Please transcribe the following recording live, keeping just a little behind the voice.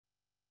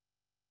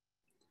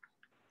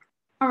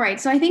All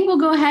right, so I think we'll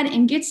go ahead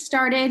and get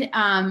started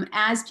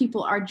as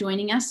people are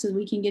joining us so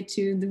we can get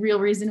to the real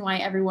reason why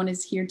everyone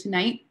is here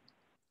tonight.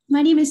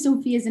 My name is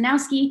Sophia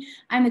Zanowski.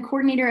 I'm the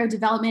Coordinator of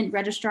Development,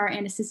 Registrar,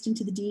 and Assistant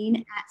to the Dean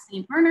at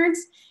St. Bernard's.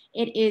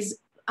 It is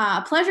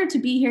a pleasure to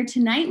be here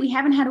tonight. We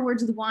haven't had a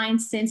Words with Wine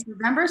since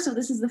November, so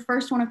this is the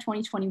first one of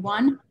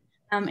 2021,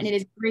 and it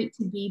is great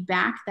to be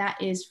back, that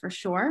is for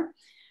sure.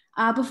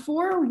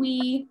 Before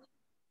we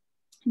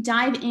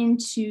dive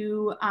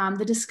into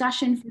the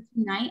discussion for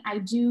tonight, I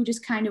do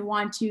just kind of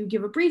want to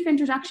give a brief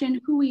introduction,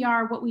 who we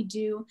are, what we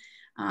do,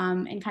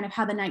 and kind of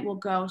how the night will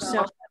go.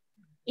 So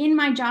in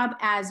my job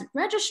as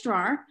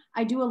registrar,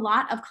 I do a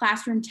lot of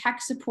classroom tech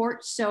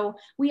support. So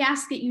we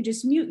ask that you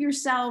just mute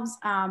yourselves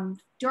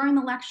during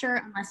the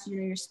lecture, unless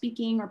you're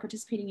speaking or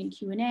participating in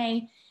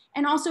Q&A.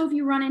 And also, if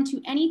you run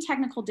into any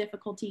technical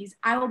difficulties,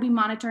 I will be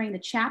monitoring the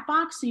chat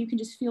box, so you can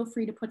just feel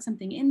free to put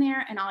something in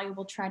there and I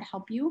will try to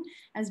help you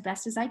as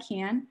best as I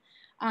can.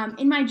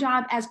 In my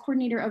job as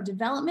Coordinator of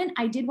Development,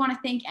 I did want to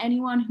thank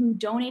anyone who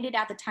donated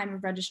at the time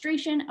of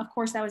registration. Of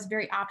course, that was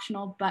very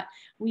optional, but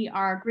we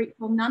are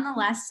grateful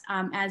nonetheless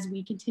as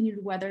we continue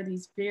to weather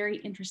these very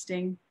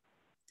interesting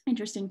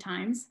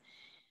times.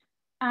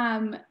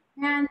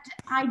 And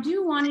I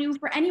do want to,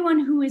 for anyone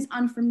who is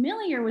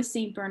unfamiliar with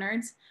St.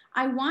 Bernard's,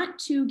 I want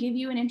to give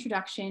you an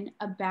introduction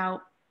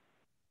about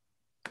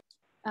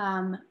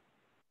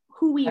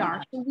who we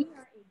are. So we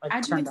are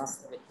a graduate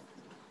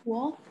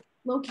school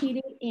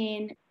located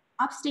in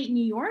upstate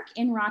New York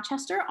in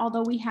Rochester,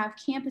 although we have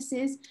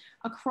campuses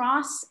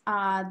across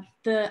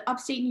the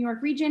upstate New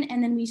York region,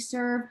 and then we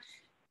serve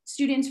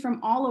students from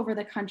all over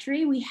the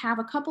country. We have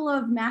a couple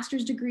of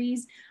master's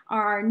degrees,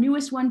 our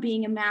newest one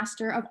being a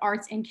Master of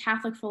Arts in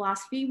Catholic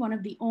Philosophy, one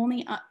of the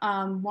only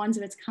ones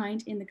of its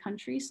kind in the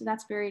country. So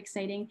that's very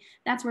exciting.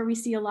 That's where we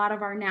see a lot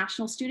of our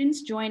national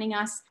students joining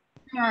us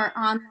in our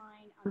online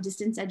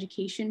distance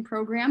education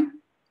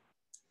program.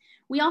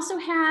 We also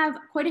have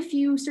quite a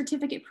few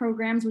certificate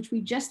programs, which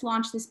we just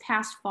launched this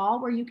past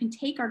fall, where you can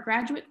take our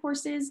graduate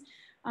courses,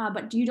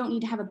 but you don't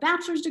need to have a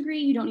bachelor's degree.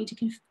 You don't need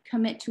to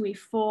commit to a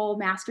full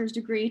master's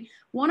degree.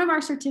 One of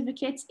our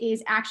certificates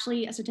is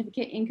actually a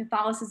certificate in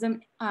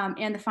Catholicism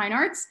and the Fine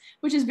Arts,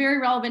 which is very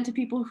relevant to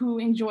people who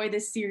enjoy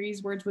this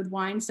series, Words with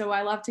Wine. So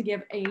I love to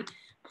give a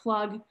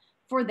plug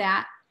for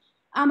that.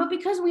 But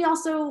because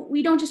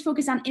we don't just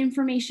focus on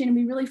information,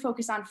 we really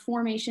focus on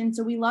formation.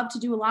 So we love to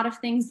do a lot of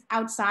things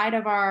outside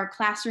of our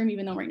classroom,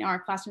 even though right now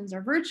our classrooms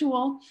are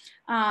virtual,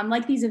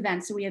 like these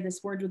events. So we have this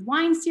Words with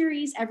Wine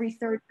series every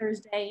third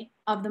Thursday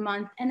of the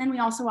month. And then we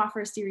also offer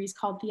a series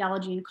called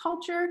Theology and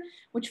Culture,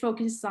 which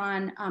focuses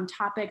on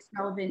topics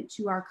relevant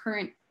to our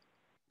current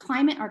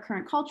climate, our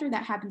current culture.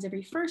 That happens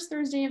every first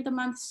Thursday of the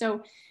month.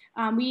 So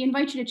we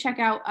invite you to check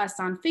out us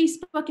on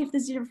Facebook if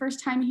this is your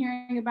first time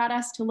hearing about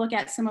us, to look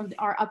at some of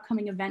our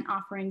upcoming event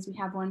offerings. We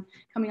have one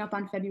coming up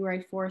on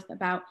February 4th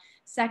about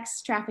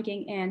sex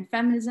trafficking and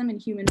feminism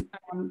and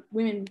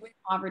women with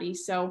poverty.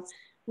 So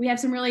we have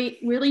some really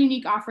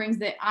unique offerings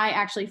that I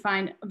actually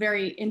find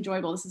very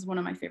enjoyable. This is one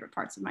of my favorite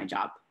parts of my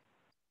job.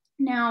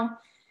 Now,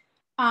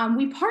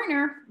 we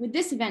partner with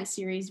this event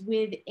series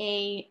with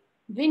a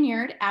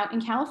vineyard out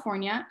in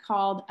California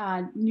called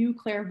New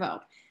Clairvaux.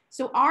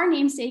 So our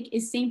namesake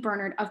is St.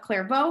 Bernard of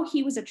Clairvaux.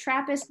 He was a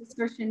Trappist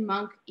Cistercian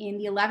monk in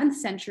the 11th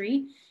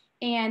century.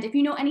 And if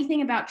you know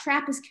anything about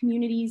Trappist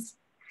communities,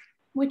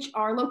 which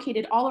are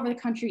located all over the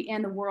country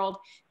and the world,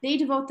 they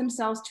devote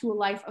themselves to a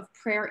life of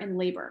prayer and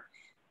labor.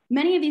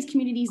 Many of these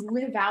communities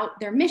live out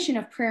their mission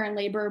of prayer and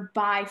labor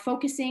by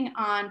focusing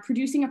on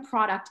producing a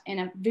product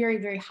and a very,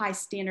 very high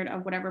standard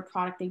of whatever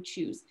product they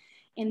choose.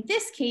 In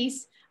this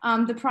case,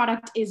 the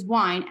product is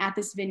wine at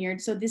this vineyard.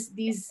 So this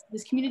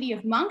community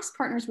of monks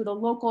partners with a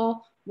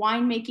local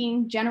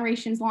winemaking,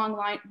 generations-long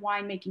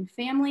winemaking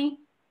family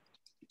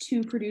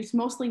to produce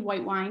mostly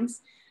white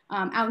wines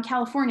out in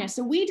California.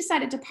 So we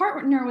decided to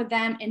partner with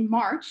them in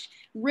March,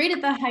 right at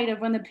the height of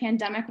when the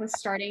pandemic was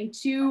starting,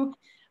 to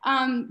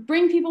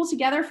bring people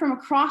together from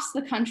across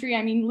the country,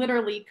 I mean,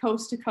 literally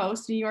coast to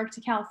coast, New York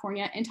to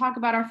California, and talk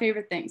about our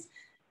favorite things: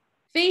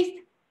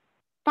 faith,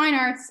 fine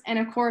arts, and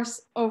of course,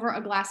 over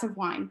a glass of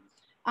wine.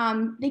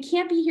 They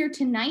can't be here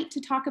tonight to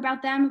talk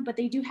about them, but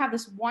they do have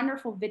this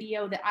wonderful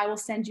video that I will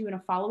send you in a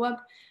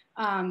follow-up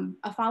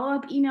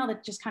email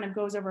that just kind of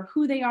goes over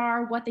who they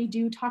are, what they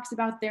do, talks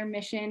about their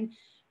mission,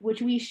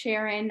 which we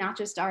share in, not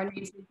just our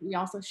names, but we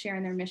also share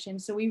in their mission.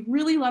 So we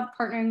really loved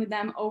partnering with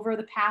them over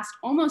the past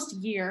almost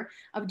year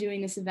of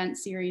doing this event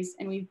series.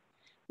 And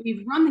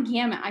we've run the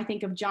gamut, I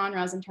think, of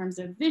genres in terms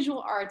of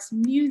visual arts,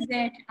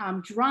 music,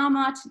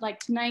 drama, like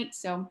tonight.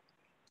 So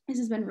this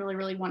has been really,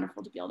 really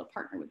wonderful to be able to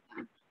partner with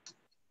them.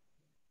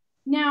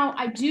 Now,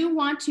 I do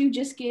want to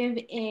just give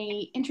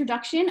an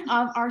introduction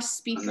of our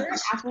speaker,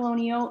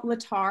 Apolonio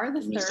Latar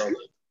III.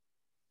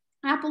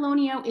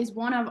 Apolonio is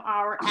one of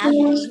our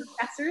Abbey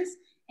professors,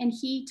 and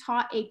he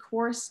taught a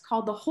course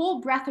called The Whole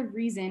Breadth of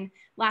Reason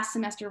last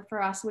semester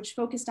for us, which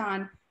focused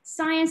on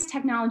science,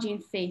 technology,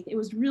 and faith. It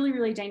was really,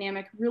 really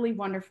dynamic, really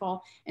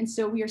wonderful. And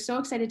so we are so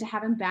excited to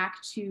have him back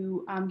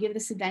to give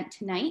this event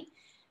tonight.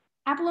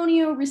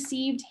 Apolonio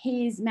received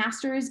his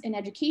master's in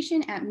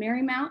education at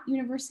Marymount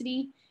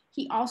University.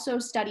 He also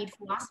studied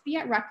philosophy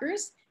at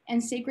Rutgers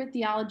and sacred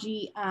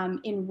theology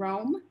in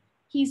Rome.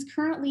 He's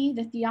currently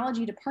the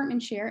theology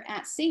department chair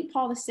at St.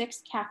 Paul VI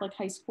Catholic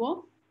High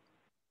School.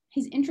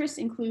 His interests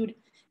include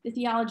the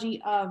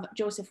theology of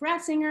Joseph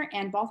Ratzinger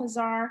and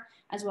Balthasar,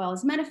 as well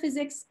as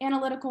metaphysics,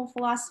 analytical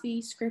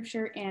philosophy,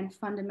 scripture, and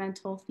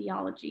fundamental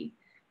theology.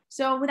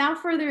 So without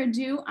further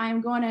ado,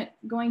 I'm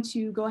going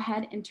to go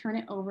ahead and turn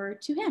it over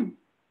to him.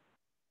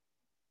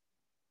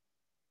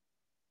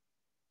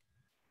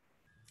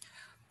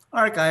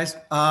 All right, guys.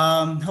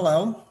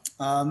 Hello.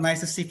 Nice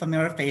to see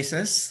familiar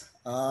faces.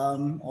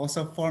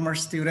 Also former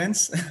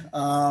students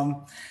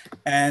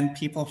and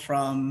people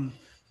from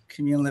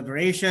Communal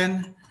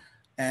Liberation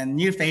and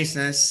new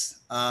faces.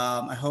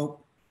 I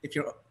hope if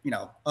you're,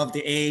 of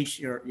the age,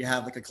 you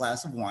have like a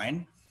glass of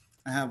wine.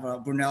 I have a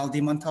Brunello di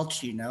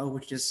Montalcino,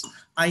 which is,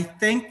 I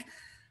think,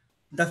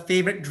 the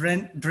favorite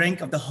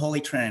drink of the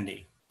Holy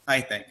Trinity,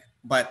 I think,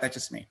 but that's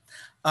just me.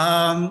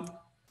 And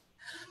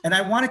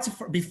I wanted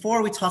to,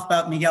 before we talk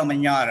about Miguel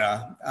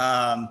Manara,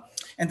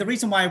 and the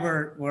reason why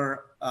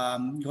we're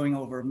going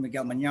over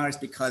Miguel Manara is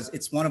because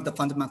it's one of the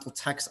fundamental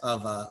texts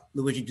of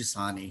Luigi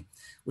Giussani,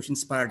 which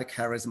inspired the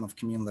charism of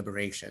Communal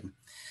Liberation.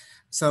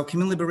 So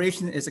Communal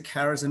Liberation is a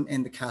charism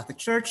in the Catholic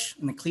Church,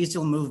 an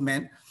ecclesial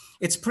movement.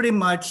 It's pretty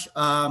much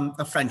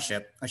a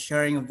friendship, a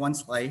sharing of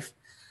one's life,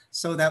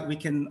 so that we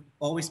can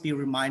always be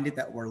reminded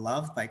that we're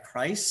loved by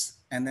Christ,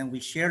 and then we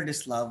share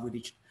this love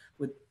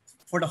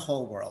for the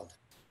whole world.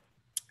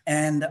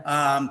 And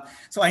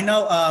so I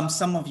know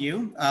some of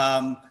you,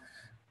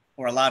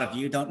 or a lot of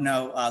you, don't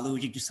know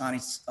Luigi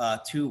Giussani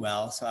too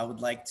well, so I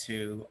would like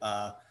to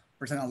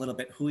present a little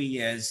bit who he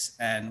is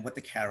and what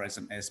the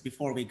charism is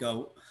before we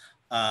go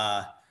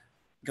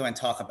and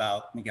talk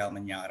about Miguel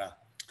Manara.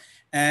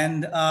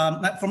 And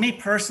for me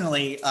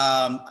personally,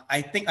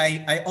 I think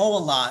I owe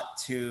a lot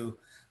to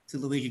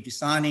Luigi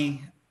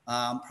Giussani,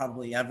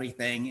 probably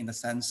everything in the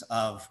sense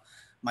of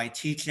my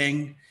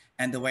teaching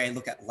and the way I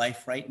look at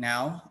life right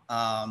now.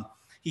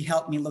 He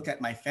helped me look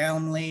at my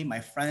family, my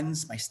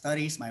friends, my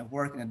studies, my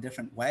work in a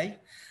different way.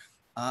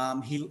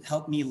 He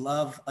helped me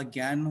love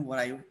again what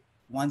I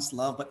once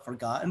loved but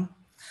forgotten,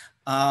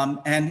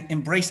 and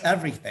embrace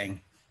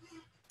everything.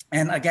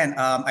 And again,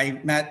 I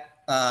met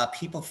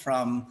people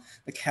from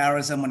the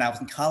charism when I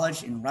was in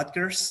college in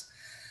Rutgers.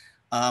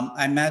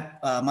 I met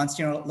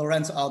Monsignor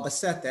Lorenzo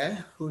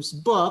Albacete, whose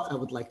book I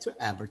would like to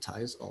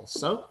advertise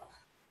also.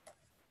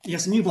 He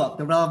has a new book,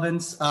 The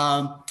Relevance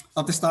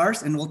of the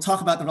Stars, and we'll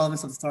talk about the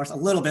relevance of the stars a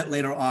little bit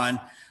later on.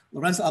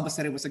 Lorenzo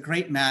Albacete was a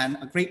great man,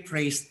 a great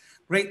priest,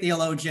 great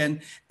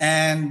theologian,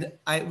 and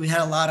we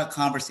had a lot of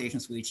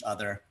conversations with each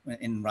other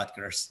in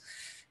Rutgers.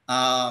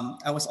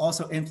 I was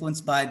also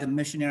influenced by the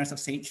missionaries of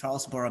St.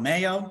 Charles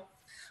Borromeo,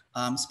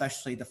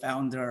 especially the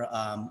founder,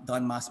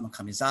 Don Massimo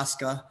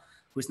Camisasca,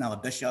 who is now a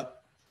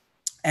bishop,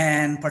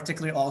 and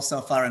particularly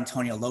also Father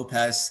Antonio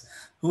Lopez,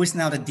 who is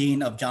now the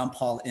Dean of John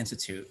Paul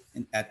Institute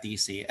at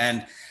DC.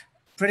 And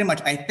pretty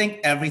much, I think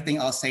everything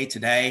I'll say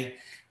today,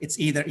 it's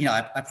either,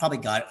 I probably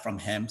got it from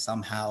him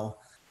somehow,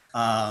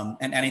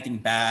 and anything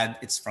bad,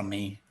 it's from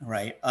me,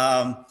 right?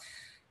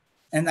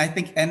 And I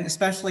think, and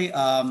especially,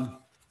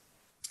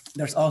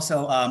 there's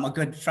also a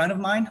good friend of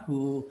mine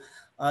who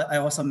I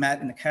also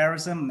met in the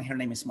charism. Her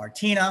name is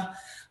Martina,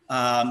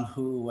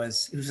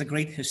 who's a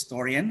great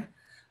historian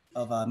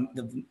of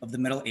the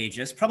Middle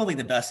Ages, probably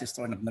the best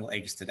historian of the Middle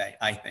Ages today,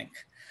 I think.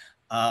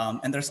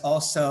 And there's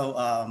also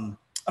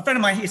a friend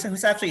of mine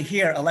who's actually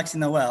here, Alexi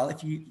Noel.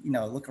 If you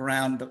look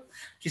around,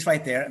 she's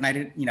right there. And I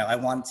didn't, I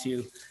want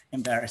to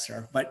embarrass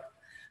her, but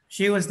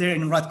she was there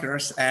in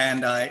Rutgers.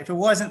 And if it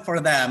wasn't for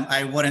them,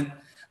 I wouldn't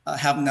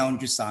have known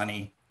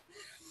Giussani.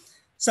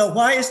 So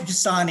why is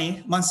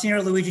Giussani,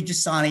 Monsignor Luigi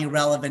Giussani,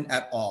 relevant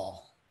at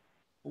all?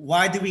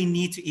 Why do we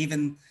need to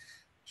even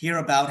hear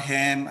about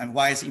him, and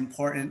why is he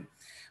important?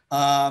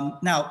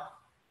 Now,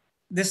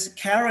 this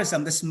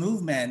charism, this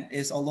movement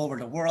is all over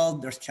the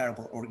world. There's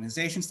charitable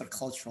organizations, there are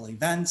cultural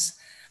events.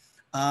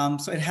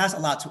 So it has a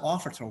lot to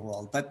offer to the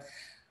world, but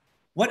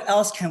what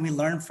else can we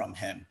learn from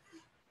him?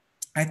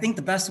 I think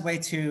the best way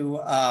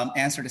to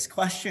answer this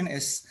question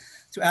is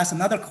to ask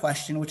another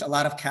question, which a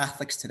lot of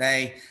Catholics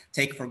today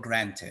take for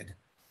granted.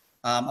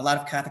 A lot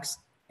of Catholics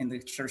in the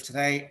church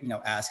today,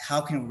 ask, how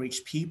can we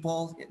reach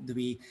people? Do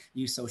we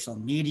use social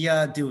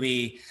media? Do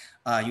we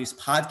use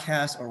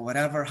podcasts or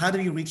whatever? How do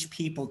we reach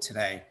people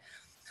today?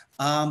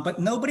 But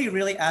nobody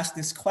really asked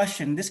this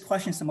question. This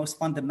question is the most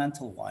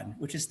fundamental one,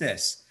 which is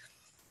this: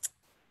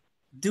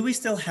 do we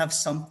still have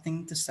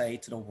something to say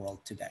to the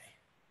world today?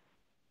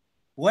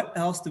 What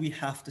else do we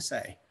have to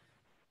say?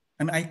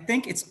 I mean, I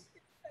think it's,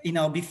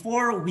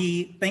 before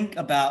we think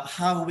about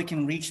how we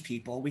can reach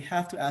people, we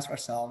have to ask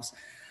ourselves,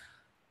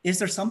 is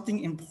there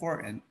something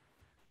important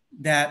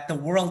that the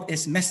world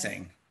is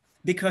missing?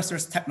 Because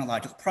there's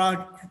technological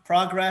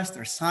progress,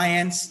 there's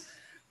science,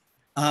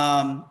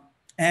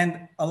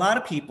 and a lot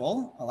of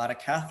people, a lot of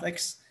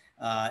Catholics,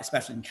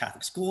 especially in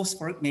Catholic schools,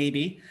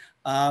 maybe,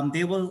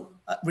 they will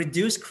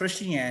reduce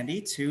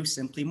Christianity to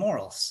simply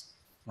morals,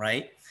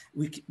 right?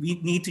 We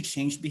need to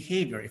change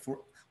behavior. If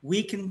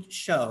we can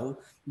show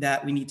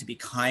that we need to be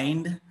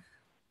kind,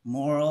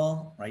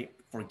 moral, right,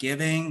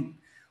 forgiving,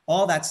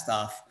 all that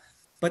stuff.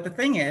 But the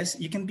thing is,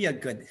 you can be a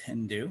good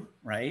Hindu,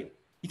 right?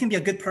 You can be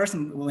a good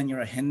person when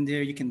you're a Hindu.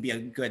 You can be a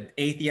good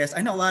atheist.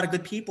 I know a lot of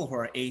good people who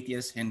are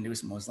atheists,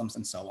 Hindus, Muslims,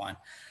 and so on.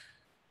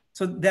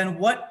 So then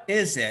what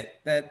is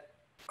it that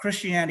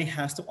Christianity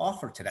has to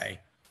offer today?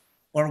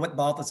 Or what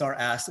Balthazar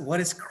asked, what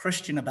is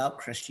Christian about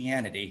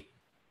Christianity?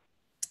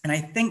 And I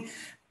think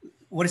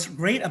what is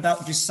great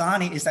about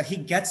Giussani is that he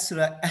gets to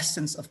the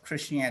essence of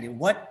Christianity.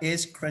 What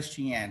is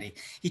Christianity?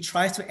 He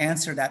tries to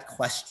answer that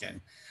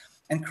question.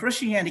 And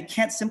Christianity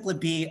can't simply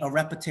be a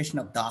repetition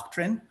of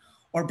doctrine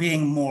or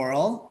being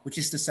moral, which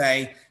is to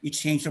say you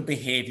change your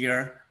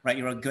behavior, right?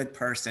 You're a good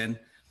person.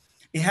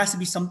 It has to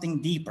be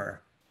something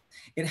deeper.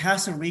 It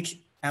has to reach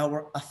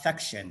our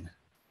affection.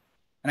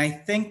 And I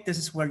think this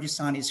is where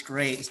Giussani is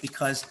great, is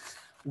because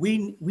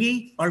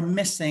we are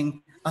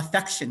missing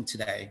affection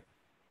today.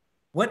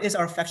 What is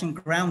our affection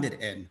grounded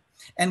in?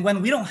 And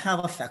when we don't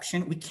have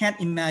affection, we can't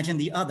imagine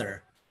the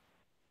other.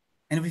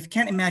 And if we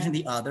can't imagine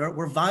the other,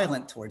 we're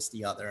violent towards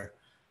the other.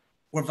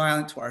 We're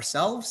violent to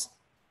ourselves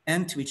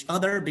and to each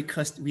other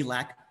because we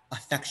lack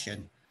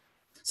affection.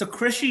 So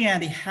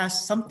Christianity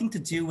has something to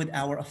do with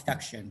our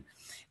affection.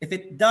 If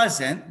it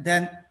doesn't,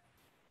 then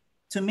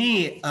to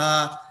me,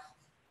 I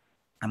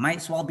might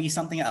as well be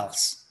something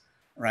else,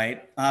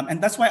 right?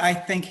 And that's why I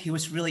think he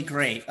was really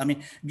great. I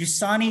mean,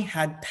 Giussani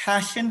had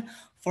passion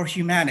for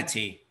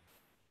humanity.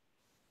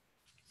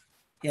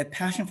 He had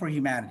passion for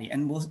humanity.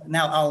 And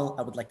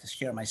I would like to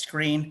share my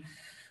screen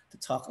to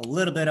talk a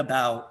little bit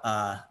about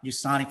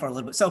Giussani for a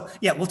little bit. So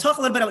yeah, we'll talk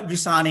a little bit about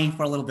Giussani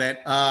for a little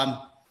bit.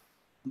 I'm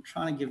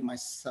trying to give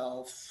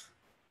myself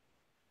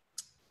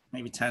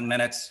maybe 10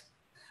 minutes.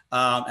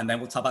 And then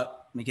we'll talk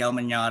about Miguel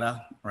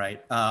Manara,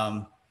 right?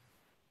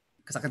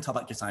 Because I can talk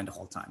about Giussani the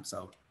whole time.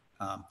 So,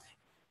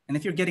 and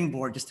if you're getting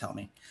bored, just tell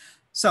me.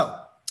 So,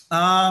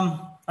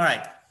 all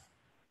right.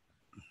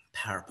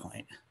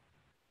 PowerPoint.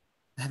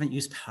 I haven't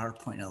used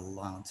PowerPoint in a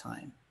long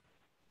time.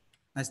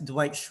 As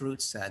Dwight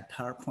Schrute said,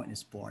 PowerPoint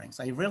is boring.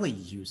 So I rarely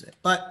use it,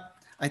 but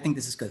I think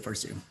this is good for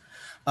Zoom.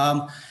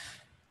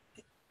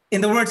 In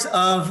the words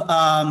of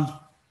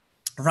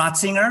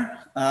Ratzinger,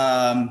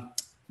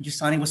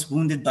 Giussani was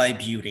wounded by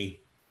beauty.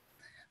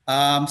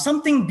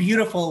 Something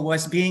beautiful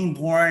was being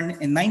born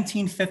in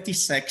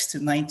 1956 to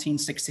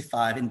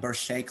 1965 in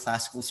Berchet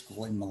Classical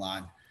School in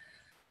Milan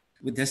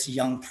with this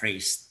young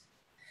priest.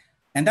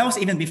 And that was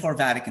even before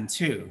Vatican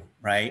II,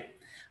 right?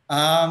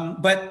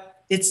 But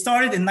it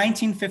started in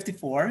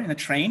 1954 in a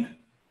train.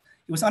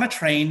 He was on a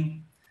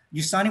train.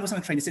 Giussani was on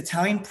a train, this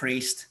Italian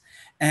priest,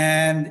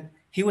 and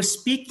he was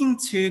speaking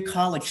to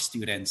college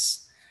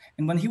students.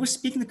 And when he was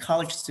speaking to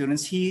college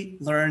students, he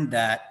learned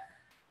that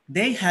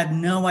they had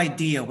no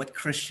idea what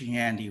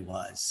Christianity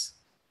was.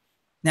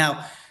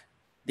 Now,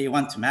 they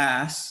went to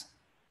Mass,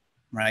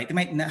 right? They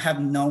might not have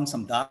known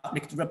some they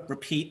could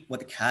repeat what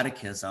the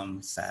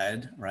catechism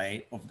said,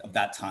 right, of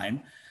that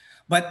time.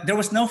 But there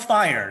was no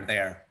fire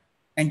there.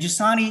 And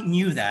Giussani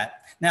knew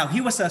that. Now,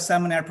 he was a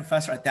seminary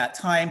professor at that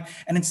time.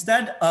 And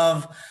instead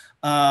of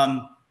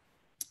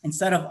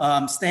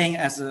staying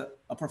as a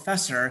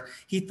professor,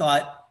 he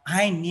thought,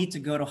 I need to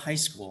go to high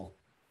school.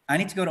 I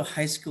need to go to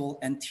high school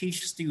and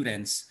teach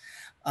students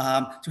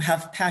to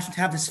have passion,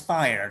 to have this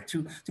fire,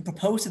 to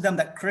propose to them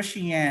that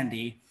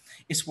Christianity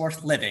is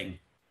worth living.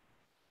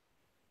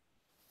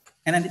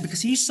 And then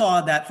because he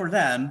saw that for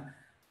them,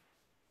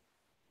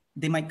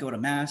 they might go to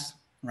Mass,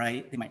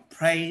 right? They might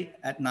pray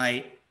at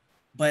night,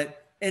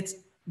 but it's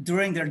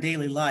during their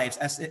daily lives,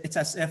 it's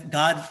as if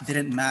God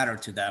didn't matter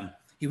to them.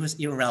 He was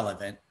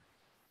irrelevant.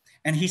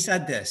 And he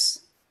said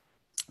this,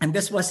 and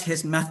this was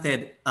his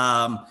method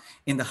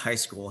in the high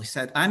school. He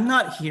said, I'm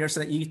not here so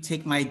that you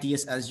take my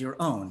ideas as your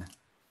own.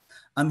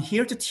 I'm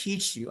here to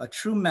teach you a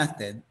true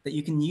method that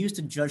you can use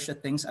to judge the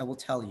things I will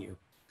tell you.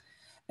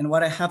 And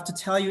what I have to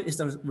tell you is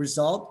the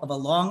result of a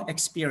long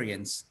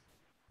experience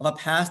of a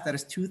past that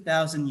is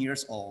 2,000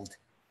 years old.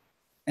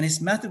 And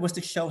his method was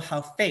to show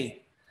how faith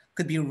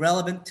could be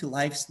relevant to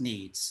life's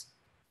needs.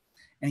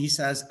 And he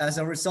says, as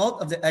a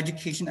result of the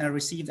education I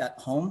received at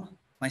home,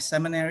 my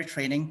seminary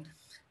training,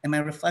 and my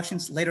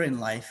reflections later in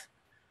life,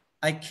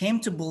 I came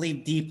to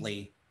believe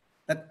deeply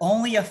that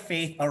only a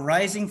faith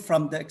arising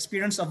from the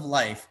experience of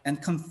life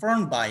and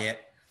confirmed by it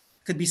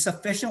could be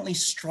sufficiently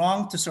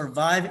strong to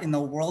survive in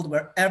a world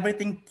where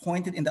everything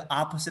pointed in the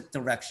opposite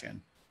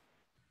direction.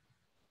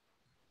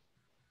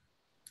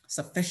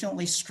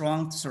 Sufficiently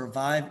strong to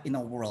survive in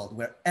a world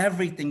where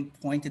everything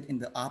pointed in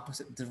the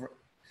opposite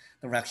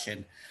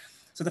direction.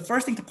 So the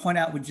first thing to point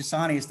out with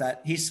Giussani is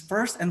that he's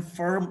first and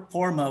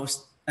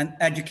foremost an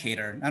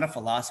educator, not a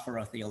philosopher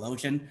or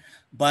theologian,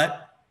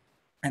 but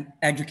an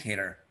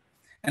educator.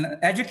 And an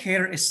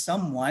educator is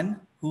someone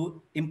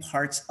who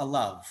imparts a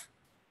love,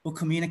 who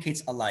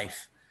communicates a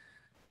life,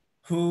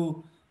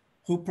 who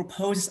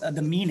proposes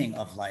the meaning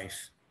of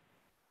life.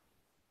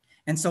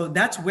 And so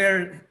that's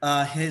where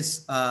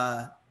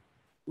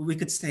we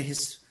could say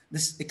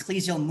this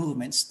ecclesial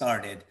movement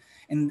started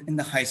in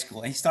the high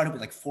school. And he started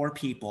with like 4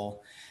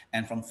 people,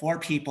 and from 4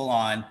 people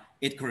on,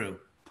 it grew.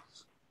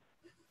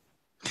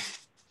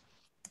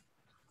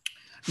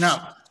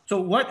 Now, so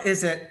what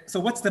is it? So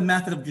what's the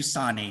method of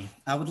Giussani?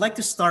 I would like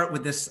to start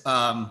with this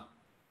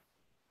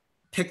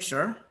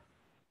picture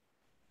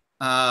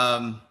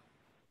from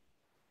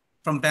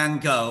Van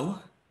Gogh.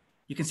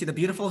 You can see the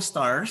beautiful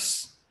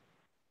stars,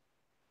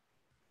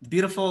 the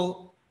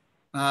beautiful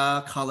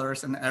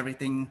colors and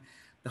everything,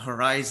 the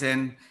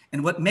horizon.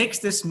 And what makes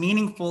this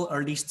meaningful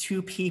are these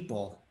 2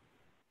 people.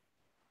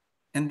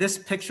 And this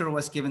picture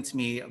was given to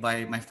me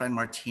by my friend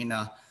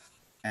Martina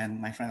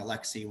and my friend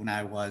Alexi when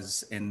I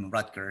was in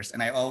Rutgers,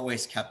 and I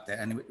always kept it,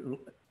 and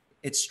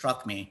it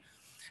struck me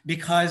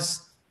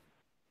because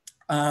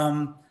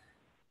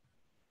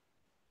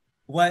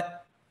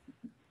what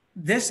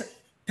this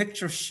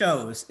picture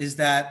shows is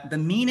that the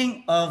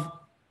meaning of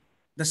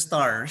the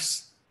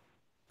stars,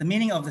 the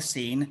meaning of the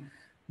scene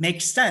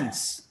makes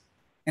sense,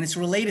 and it's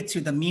related to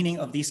the meaning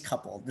of these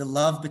couple, the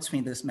love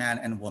between this man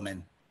and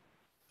woman.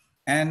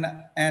 And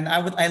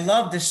I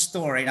love this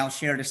story, and I'll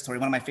share this story.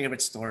 One of my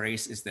favorite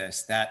stories is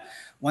this, that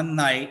one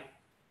night,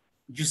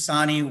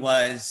 Giussani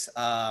was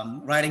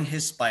riding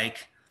his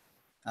bike.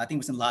 I think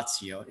it was in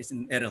Lazio. It's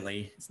in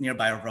Italy. It's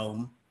nearby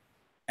Rome.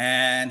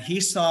 And he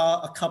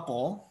saw a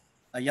couple,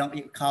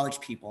 young college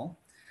people,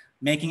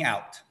 making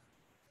out.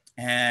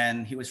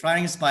 And he was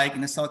riding his bike,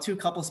 and they saw 2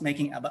 couples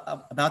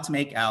about to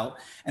make out.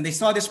 And they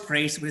saw this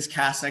priest with his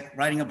cassock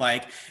riding a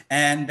bike,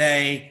 and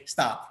they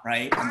stopped,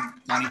 right? And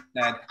Johnny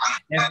said,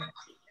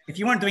 if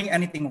you weren't doing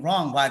anything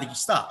wrong, why did you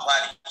stop,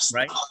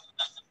 right?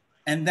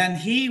 And then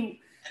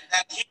he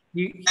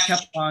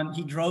kept on,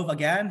 he drove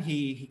again,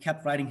 he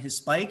kept riding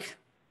his bike.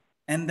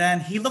 And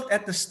then he looked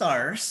at the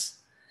stars,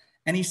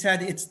 and he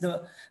said it's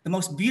the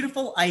most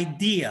beautiful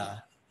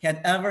idea he had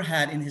ever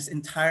had in his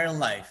entire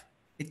life.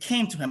 It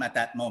came to him at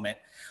that moment.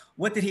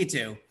 What did he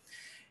do?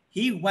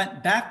 He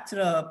went back to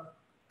the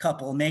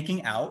couple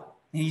making out,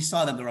 and he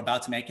saw them, they were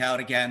about to make out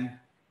again.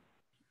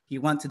 He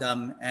went to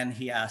them and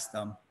he asked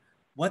them,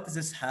 what does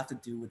this have to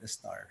do with the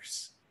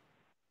stars?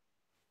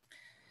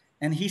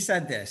 And he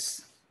said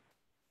this,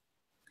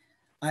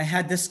 I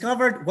had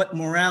discovered what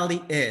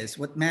morality is,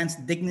 what man's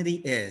dignity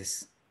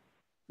is,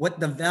 what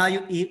the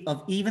value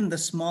of even the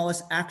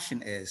smallest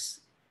action is.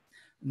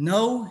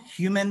 No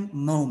human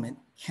moment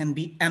can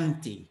be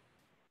empty.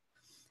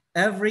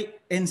 Every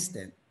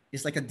instant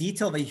is like a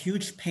detail of a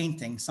huge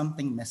painting,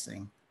 something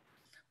missing.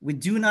 We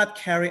do not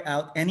carry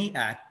out any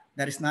act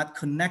that is not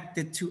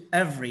connected to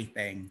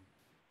everything.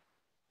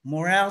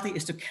 Morality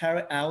is to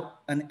carry out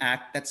an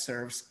act that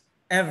serves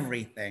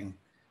everything.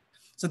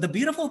 So the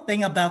beautiful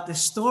thing about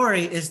this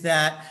story is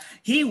that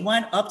he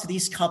went up to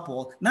these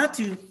couple, not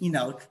to,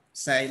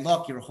 say,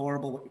 look, you're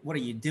horrible. What are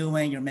you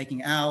doing? You're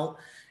making out,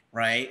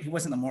 right? He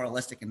wasn't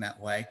moralistic in that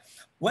way.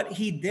 What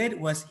he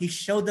did was he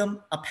showed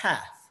them a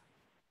path.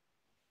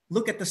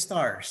 Look at the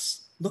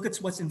stars. Look at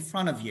what's in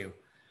front of you.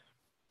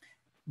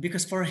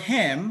 Because for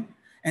him,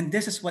 and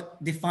this is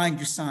what defined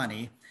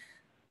Giussani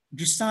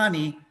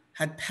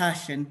had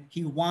passion.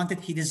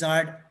 He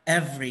desired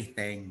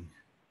everything.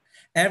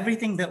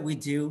 Everything that we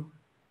do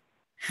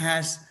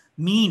has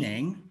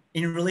meaning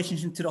in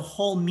relation to the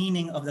whole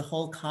meaning of the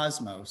whole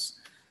cosmos.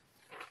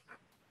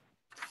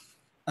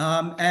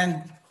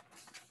 And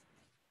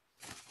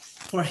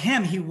for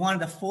him, he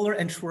wanted a fuller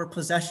and truer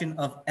possession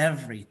of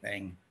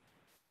everything.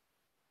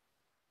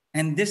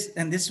 And this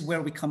is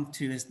where we come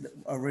to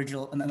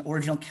an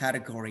original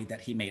category that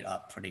he made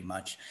up pretty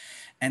much.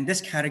 And this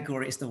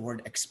category is the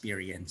word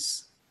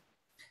experience.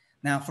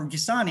 Now for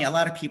Giussani, a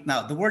lot of people,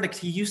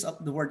 he used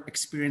the word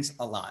experience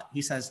a lot.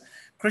 He says,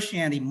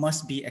 Christianity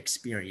must be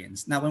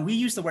experienced. Now, when we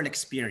use the word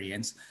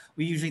experience,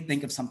 we usually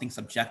think of something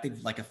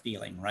subjective like a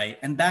feeling, right?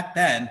 And back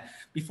then,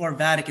 before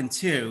Vatican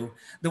II,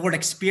 the word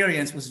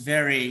experience was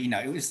very,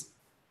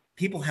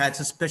 people had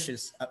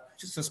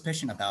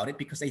suspicion about it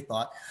because they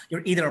thought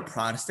you're either a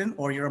Protestant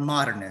or you're a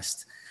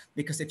modernist.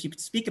 Because if you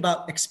speak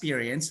about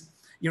experience,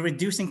 you're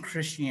reducing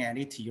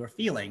Christianity to your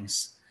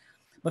feelings.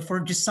 But for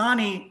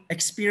Giussani,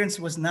 experience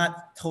was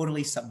not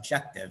totally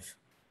subjective.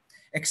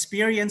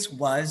 Experience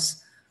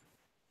was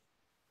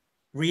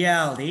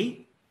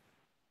reality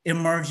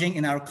emerging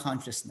in our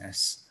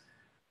consciousness.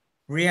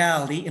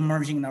 Reality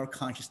emerging in our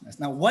consciousness.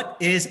 Now, what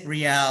is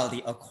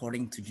reality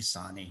according to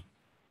Giussani?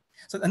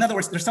 So in other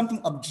words, there's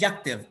something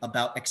objective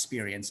about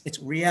experience. It's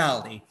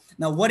reality.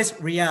 Now, what is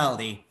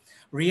reality?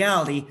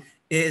 Reality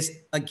is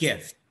a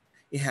gift.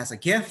 It has a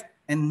gift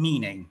and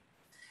meaning.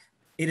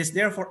 It is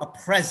therefore a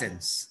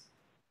presence.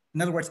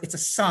 In other words, it's a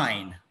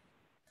sign.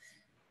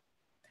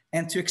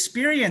 And to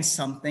experience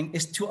something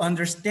is to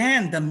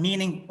understand the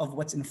meaning of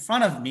what's in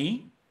front of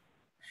me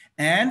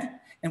and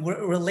what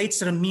relates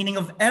to the meaning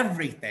of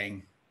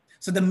everything.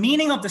 So the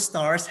meaning of the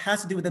stars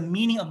has to do with the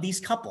meaning of these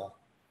couple.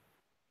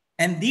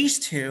 And these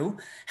two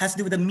has to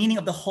do with the meaning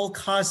of the whole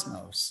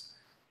cosmos.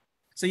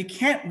 So you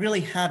can't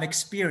really have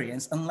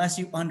experience unless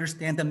you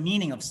understand the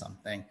meaning of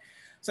something.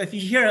 So if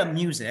you hear a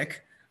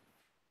music,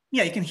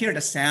 yeah, you can hear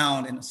the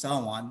sound and so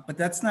on, but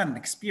that's not an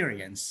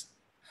experience.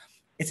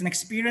 It's an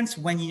experience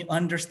when you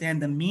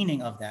understand the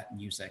meaning of that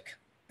music.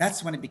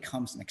 That's when it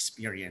becomes an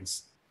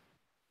experience.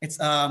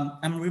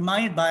 I'm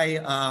reminded by,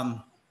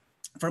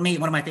 for me,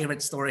 one of my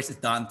favorite stories is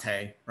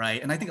Dante,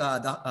 right? And I think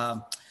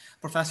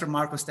Professor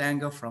Marco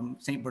Stango from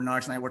St.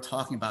 Bernard's and I were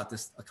talking about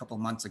this a couple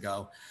of months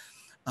ago.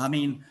 I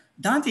mean,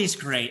 Dante is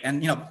great.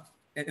 And,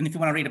 and if you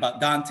want to read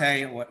about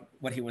Dante,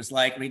 what he was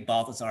like, read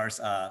Balthazar's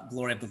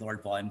Glory of the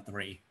Lord, Volume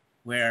 3,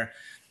 where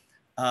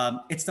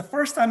it's the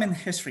first time in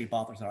history,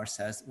 Balthazar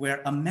says,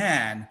 where a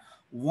man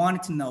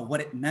wanted to know what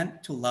it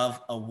meant to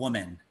love a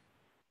woman.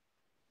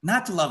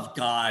 Not to love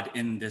God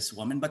in this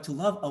woman, but to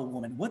love a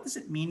woman. What does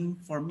it mean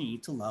for me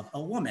to love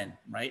a woman,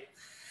 right?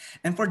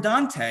 And for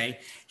Dante,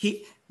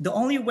 the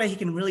only way he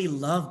can really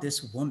love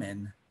this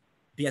woman,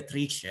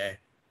 Beatrice,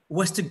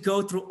 was to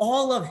go through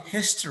all of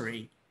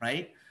history,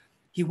 right?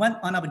 He went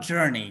on a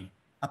journey,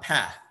 a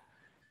path,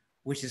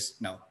 which is,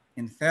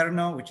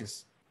 Inferno, which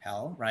is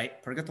hell,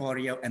 right?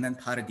 Purgatorio, and then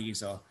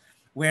Paradiso,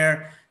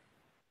 where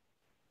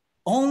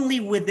only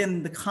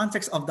within the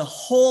context of the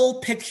whole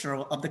picture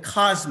of the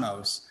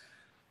cosmos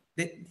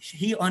that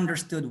he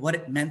understood what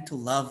it meant to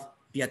love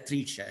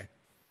Beatrice.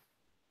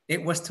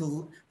 It was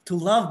to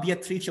love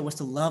Beatrice was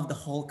to love the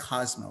whole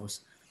cosmos.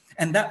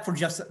 And that for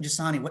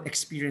Giussani, what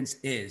experience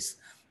is.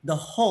 The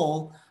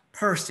whole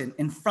person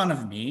in front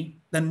of me,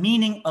 the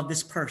meaning of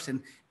this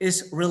person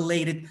is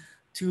related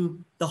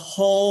to the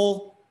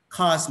whole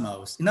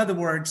cosmos. In other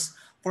words,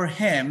 for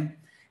him,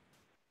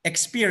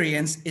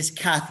 experience is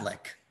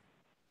Catholic.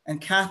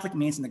 And Catholic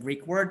means, in the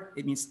Greek word,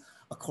 it means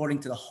according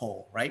to the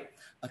whole, right?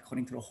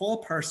 According to the whole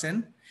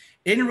person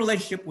in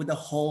relationship with the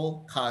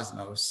whole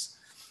cosmos.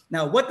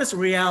 Now, what does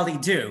reality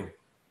do?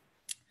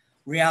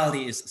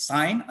 Reality is a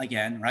sign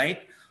again,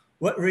 right?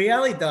 What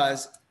reality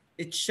does,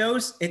 it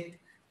shows, it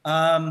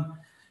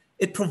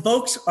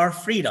provokes our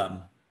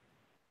freedom.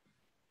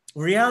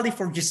 Reality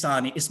for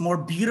Giussani is more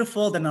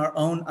beautiful than our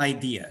own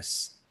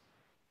ideas.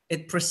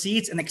 It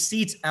precedes and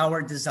exceeds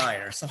our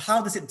desires. So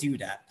how does it do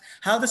that?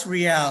 How does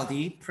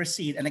reality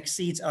precede and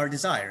exceeds our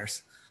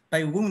desires?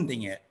 By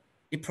wounding it.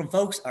 It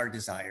provokes our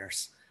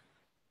desires.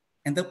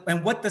 And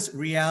what does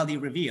reality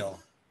reveal?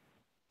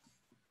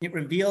 It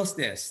reveals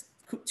this,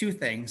 two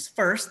things.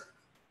 First,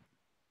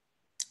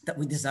 that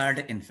we desire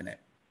the infinite.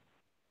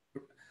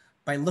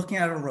 By looking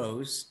at a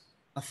rose,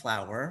 a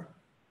flower,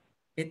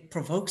 it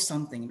provokes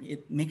something.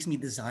 It makes me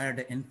desire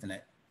the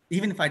infinite,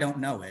 even if I don't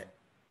know it.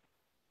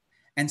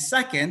 And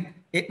second,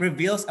 it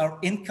reveals our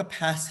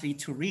incapacity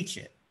to reach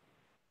it.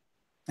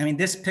 I mean,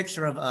 this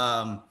picture of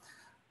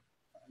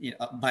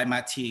by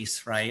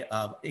Matisse, right,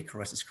 of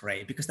Icarus is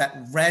great because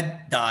that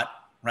red dot,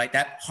 right,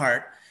 that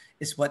heart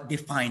is what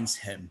defines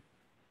him,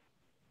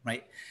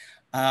 right?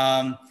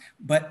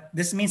 But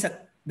this means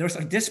that there's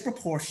a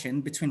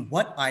disproportion between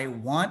what I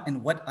want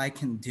and what I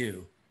can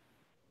do.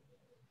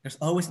 There's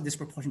always a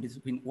disproportion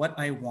between what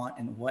I want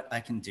and what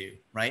I can do,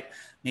 right?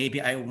 Maybe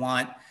I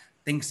want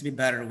things to be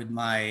better with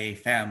my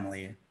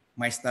family,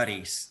 my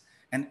studies,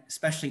 and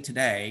especially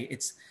today,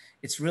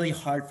 it's really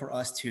hard for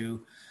us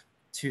to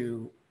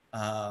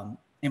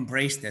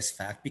embrace this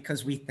fact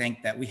because we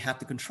think that we have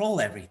to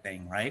control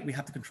everything, right? We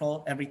have to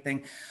control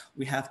everything.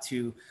 We have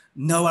to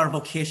know our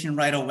vocation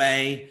right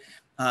away,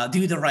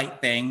 do the right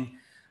thing.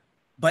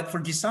 But for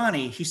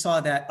Giussani, he saw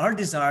that our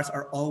desires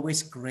are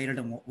always greater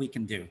than what we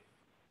can do.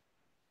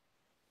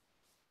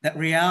 That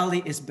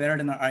reality is better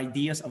than our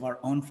ideas of our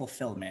own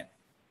fulfillment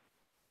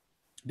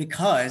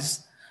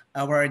because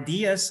our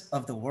ideas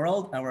of the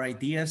world, our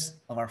ideas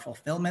of our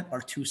fulfillment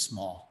are too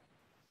small,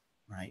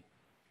 right?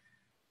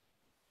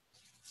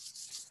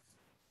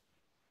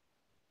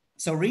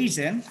 So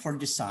reason for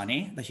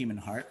Giussani, the human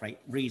heart, right?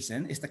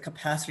 Reason is the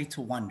capacity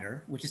to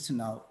wonder, which is to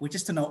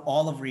know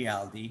all of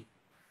reality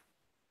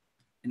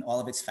in all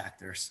of its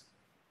factors.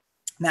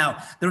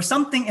 Now, there was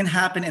something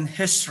happened in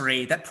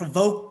history that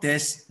provoked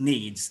the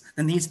needs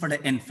for the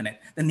infinite,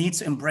 the needs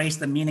to embrace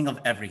the meaning of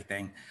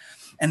everything.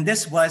 And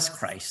this was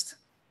Christ.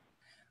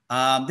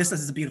 This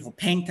is a beautiful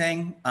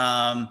painting.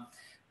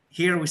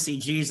 Here we see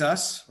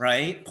Jesus,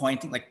 right?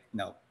 Pointing like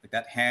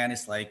that hand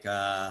is like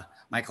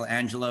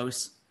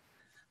Michelangelo's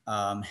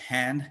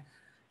hand.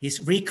 He's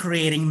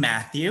recreating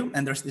Matthew,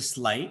 and there's this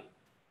light,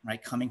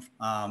 right, coming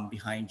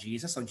behind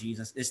Jesus. So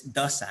Jesus is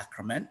the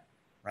sacrament,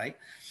 right?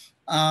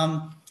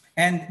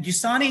 And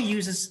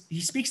Giussani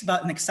he speaks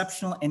about an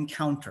exceptional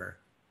encounter.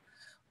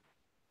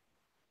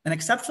 An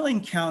exceptional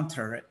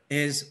encounter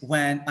is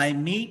when I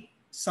meet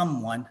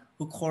someone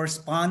who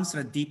corresponds to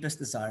the deepest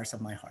desires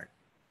of my heart.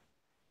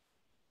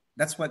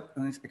 That's what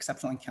an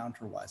exceptional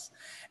encounter was.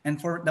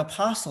 And for the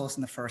apostles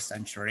in the first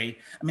century,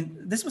 I mean,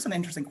 this was an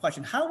interesting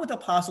question. How would the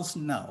apostles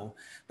know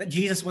that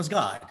Jesus was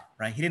God,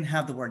 right? He didn't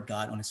have the word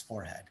God on his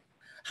forehead.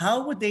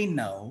 How would they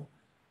know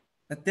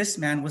that this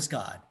man was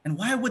God? And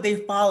why would they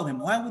follow him?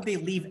 Why would they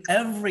leave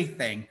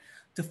everything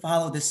to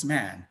follow this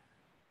man?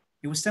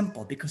 It was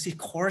simple, because he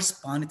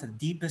corresponded to the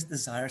deepest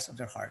desires of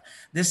their heart.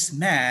 This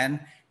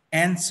man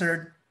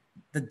answered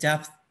the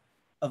depth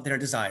of their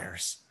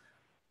desires.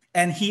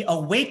 And he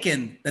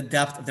awakened the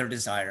depth of their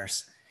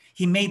desires.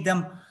 He made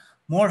them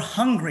more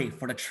hungry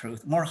for the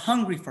truth, more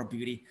hungry for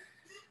beauty.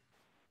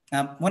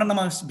 One of the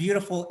most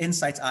beautiful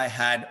insights I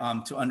had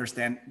to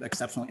understand the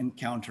exceptional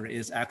encounter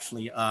is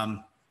actually,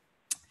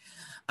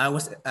 I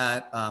was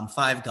at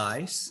Five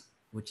Guys,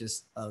 which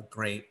is a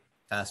great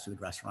fast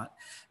food restaurant.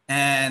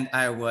 And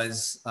I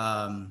was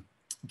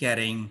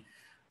getting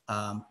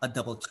a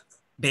double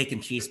bacon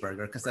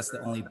cheeseburger, because that's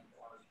the only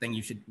thing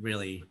you should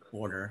really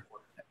order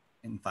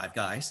in Five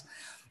Guys.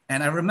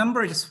 And I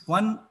remember just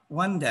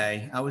one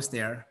day I was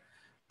there.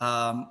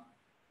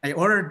 I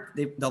ordered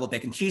the double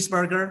bacon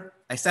cheeseburger.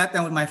 I sat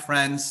down with my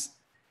friends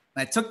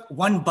and I took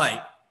one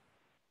bite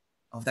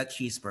of that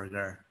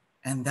cheeseburger.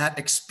 And that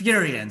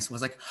experience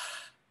was like,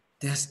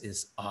 this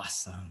is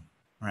awesome,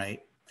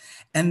 right?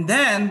 And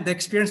then the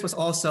experience was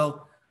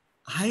also,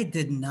 I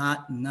did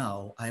not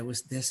know I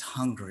was this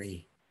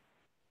hungry.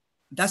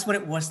 That's what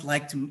it was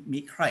like to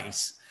meet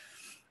Christ.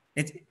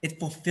 It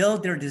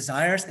fulfilled their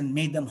desires and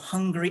made them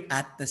hungry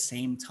at the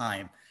same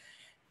time.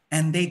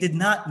 And they did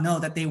not know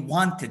that they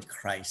wanted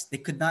Christ. They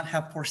could not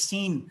have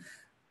foreseen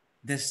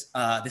this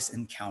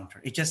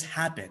encounter. It just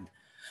happened.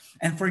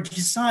 And for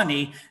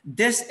Giussani,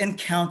 this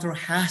encounter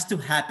has to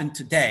happen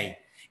today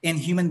in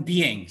human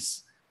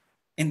beings,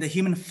 in the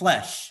human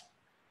flesh.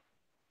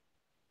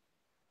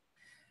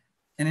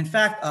 And in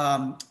fact,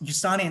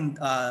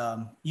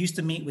 Giussani used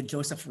to meet with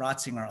Joseph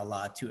Ratzinger a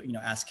lot to,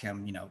 ask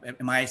him,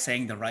 am I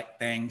saying the right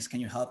things? Can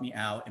you help me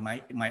out? Am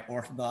I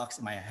orthodox?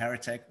 Am I a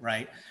heretic,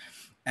 right?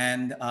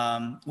 And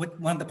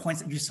one of the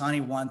points that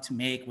Giussani wanted to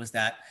make was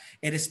that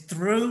it is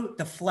through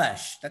the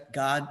flesh that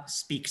God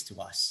speaks to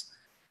us.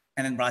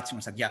 And then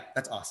Ratzinger said, yeah,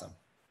 that's awesome,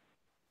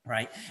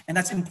 right? And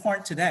that's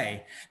important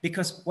today,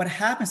 because what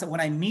happens is that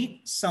when I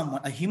meet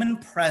someone, a human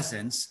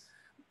presence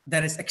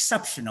that is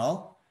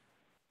exceptional,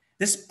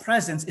 this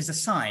presence is a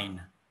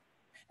sign.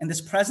 And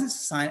this presence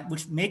is a sign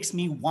which makes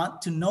me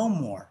want to know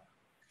more.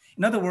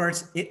 In other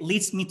words, it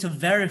leads me to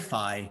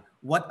verify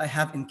what I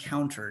have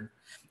encountered.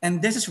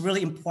 And this is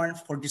really important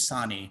for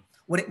Giussani,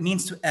 what it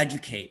means to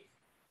educate.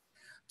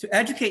 To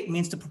educate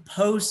means to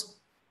propose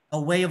a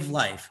way of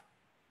life,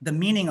 the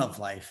meaning of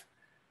life.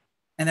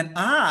 And then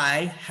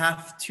I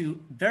have to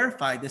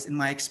verify this in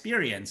my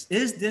experience.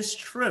 Is this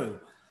true?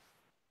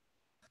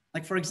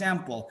 Like, for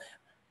example,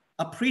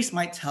 a priest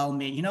might tell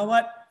me, you know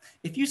what?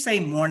 If you say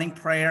morning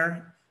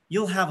prayer,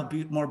 you'll have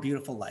a more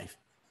beautiful life.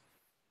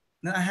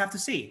 Then I have to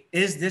see,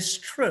 is this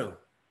true?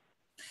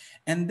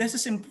 And this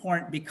is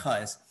important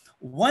because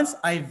once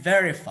I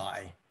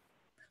verify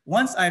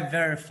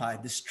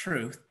this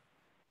truth,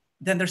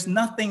 then there's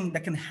nothing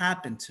that can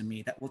happen to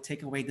me that will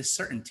take away the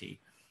certainty.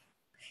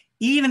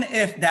 Even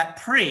if that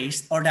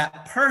priest or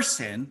that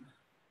person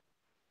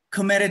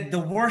committed the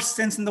worst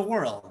sins in the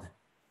world.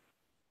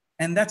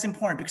 And that's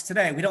important because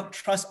today we don't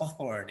trust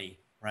authority,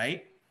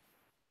 right?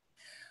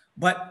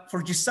 But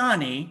for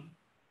Giussani,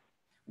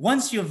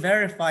 once you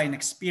verify an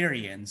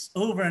experience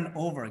over and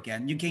over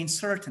again, you gain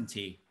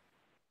certainty.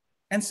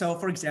 And so,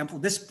 for example,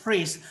 this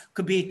priest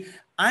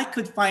I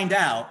could find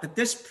out that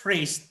this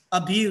priest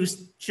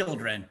abused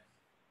children.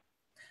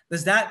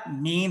 Does that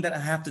mean that I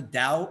have to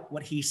doubt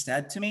what he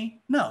said to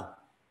me? No.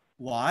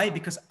 Why?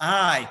 Because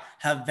I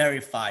have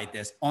verified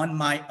this on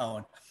my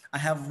own. I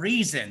have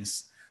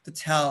reasons to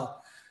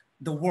tell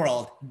the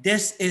world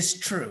this is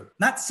true,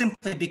 not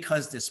simply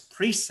because this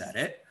priest said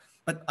it,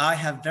 but I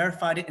have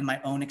verified it in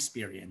my own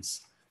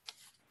experience.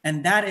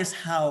 And that is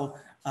how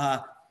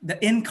the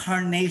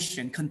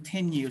incarnation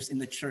continues in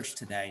the church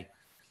today.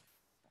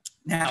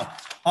 Now,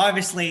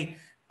 obviously,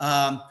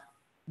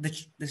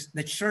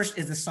 the church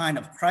is the sign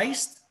of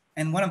Christ.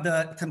 And one of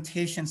the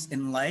temptations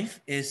in life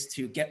is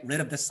to get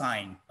rid of the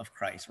sign of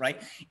Christ, right?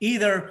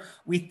 Either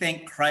we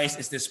think Christ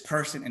is this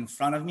person in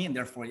front of me and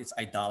therefore it's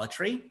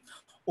idolatry,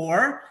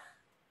 or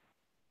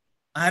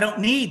I don't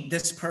need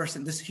this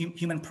person, this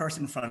human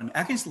person in front of me.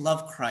 I can just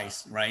love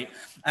Christ, right?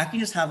 I can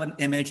just have an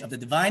image of the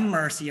divine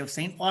mercy of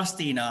Saint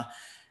Faustina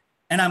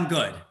and I'm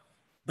good.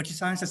 But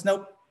Giussani says,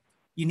 nope,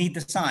 you need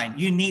the sign.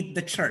 You need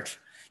the church.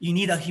 You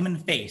need a human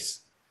face.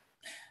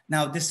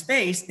 Now, this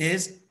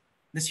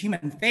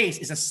human face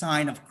is a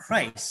sign of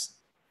Christ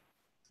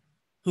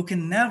who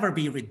can never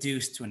be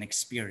reduced to an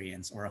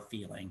experience or a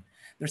feeling.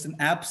 There's an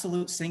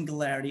absolute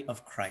singularity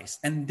of Christ.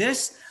 And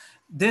this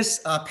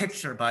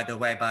picture, by the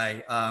way,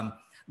 by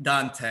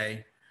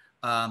Dante,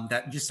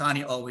 that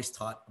Giussani always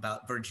taught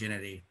about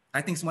virginity,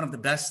 I think is one of the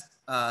best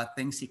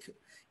things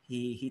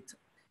he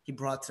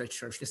brought to the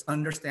church, this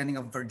understanding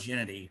of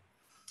virginity.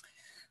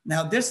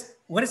 Now,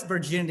 what is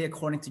virginity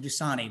according to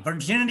Giussani?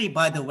 Virginity,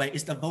 by the way,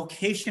 is the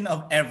vocation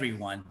of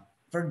everyone.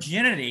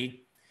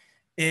 Virginity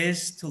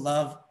is to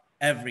love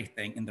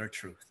everything in their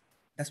truth.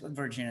 That's what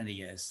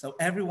virginity is. So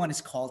everyone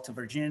is called to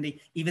virginity.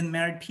 Even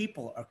married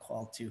people are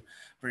called to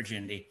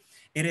virginity.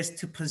 It is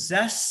to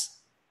possess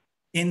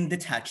in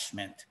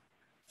detachment.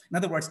 In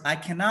other words, I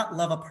cannot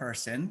love a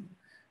person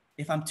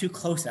if I'm too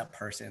close to that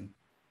person,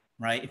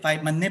 right? If I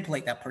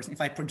manipulate that person,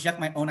 if I project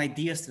my own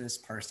ideas to this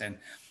person,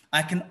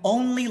 I can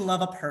only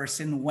love a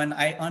person when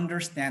I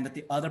understand that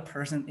the other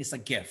person is a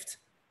gift.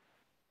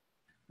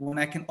 When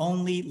I can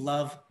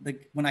love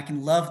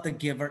the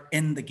giver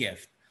in the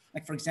gift.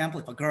 Like for example,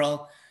 if a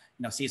girl,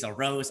 sees a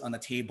rose on the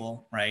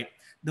table, right?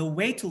 The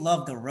way to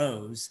love the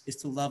rose is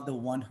to love the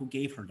one who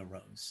gave her the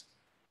rose,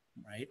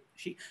 right?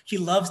 She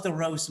loves the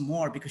rose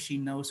more because she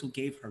knows who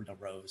gave her the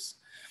rose.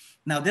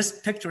 Now this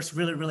picture is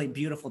really, really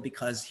beautiful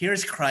because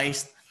here's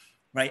Christ,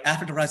 right?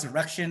 After the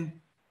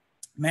resurrection,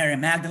 Mary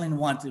Magdalene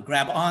wanted to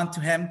grab onto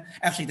him.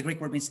 Actually, the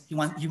Greek word means she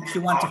wanted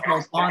to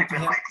hold on to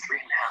him.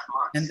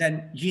 And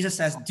then Jesus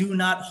says, do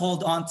not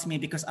hold on to me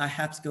because I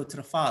have to go to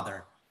the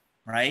Father,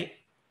 right?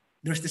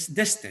 There's this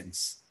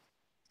distance.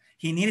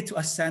 He needed to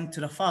ascend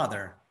to the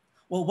Father.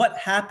 Well, what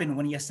happened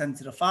when he ascended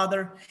to the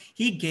Father?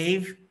 He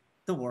gave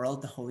the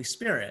world the Holy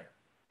Spirit.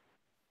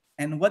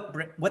 And what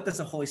does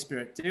the Holy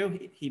Spirit do?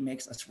 He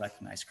makes us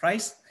recognize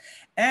Christ,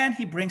 and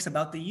he brings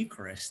about the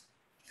Eucharist.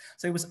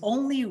 So it was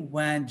only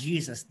when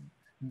Jesus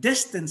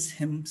distanced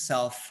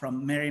himself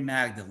from Mary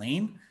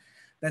Magdalene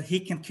that he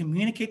can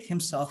communicate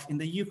himself in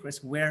the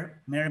Eucharist,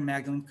 where Mary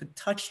Magdalene could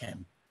touch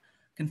him,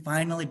 can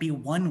finally be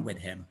one with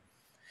him.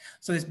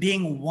 So it's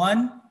being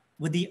one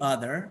with the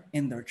other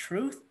in their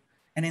truth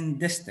and in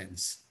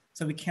distance.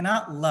 So we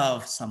cannot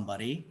love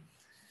somebody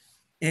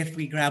if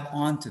we grab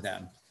onto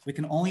them. We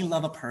can only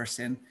love a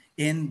person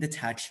in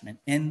detachment,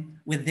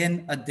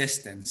 within a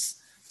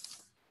distance.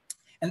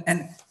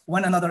 And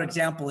one another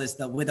example is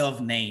the widow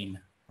of Nain,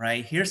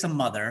 right? Here's a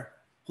mother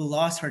who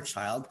lost her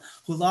child,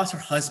 who lost her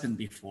husband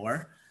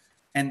before.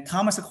 And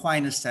Thomas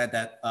Aquinas said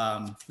that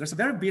there's a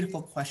very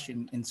beautiful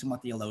question in Summa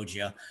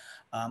Theologia.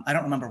 I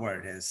don't remember where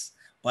it is,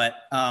 but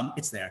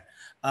it's there.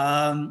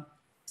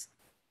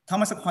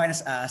 Thomas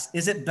Aquinas asked,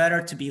 is it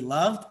better to be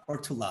loved or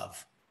to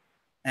love?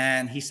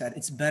 And he said,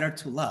 it's better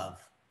to love,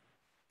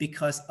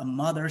 because a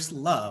mother's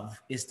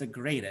love is the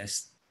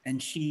greatest,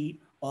 and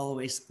she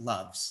always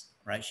loves,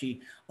 right?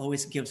 She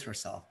always gives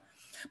herself.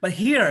 But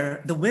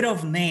here, the widow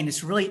of Nain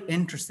is really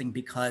interesting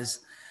because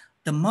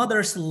the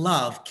mother's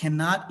love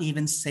cannot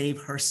even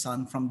save her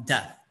son from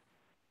death.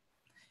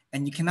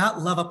 And you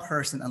cannot love a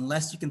person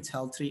unless you can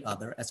tell to the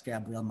other, as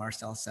Gabriel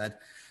Marcel said,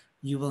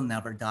 you will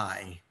never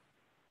die.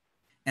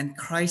 And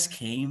Christ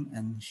came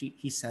and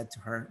he said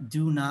to her,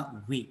 do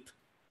not weep.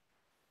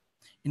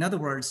 In other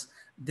words,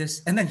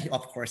 and then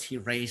of course, he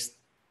raised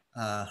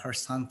her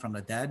son from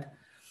the dead.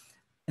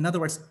 In other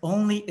words,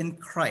 only in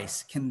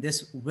Christ can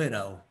this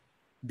widow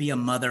be a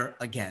mother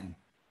again.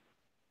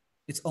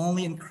 It's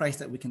only in Christ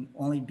that we can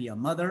only be a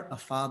mother, a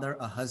father,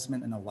 a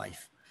husband, and a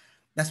wife.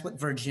 That's what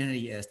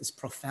virginity is, this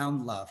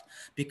profound love,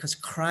 because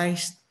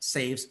Christ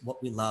saves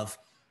what we love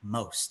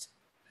most.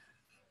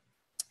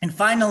 And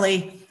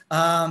finally,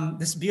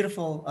 this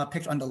beautiful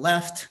picture on the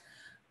left,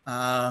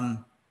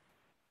 after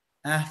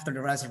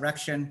the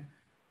resurrection,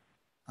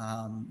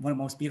 one of the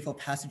most beautiful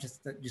passages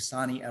that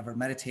Giussani ever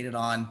meditated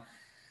on.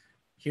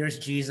 Here's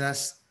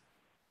Jesus.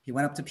 He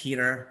went up to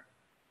Peter,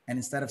 and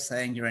instead of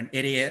saying, you're an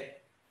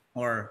idiot,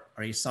 or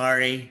are you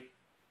sorry?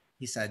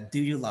 He said, do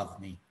you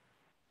love me?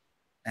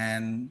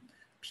 And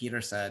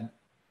Peter said,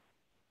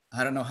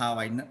 I don't know how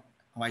I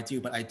do,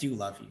 but I do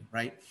love you,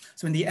 right?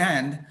 So in the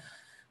end,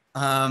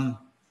 we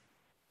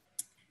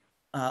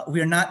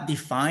are not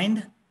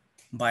defined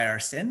by our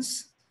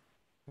sins,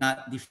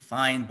 not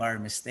defined by our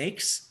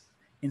mistakes.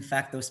 In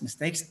fact, those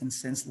mistakes and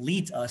sins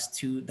lead us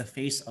to the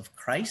face of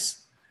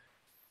Christ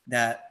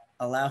that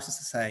allows us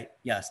to say,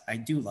 yes, I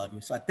do love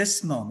you. So at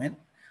this moment,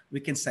 we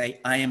can say,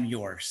 I am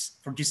yours.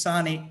 For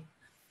Giussani,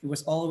 it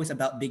was always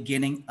about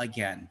beginning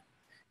again.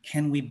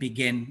 Can we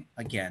begin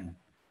again?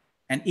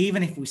 And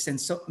even if we sin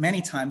so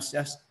many times,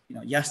 just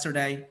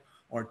yesterday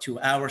or 2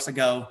 hours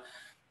ago,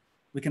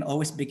 we can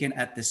always begin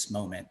at this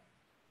moment.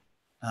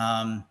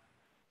 And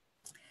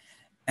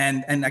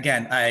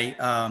again,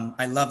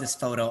 I love this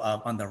photo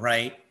on the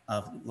right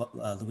of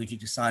Luigi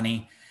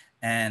Giussani,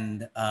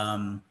 and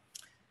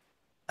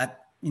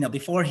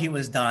before he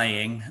was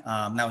dying,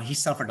 now he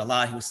suffered a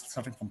lot. He was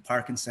suffering from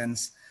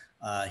Parkinson's.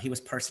 He was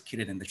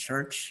persecuted in the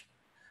church,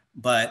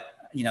 but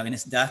in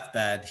his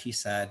deathbed, he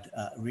said,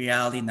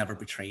 "Reality never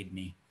betrayed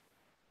me.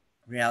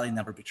 Reality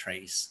never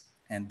betrays,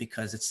 and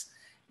because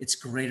it's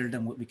greater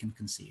than what we can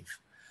conceive."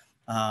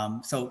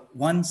 So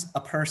once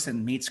a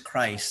person meets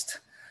Christ,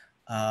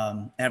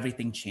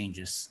 everything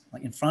changes.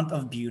 Like in front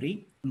of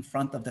beauty, in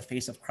front of the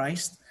face of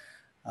Christ,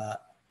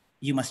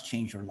 you must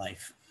change your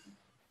life.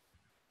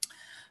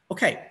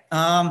 Okay,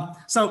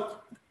 so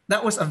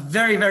that was a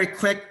very, very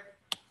quick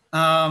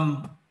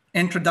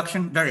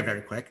introduction, very,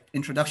 very quick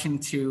introduction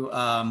to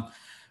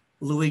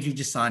Luigi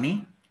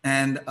Giussani.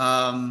 And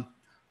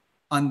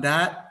on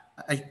that,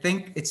 I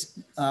think it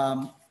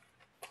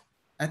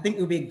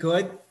would be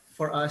good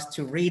for us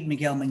to read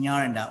Miguel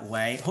Manara in that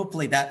way.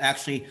 Hopefully that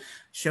actually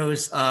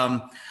shows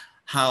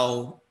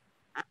how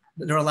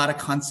there are a lot of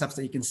concepts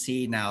that you can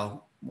see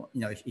now,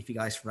 if you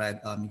guys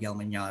read Miguel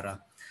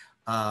Manara.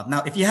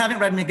 Now, if you haven't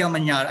read Miguel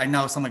Manara, I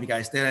know some of you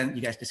guys didn't.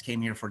 You guys just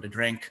came here for the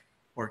drink,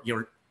 or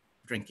you're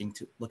drinking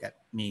to look at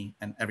me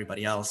and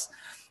everybody else,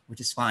 which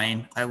is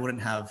fine. I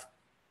wouldn't have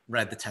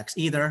read the text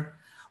either.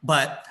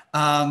 But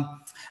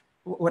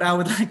what I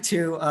would like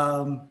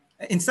to,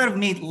 instead of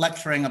me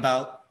lecturing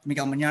about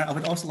Miguel Manara, I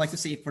would also like to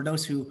see, for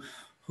those who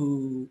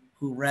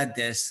read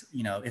this,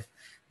 if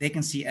they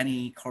can see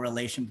any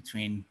correlation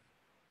between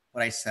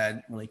what I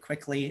said really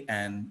quickly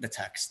and the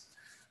text.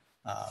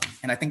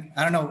 And I think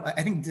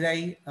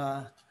today,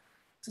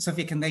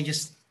 Sophia, can they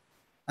just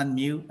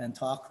unmute and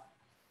talk?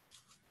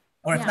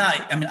 Or if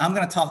not, I mean, I'm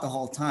going to talk the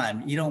whole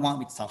time. You don't want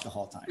me to talk the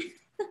whole time.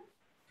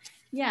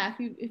 Yeah,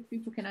 if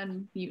people can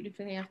unmute if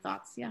they have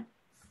thoughts, yeah.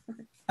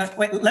 Okay.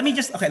 Wait, let me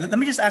just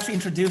actually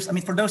introduce, I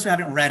mean, for those who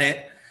haven't read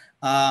it,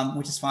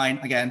 which is fine,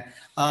 again,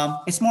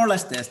 it's more or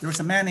less this. There was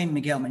a man named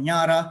Miguel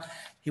Manara.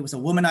 He was a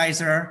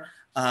womanizer,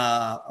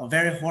 a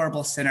very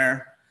horrible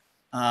sinner,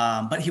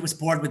 but he was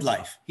bored with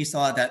life. He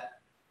saw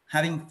that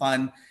having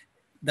fun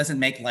doesn't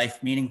make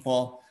life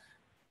meaningful,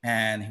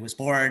 and he was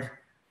bored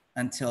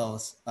until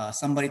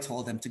somebody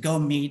told him to go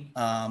meet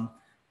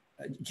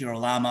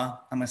Girolamo.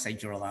 I'm going to say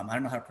Girolamo. I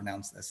don't know how to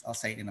pronounce this. I'll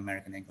say it in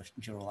American English,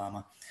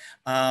 Girolamo.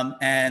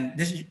 And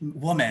this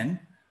woman,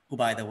 who,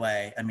 by the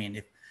way, I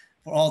mean,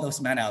 for all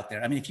those men out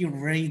there, I mean, if you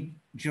read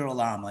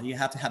Girolamo, you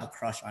have to have a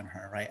crush on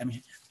her, right? I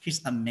mean,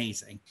 she's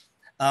amazing.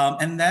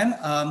 And then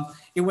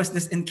it was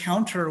this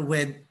encounter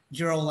with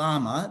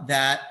Girolamo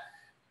that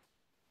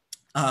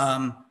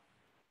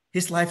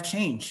his life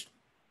changed.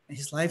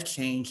 His life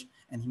changed,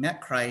 and he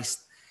met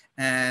Christ.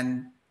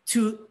 And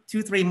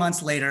 3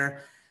 months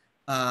later,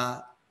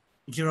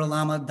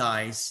 Girolamo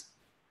dies,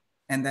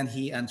 and then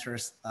he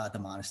enters the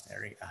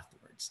monastery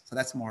afterwards. So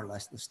that's more or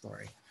less the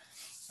story.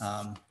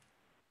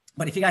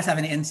 But if you guys have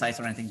any insights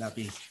or anything, that'd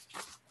be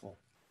cool.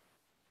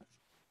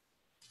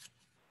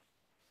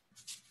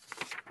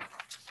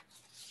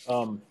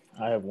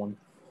 I have one.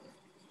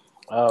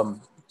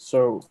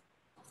 So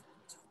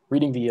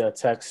reading the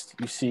text,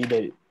 you see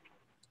that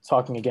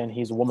talking again,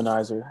 he's a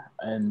womanizer,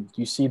 and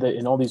you see that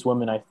in all these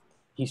women,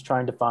 he's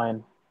trying to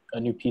find a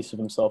new piece of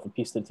himself, a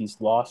piece that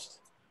he's lost,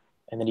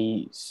 and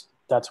then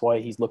that's why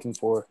he's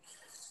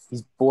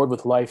bored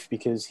with life,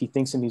 because he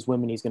thinks in these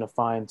women he's going to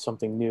find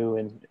something new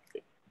and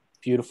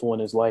beautiful in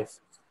his life,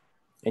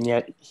 and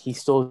yet he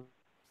still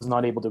is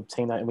not able to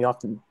obtain that. And we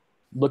often,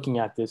 looking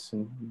at this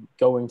and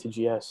going to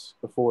GS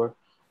before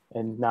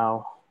and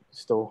now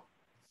still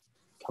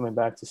coming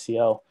back to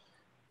CL,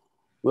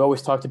 we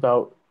always talked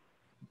about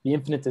the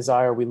infinite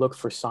desire. We look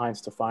for signs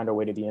to find our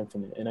way to the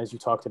infinite. And as you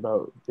talked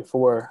about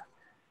before,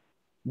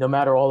 no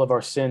matter all of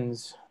our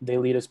sins, they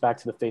lead us back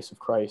to the face of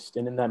Christ.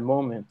 And in that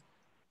moment,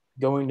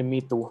 going to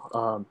meet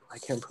I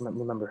can't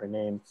remember her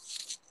name,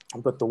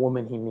 but the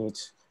woman he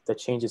meets that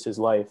changes his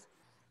life,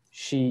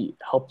 she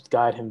helped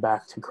guide him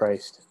back to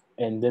Christ.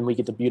 And then we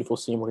get the beautiful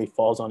scene where he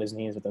falls on his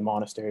knees at the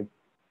monastery,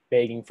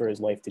 begging for his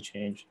life to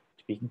change,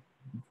 to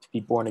be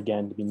born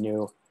again, to be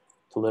new,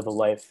 to live a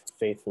life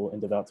faithful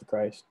and devout to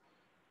Christ.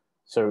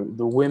 So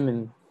the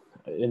women,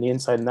 and the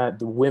insight in that,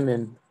 the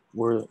women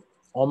were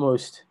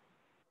almost,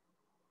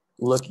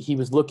 he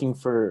was looking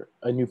for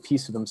a new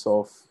piece of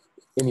himself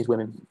in these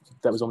women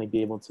that was only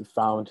be able to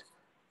found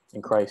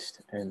in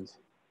Christ and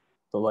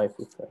the life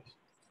with Christ.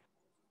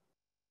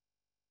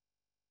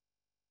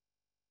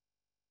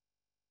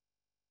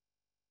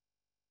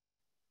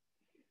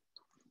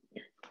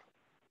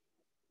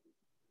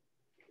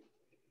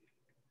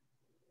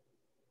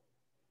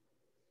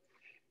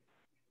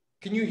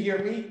 Can you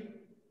hear me?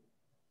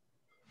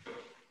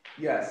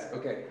 Yes,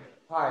 okay.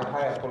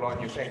 Hi,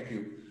 Apolonio, thank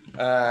you.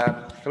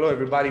 Hello,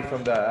 everybody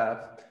from the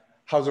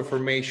House of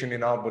Formation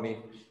in Albany.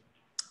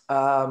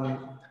 I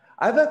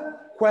have a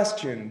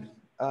question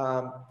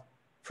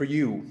for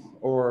you,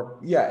 or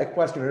a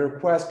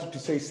request to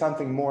say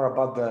something more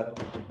about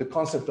the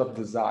concept of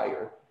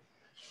desire.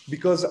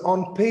 Because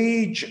on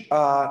page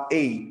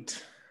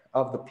 8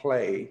 of the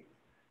play,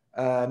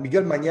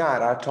 Miguel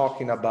Manara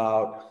talking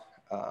about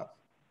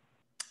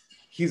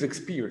his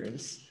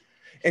experience.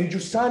 And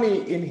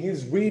Giussani, in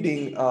his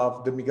reading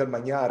of the Miguel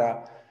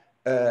Manara,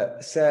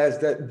 says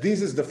that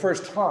this is the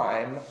first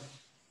time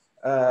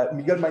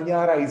Miguel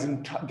Manara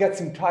gets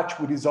in touch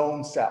with his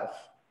own self,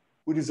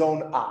 with his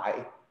own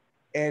I.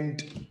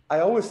 And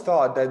I always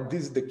thought that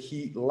this is the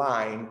key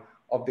line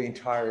of the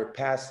entire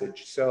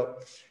passage. So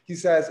he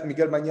says,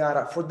 Miguel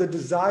Manara, for the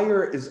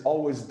desire is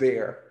always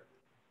there.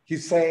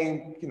 He's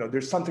saying,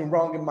 there's something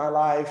wrong in my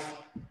life.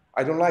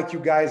 I don't like you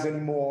guys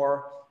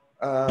anymore.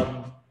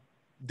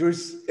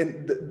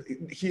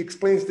 He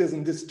explains this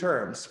in these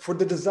terms. For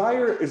the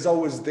desire is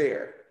always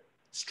there,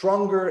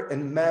 stronger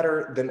and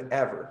madder than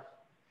ever.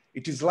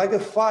 It is like a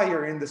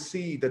fire in the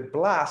sea that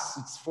blasts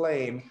its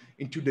flame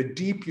into the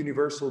deep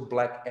universal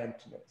black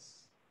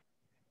emptiness.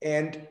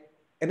 And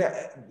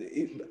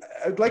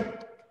I'd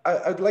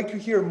like to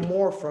hear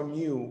more from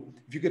you,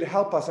 if you could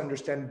help us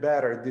understand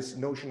better this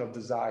notion of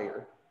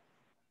desire.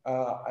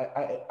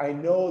 I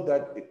know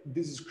that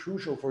this is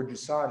crucial for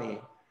Giussani,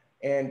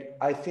 and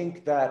I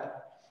think that,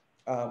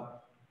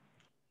 I'll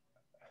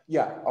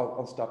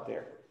stop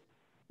there.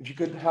 If you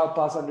could help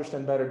us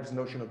understand better this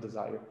notion of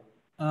desire.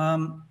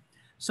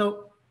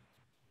 So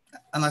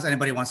unless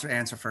anybody wants to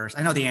answer first,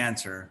 I know the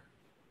answer,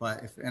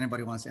 but if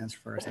anybody wants to answer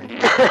first.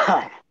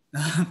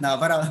 No,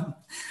 but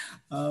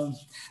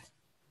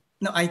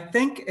no, I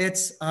think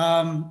it's,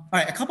 all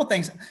right, a couple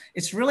things.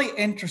 It's really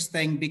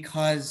interesting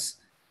because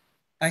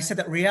I said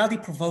that reality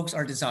provokes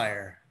our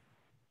desire.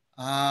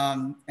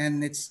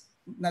 And it's,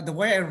 now the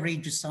way I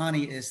read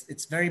Giussani is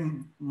it's very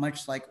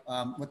much like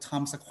what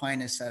Thomas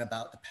Aquinas said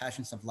about the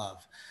passions of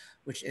love,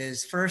 which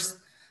is first,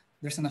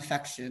 there's an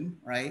affection,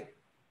 right?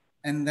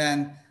 And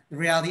then the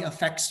reality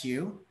affects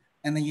you,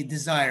 and then you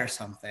desire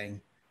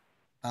something,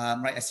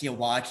 right? I see a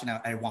watch and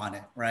I want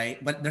it, right?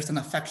 But there's an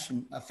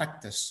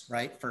affectus,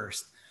 right,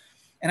 first.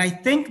 And I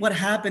think what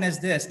happened is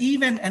this,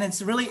 even, and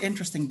it's really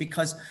interesting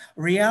because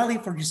reality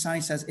for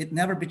Giussani says it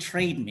never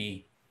betrayed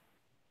me.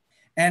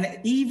 And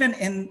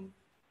even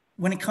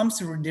when it comes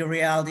to the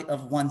reality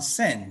of one's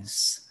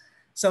sins.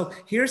 So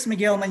here's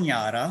Miguel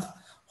Manara,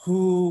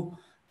 who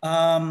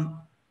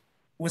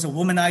was a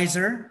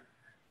womanizer.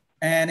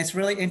 And it's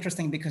really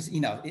interesting because,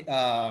 you know,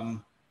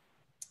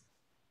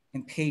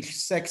 in page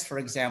 6, for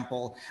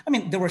example, I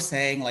mean, they were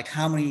saying like,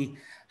 how many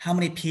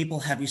people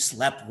have you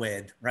slept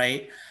with,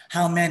 right?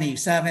 How many?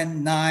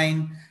 7,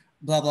 9,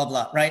 blah, blah,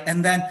 blah, right?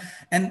 And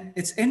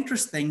it's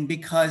interesting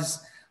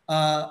because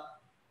Don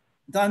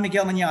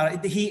Miguel Manara,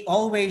 he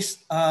always,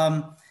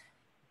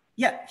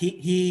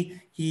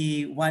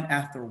 he went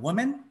after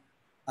women,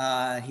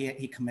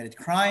 he committed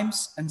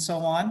crimes and so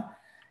on.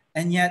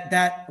 And yet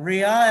that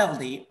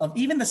reality of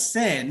even the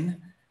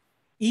sin,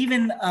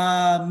 even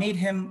made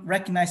him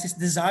recognize his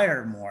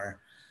desire more.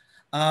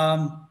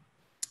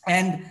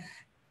 And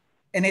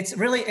it's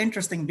really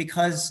interesting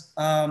because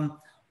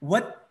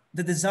what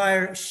the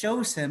desire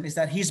shows him is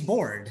that he's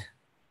bored,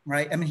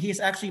 right? I mean,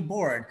 he's actually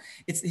bored.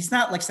 He's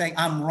not like saying,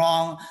 I'm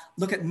wrong,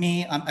 look at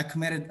me, I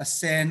committed a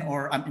sin,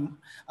 or I'm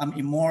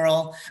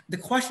immoral. The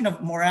question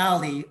of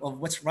morality, of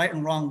what's right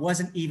and wrong,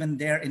 wasn't even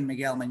there in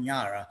Miguel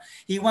Manara.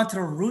 He went to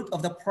the root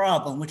of the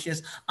problem, which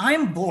is,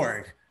 I'm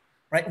bored,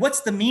 right?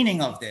 What's the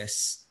meaning of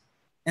this?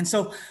 And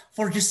so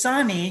for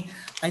Giussani,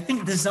 I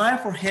think desire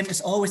for him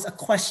is always a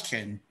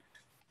question.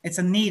 It's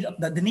a need.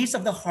 The needs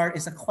of the heart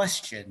is a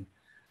question.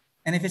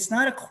 And if it's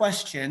not a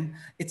question,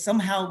 it's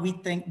somehow we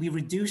think we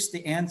reduce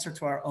the answer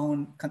to our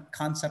own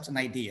concepts and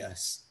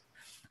ideas.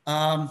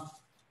 And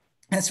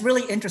it's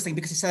really interesting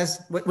because he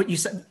says, what you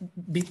said,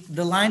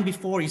 the line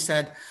before you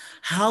said,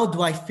 how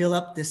do I fill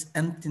up this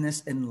emptiness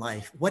in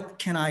life? What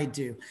can I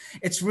do?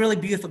 It's really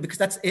beautiful because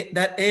that's it.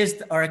 That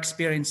is our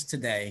experience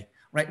today,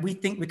 right? We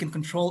think we can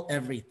control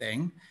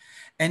everything.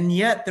 And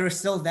yet there is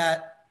still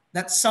that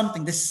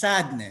something, this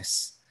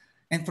sadness.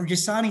 And for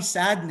Giussani,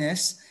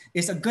 sadness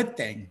is a good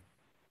thing.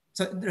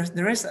 So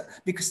there is,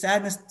 because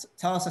sadness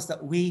tells us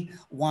that we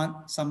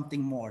want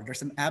something more.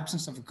 There's an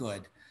absence of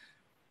good.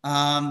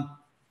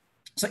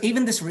 So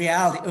even this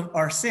reality of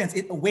our sins,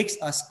 it wakes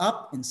us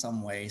up in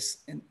some ways.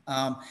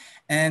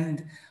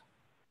 And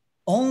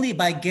only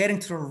by getting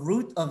to the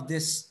root of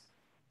this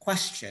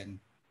question,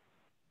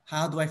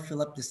 how do I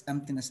fill up this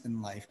emptiness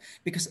in life?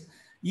 Because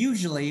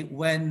usually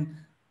when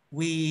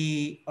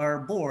we are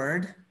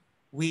bored,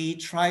 we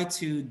try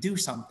to do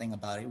something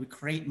about it. We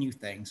create new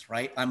things,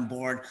 right? I'm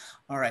bored.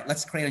 All right,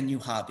 let's create a new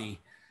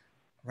hobby,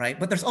 right?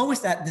 But there's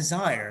always that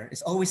desire.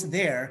 It's always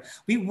there.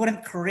 We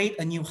wouldn't create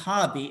a new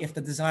hobby if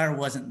the desire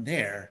wasn't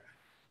there,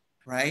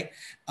 right?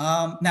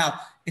 Now,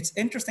 it's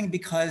interesting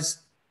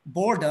because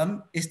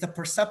boredom is the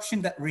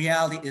perception that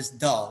reality is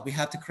dull. We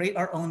have to create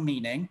our own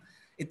meaning.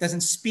 It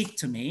doesn't speak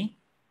to me.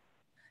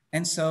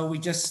 And so we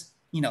just,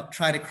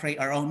 try to create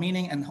our own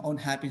meaning and own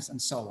happiness and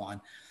so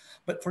on.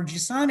 But for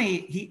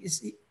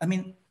Giussani,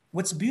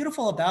 what's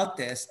beautiful about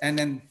this, and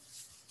then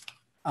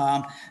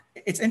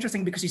it's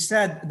interesting because he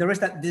said there is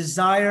that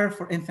desire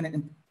for infinite,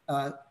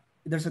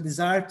 there's a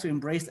desire to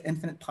embrace the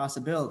infinite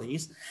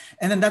possibilities.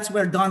 And then that's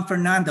where Don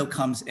Fernando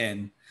comes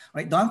in,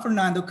 right? Don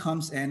Fernando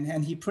comes in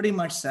and he pretty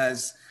much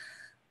says,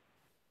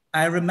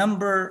 I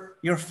remember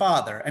your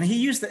father. And he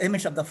used the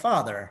image of the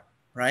father,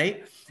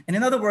 right? And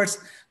in other words,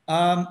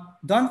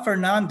 Don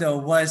Fernando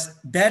was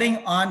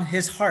betting on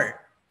his heart.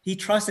 He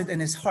trusted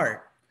in his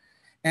heart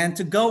and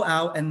to go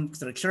out and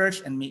to the church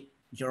and meet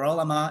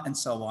Girolamo and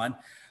so on.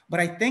 But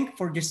I think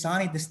for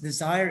Giussani, this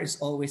desire is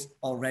always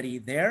already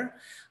there.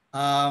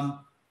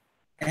 And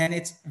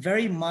it's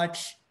very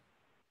much,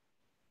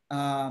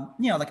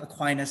 like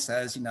Aquinas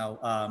says, in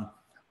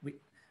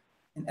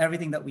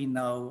everything that we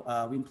know,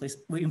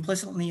 we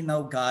implicitly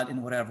know God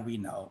in whatever we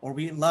know, or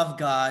we love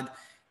God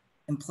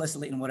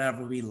implicitly in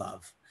whatever we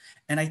love.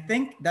 And I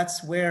think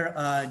that's where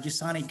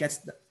Giussani gets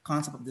the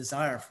concept of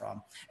desire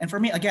from. And for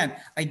me, again,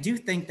 I do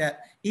think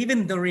that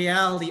even the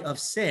reality of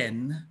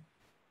sin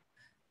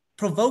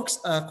provokes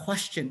a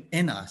question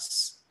in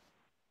us,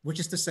 which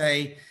is to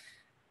say,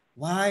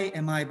 why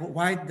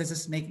does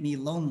this make me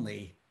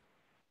lonely?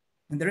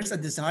 And there is a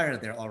desire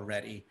there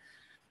already.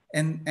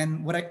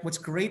 And what's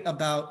great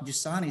about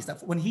Giussani is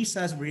that when he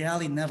says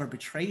reality never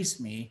betrays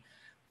me,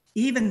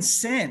 even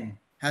sin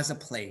has a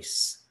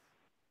place.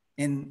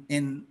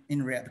 in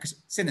real, because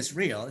sin is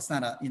real. It's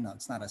not a,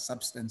 it's not a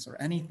substance or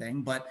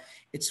anything, but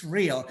it's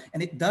real,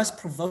 and it does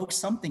provoke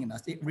something in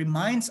us. It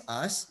reminds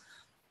us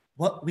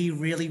what we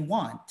really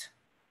want,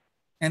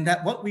 and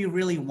that what we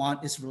really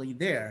want is really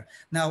there.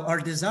 Now, our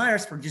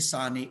desires for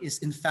Giussani is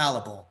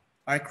infallible.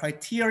 Our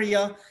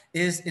criteria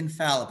is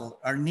infallible.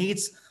 Our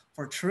needs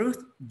for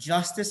truth,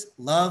 justice,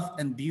 love,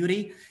 and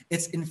beauty,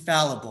 it's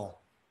infallible.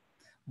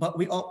 But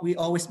we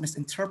always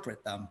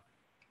misinterpret them,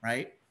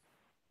 right?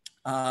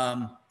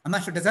 I'm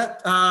not sure, does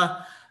that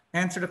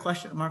answer the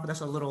question, Marco?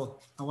 That's a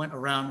little, I went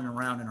around and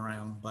around and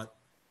around, but.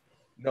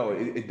 No,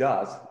 it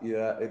does.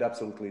 Yeah, it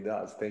absolutely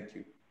does. Thank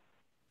you.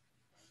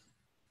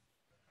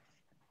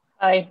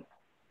 Hi,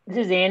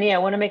 this is Annie. I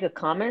want to make a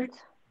comment.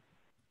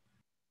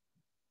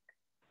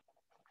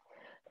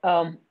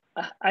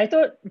 I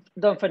thought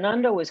Don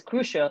Fernando was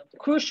crucial.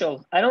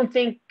 I don't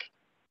think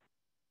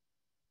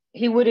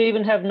he would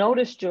even have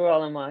noticed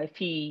Girolama if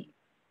he,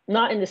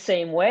 not in the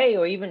same way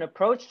or even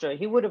approached her.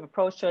 He would have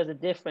approached her as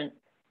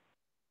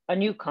a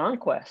new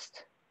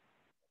conquest.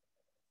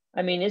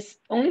 I mean, it's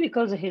only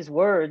because of his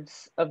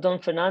words, of Don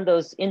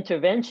Fernando's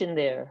intervention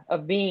there,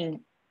 of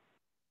being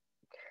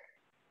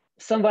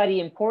somebody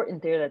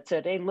important there that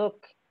said, hey,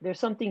 look, there's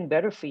something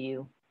better for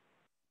you.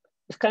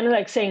 It's kind of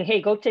like saying,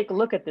 hey, go take a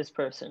look at this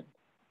person.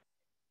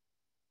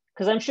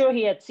 Because I'm sure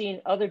he had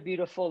seen other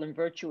beautiful and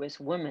virtuous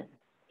women.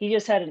 He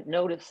just hadn't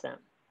noticed them.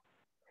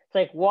 It's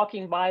like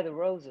walking by the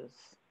roses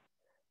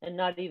and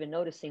not even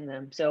noticing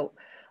them. So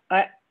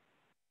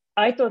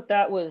I thought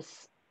that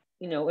was,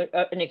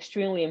 an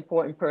extremely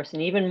important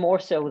person, even more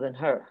so than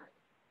her.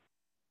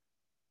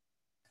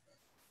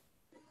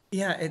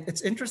 Yeah,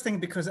 it's interesting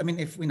because, I mean,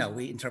 if we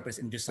interpret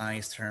in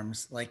Giussani's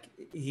terms, like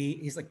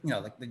he's like,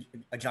 like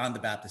a John the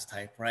Baptist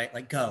type, right?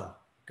 Like go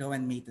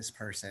and meet this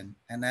person.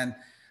 And then,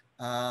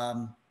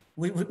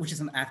 which is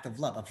an act of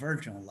love, a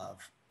virginal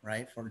love,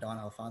 right? For Don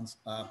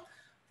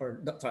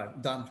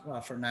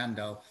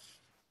Fernando.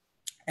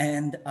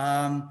 And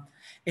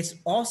it's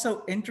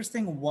also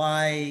interesting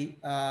why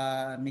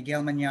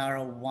Miguel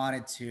Manara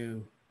wanted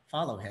to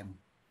follow him,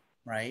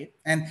 right?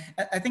 And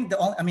I think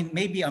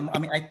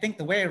I think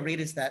the way I read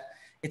is that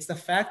it's the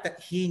fact that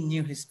he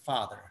knew his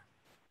father.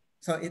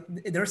 So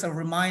there's a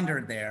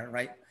reminder there,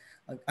 right?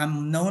 Like,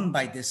 I'm known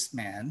by this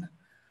man,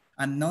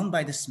 and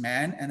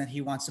then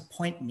he wants to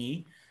point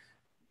me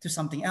to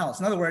something else.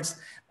 In other words,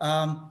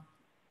 Don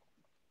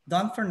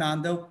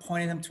Fernando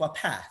pointed him to a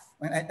path,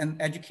 an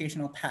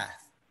educational path.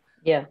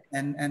 Yeah.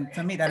 And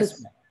to me, that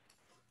is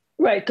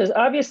right, because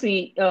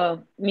obviously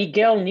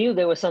Miguel knew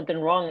there was something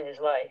wrong in his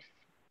life.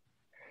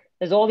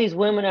 There's all these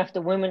women after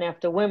women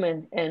after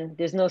women, and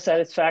there's no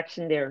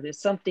satisfaction there.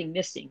 There's something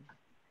missing.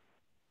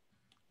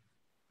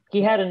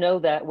 He had to know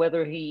that,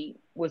 whether he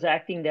was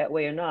acting that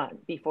way or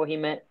not, before he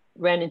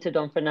ran into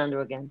Don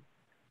Fernando again.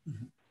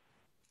 Mm-hmm.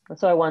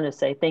 That's all I wanted to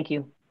say. Thank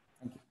you.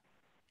 Thank you.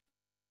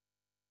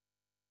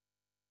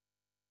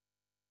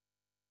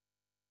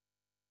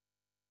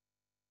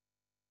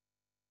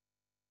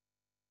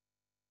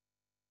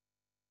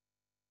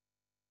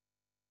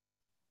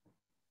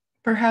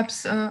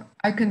 Perhaps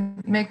I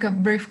could make a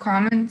brief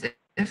comment,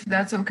 if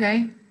that's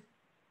okay.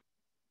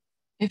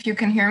 If you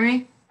can hear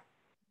me?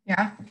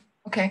 Yeah,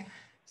 okay.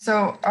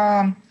 So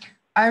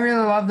I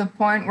really love the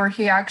point where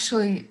he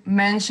actually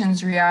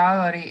mentions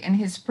reality in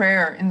his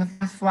prayer in the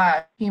fourth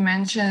flat. He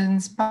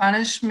mentions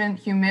punishment,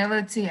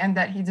 humility, and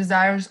that he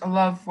desires a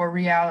love for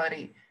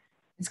reality.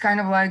 It's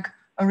kind of like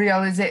a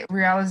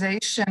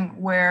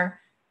realization where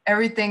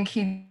everything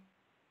he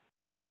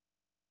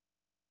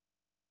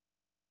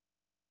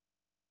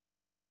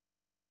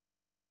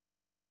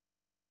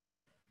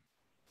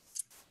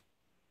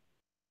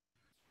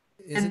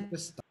Is it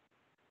just?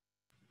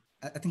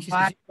 I think she's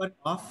cut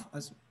off.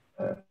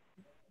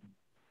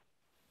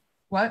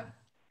 What?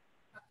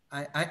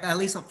 I at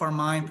least from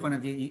my point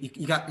of view,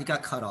 you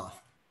got cut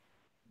off.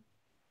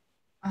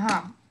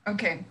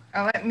 Okay.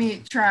 Let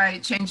me try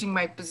changing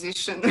my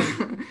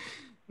position.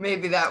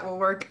 Maybe that will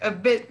work a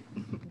bit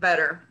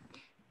better.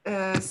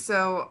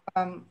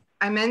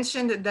 I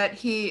mentioned that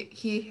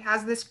he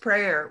has this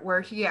prayer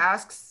where he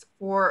asks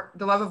for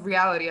the love of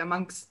reality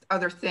amongst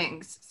other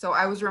things. So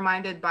I was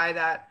reminded by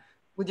that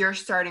with your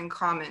starting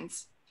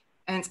comments.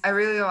 And I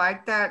really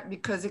like that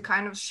because it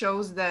kind of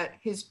shows that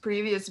his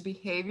previous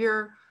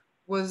behavior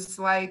was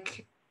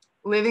like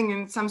living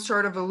in some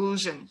sort of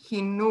illusion.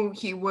 He knew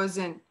he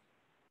wasn't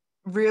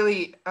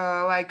really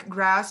like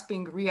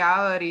grasping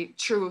reality,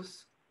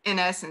 truth in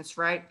essence,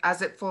 right?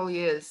 As it fully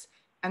is.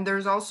 And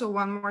there's also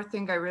one more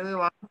thing I really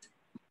loved.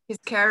 His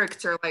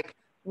character, like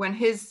when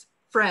his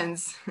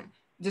friends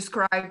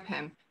describe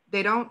him,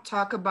 they don't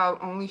talk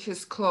about only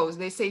his clothes.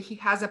 They say he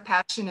has a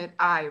passionate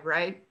eye,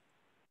 right?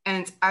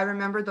 And I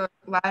remember the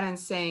Latin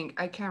saying,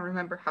 I can't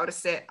remember how to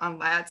say it on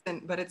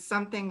Latin, but it's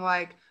something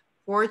like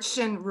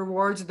fortune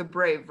rewards the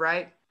brave,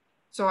 right?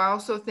 So I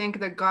also think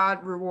that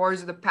God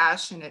rewards the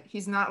passionate.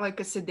 He's not like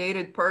a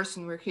sedated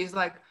person where he's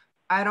like,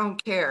 I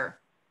don't care.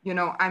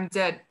 I'm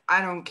dead.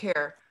 I don't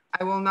care.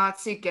 I will not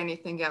seek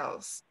anything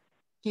else.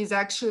 he's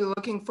actually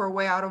looking for a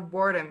way out of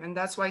boredom. And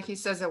that's why he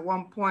says at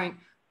one point,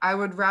 I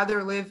would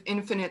rather live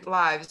infinite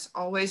lives,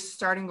 always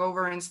starting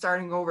over and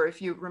starting over, if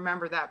you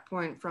remember that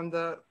point from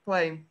the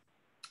play,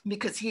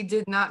 because he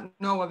did not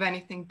know of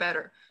anything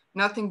better.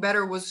 Nothing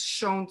better was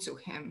shown to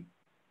him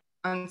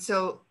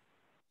until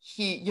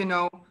he, you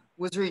know,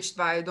 was reached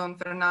by Don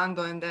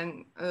Fernando and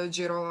then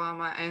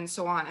Girolamo and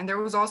so on. And there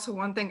was also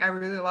one thing I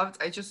really loved.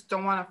 I just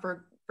don't want to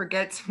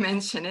forget to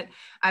mention it.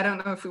 I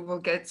don't know if we will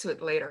get to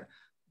it later,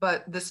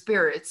 but the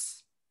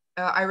spirits.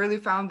 I really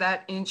found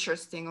that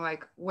interesting.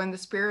 Like when the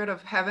spirit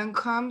of heaven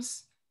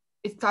comes,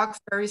 it talks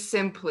very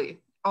simply.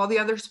 All the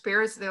other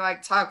spirits, they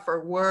like talk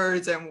for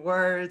words and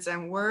words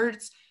and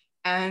words.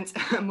 And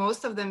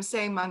most of them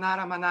say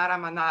Manara, Manara,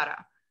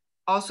 Manara.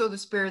 Also the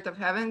spirit of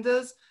heaven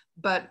does.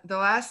 But the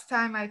last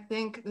time I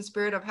think the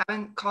spirit of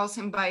heaven calls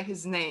him by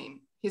his name,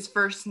 his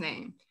first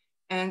name.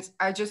 And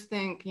I just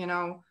think, you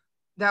know,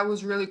 that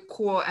was really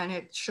cool. And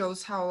it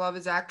shows how love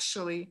is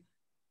actually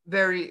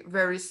very,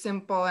 very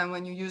simple. And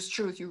when you use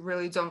truth, you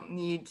really don't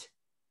need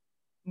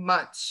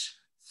much.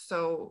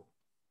 So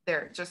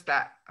there, just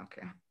that.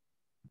 Okay.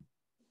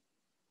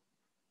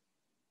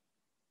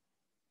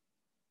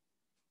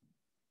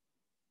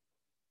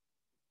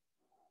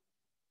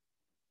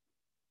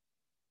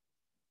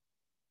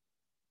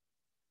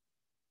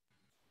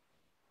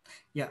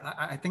 Yeah,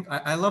 I think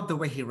I love the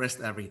way he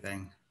risked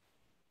everything.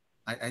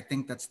 I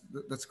think that's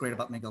great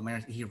about Miguel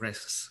Manara. He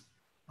risks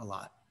a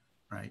lot,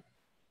 right?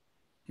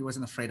 He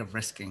wasn't afraid of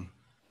risking.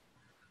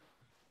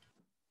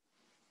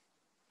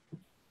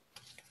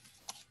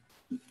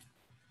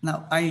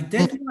 Now, I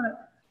did want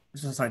to,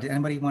 so sorry, did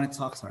anybody want to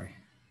talk? Sorry.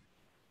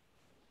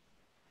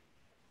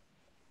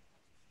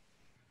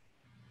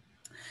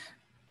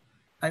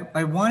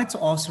 I wanted to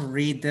also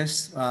read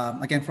this,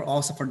 again,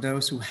 for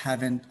those who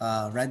haven't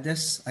read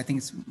this. I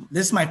think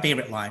this is my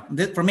favorite line.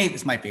 For me,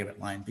 it's my favorite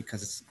line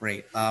because it's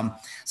great.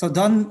 So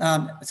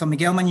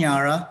Miguel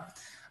Manara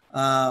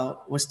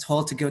was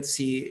told to go to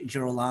see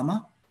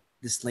Girolamo,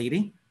 this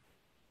lady.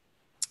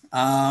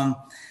 And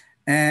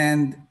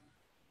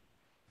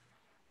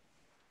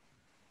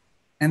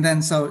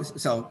then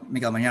so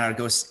Miguel Manara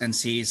goes and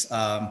sees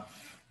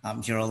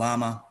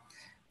Girolamo,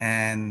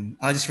 and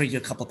I'll just read you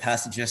a couple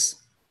passages.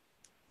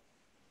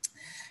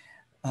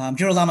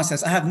 Girolamo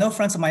says, I have no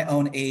friends of my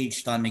own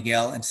age, Don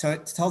Miguel, and so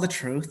to tell the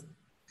truth,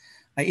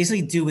 I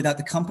easily do without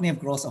the company of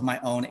girls of my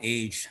own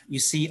age. You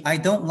see, I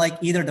don't like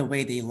either the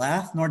way they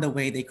laugh nor the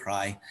way they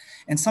cry,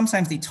 and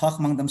sometimes they talk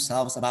among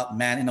themselves about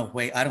men in a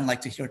way I don't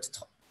like to hear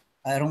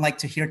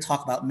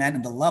talk about men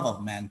and the love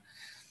of men.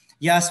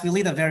 Yes, we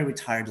lead a very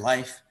retired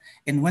life.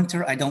 In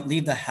winter, I don't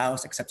leave the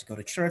house except to go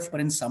to church, but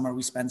in summer,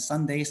 we spend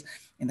Sundays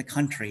in the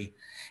country.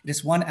 It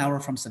is 1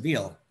 hour from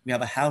Seville. We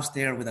have a house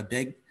there with a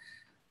big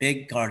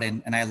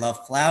garden, and I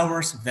love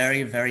flowers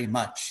very, very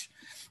much.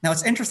 Now,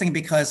 it's interesting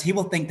because he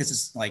will think this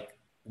is like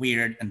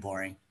weird and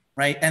boring,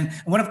 right? And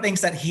one of the things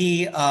that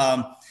he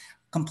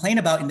complained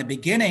about in the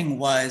beginning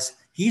was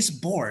he's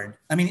bored.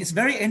 I mean, it's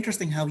very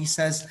interesting how he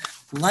says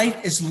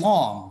life is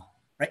long,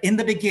 right? In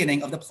the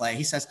beginning of the play,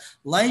 he says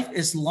life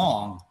is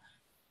long.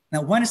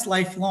 Now, when is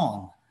life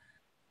long?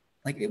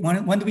 Like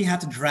when do we have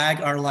to drag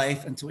our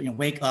life until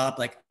wake up?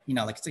 Like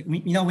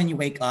when you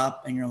wake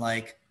up and you're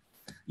like,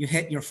 you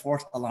hit your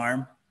 4th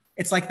alarm.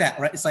 It's like that,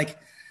 right? It's like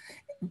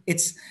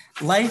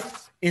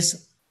life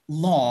is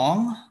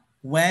long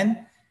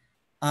when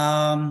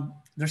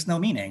there's no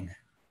meaning,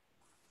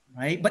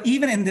 right? But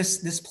even in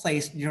this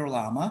place,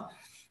 Girolamo,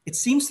 it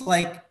seems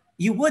like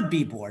you would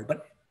be bored,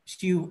 but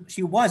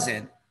she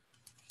wasn't.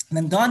 And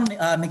then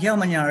Don Miguel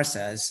Manara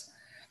says,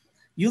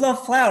 you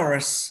love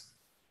flowers,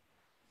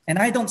 and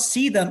I don't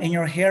see them in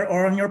your hair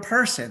or on your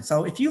person.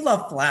 So if you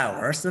love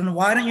flowers, then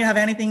why don't you have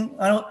anything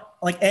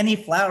like any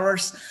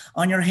flowers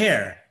on your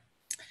hair?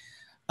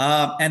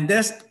 And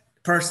this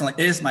personally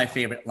is my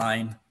favorite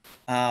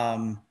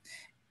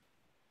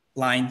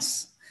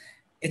lines.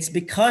 It's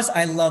because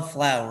I love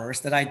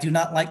flowers that I do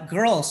not like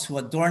girls who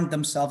adorn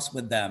themselves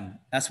with them,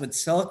 as with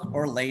silk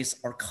or lace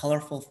or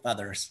colorful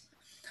feathers.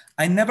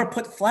 I never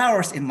put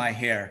flowers in my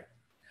hair.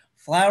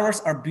 Flowers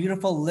are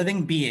beautiful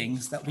living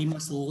beings that we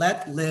must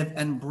let live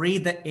and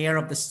breathe the air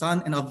of the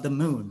sun and of the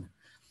moon.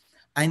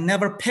 I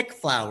never pick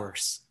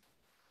flowers.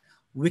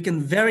 We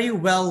can very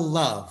well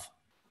love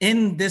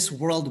in this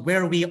world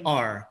where we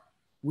are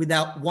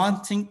without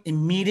wanting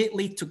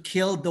immediately to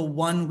kill the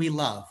one we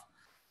love,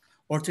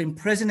 or to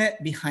imprison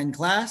it behind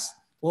glass,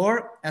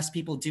 or, as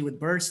people do with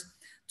birds,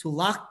 to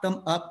lock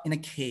them up in a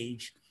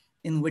cage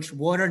in which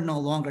water no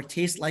longer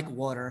tastes like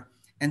water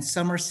and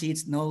summer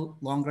seeds no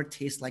longer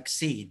taste like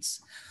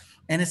seeds.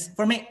 And it's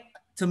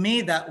to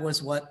me, that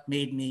was what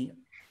made me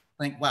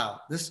think, wow,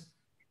 this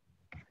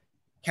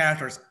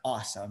character is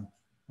awesome,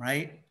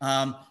 right?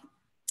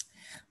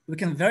 We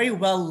can very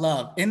well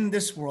love in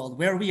this world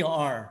where we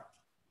are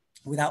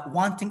without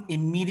wanting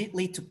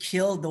immediately to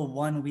kill the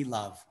one we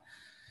love.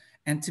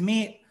 And to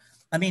me,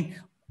 I mean,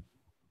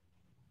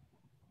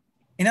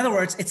 In other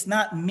words, it's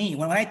not me.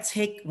 When I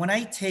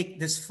take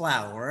this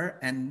flower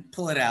and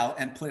pull it out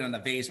and put it on a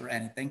vase or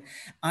anything,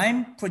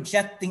 I'm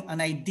projecting an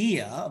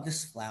idea of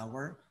this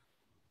flower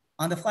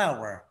on the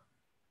flower.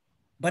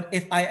 But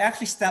if I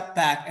actually step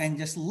back and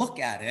just look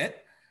at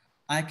it,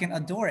 I can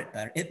adore it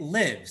better. It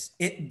lives.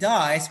 It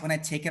dies when I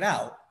take it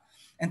out.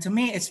 And to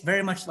me, it's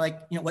very much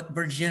like, you know, what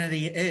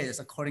virginity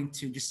is, according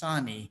to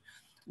Giussani.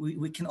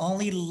 We can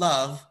only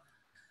love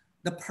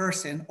the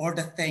person or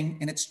the thing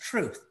in its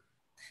truth.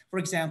 For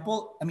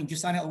example, I mean,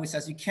 Giussani always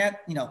says you can't,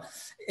 you know,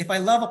 if I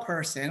love a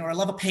person or I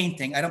love a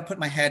painting, I don't put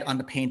my head on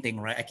the painting,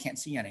 right? I can't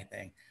see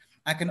anything.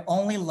 I can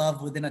only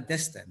love within a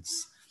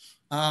distance.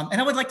 And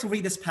I would like to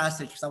read this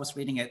passage because I was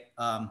reading it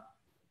the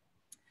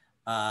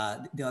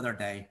other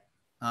day.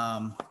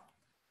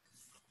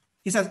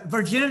 He says,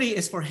 virginity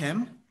is for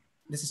him.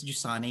 This is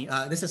Giussani.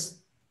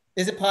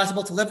 Is it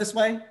possible to live this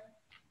way?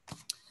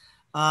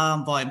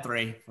 Volume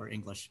 3 for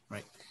English,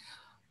 right?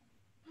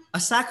 A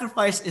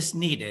sacrifice is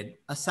needed,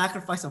 a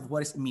sacrifice of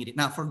what is immediate.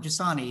 Now for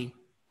Giussani,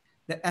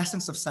 the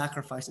essence of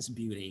sacrifice is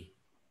beauty,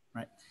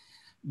 right?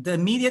 The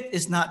immediate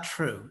is not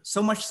true,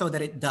 so much so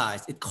that it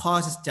dies, it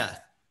causes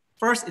death.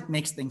 First, it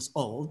makes things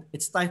old,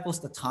 it stifles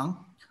the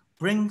tongue,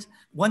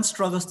 one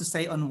struggles to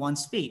stay on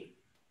one's feet.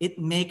 It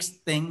makes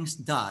things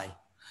die.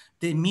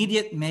 The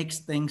immediate makes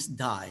things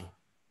die.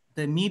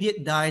 The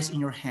immediate dies in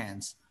your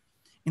hands.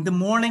 In the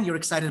morning, you're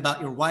excited about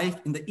your wife.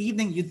 In the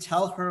evening, you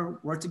tell her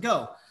where to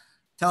go.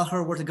 Tell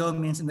her where to go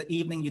means in the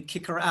evening, you'd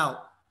kick her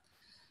out.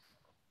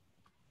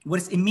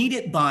 What is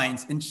immediate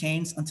binds and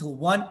chains until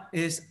one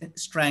is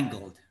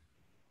strangled.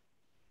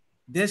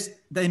 The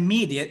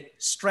immediate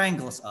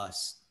strangles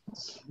us.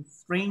 The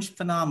strange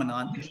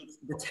phenomenon is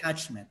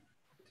detachment.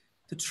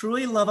 To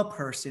truly love a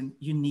person,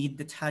 you need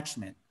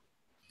detachment.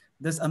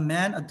 Does a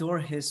man adore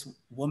his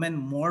woman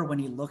more when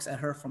he looks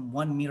at her from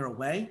 1 meter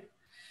away,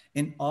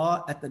 in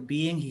awe at the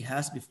being he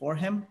has before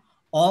him,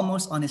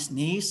 almost on his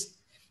knees,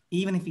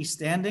 even if he's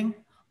standing,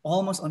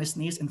 almost on his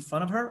knees in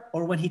front of her,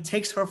 or when he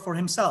takes her for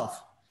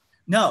himself?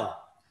 No,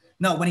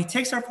 when he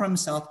takes her for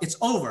himself, it's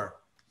over.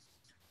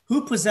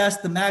 Who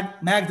possessed the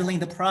Magdalene,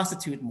 the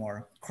prostitute,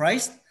 more?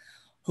 Christ,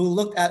 who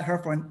looked at her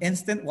for an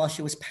instant while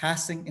she was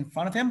passing in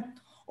front of him,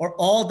 or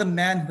all the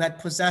men who had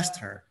possessed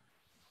her?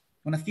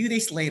 When a few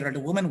days later,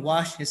 the woman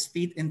washed his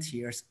feet in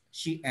tears,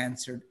 she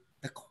answered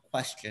the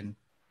question.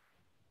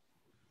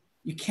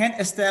 You can't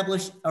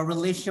establish a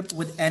relationship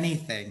with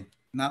anything,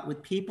 not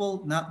with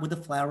people, not with the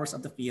flowers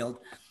of the field,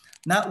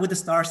 not with the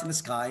stars in the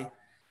sky,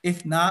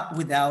 if not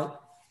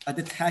without a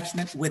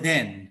detachment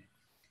within.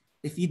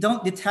 If you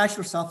don't detach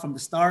yourself from the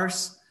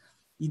stars,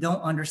 you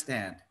don't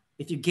understand.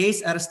 If you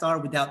gaze at a star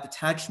without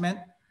detachment,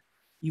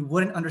 you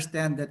wouldn't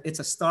understand that it's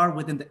a star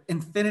within the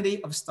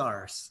infinity of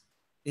stars.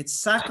 It's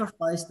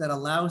sacrifice that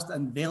allows the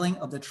unveiling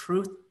of the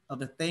truth of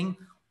the thing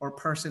or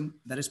person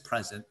that is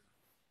present.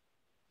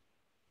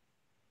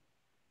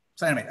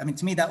 So anyway, I mean,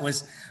 to me, that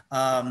was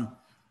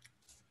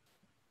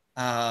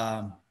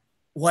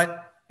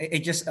what it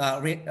just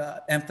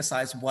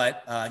emphasized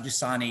what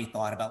Giussani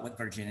thought about what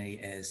virginity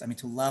is. I mean,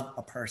 to love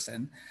a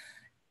person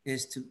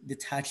is to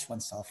detach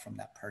oneself from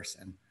that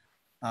person.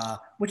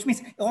 Which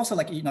means also,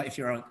 like, you know, if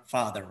you're a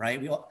father,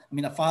 right?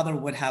 A father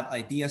would have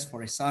ideas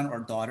for his son or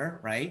daughter,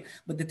 right?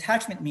 But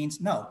detachment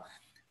means, no,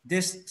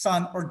 this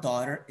son or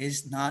daughter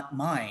is not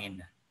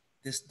mine.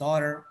 This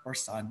daughter or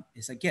son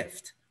is a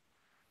gift.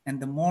 And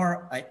the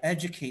more I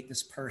educate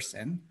this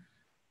person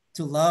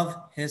to love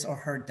his or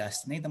her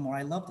destiny, the more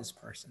I love this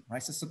person,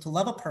 right? So to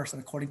love a person,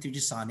 according to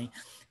Giussani,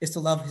 is to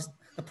love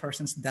the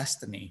person's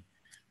destiny,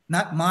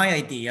 not my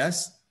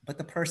ideas, but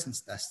the person's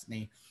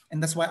destiny.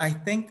 And that's why I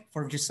think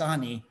for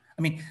Giussani,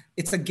 I mean,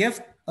 it's a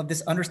gift of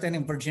this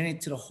understanding of virginity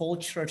to the whole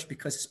church,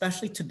 because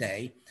especially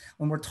today,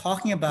 when we're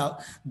talking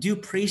about do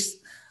priests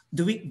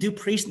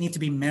need to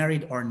be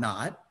married or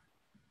not,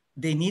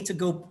 they need to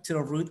go to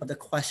the root of the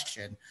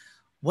question.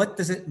 What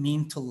does it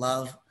mean to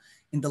love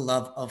in the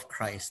love of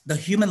Christ, the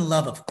human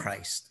love of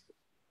Christ?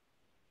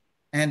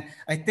 And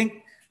I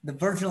think the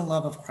virginal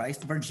love of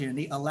Christ,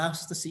 virginity,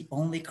 allows us to see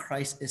only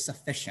Christ is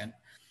sufficient.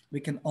 We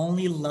can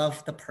only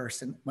love the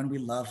person when we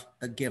love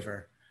the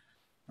giver,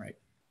 right?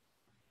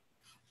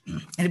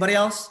 Anybody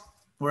else?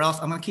 Where else?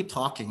 I'm gonna keep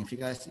talking if you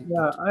guys.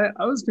 Yeah,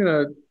 I was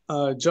gonna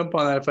jump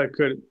on that if I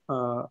could.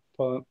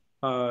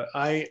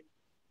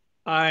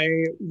 I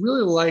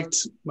really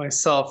liked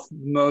myself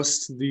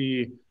most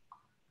the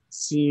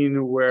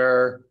scene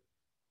where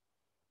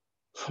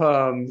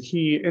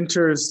he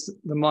enters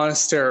the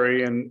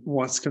monastery and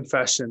wants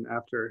confession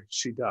after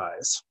she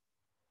dies,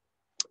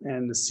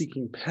 and the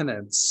seeking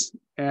penance.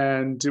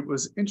 And it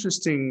was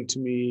interesting to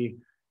me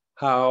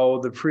how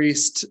the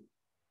priest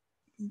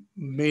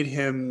made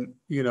him,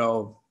 you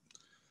know,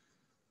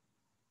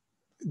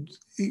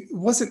 he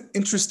wasn't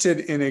interested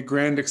in a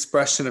grand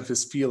expression of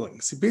his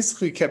feelings. He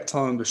basically kept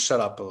telling him to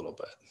shut up a little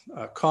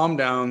bit. Calm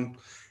down.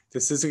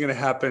 This isn't going to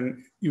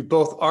happen. You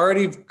both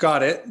already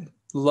got it.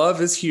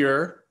 Love is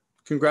here.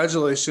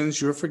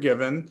 Congratulations, you're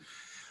forgiven.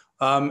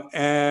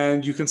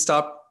 And you can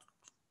stop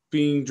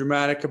being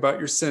dramatic about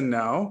your sin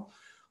now.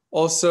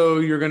 also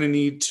you're going to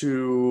need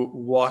to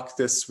walk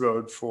this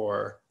road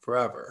for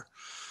forever.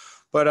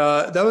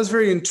 But that was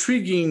very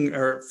intriguing,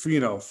 or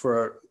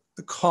for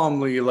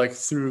calmly, like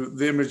through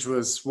the image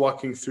was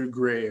walking through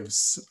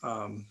graves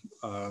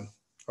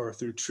or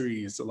through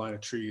trees, a line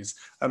of trees.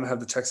 I don't have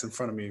the text in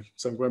front of me,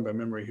 so I'm going by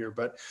memory here.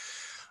 But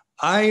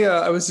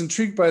I was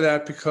intrigued by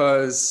that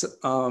because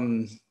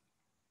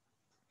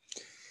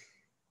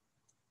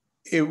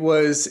it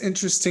was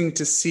interesting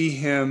to see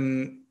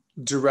him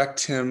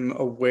direct him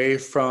away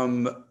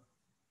from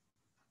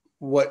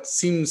what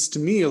seems to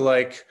me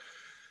like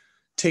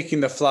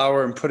taking the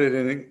flower and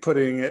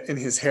putting it in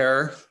his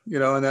hair,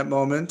 in that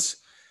moment.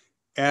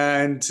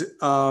 And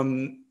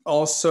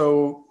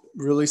also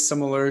really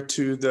similar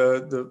to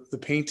the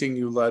painting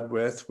you led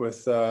with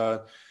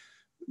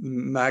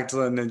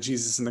Magdalene and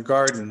Jesus in the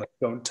garden, like,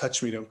 don't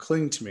touch me, don't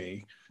cling to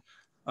me.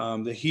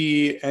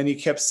 He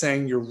kept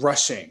saying, you're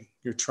rushing,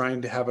 you're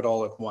trying to have it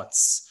all at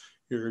once.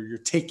 You're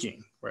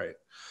taking, right?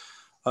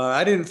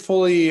 I didn't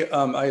fully,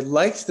 I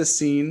liked the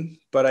scene,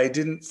 but I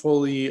didn't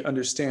fully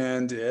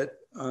understand it.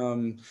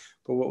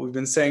 But what we've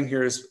been saying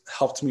here has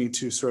helped me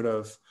to sort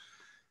of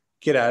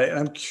get at it. And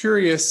I'm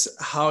curious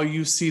how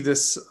you see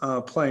this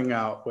playing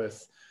out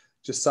with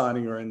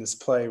Giussani, or in this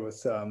play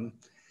with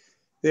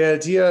the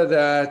idea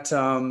that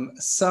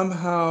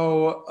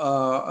somehow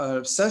an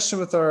obsession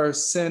with our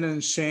sin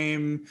and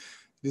shame,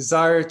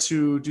 desire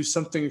to do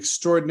something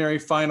extraordinary,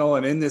 final,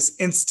 and in this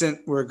instant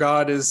where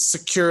God is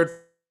secured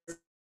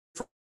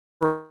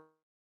for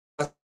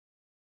us,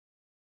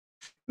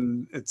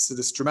 it's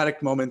this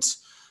dramatic moment,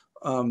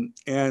 and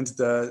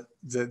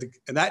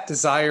that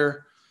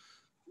desire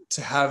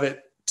to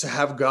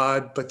have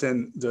God, but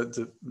then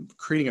the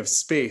creating of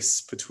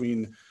space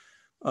between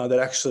that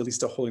actually leads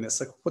to holiness.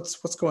 Like,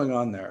 what's going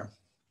on there?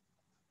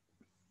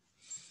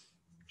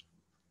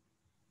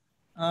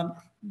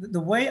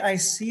 The way I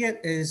see it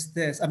is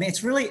this. I mean,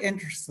 it's really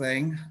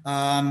interesting.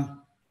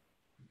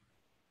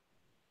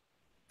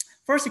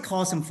 First, he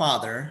calls him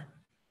father,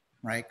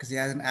 right? Because he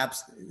has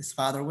his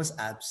father was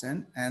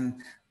absent,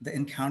 and the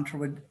encounter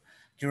with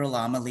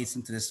Girolamo leads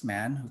him to this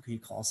man who he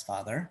calls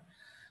father.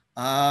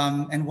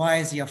 And why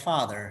is he a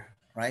father,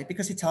 right?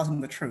 Because he tells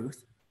him the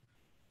truth.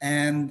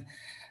 And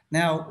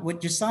now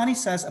what Giussani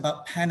says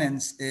about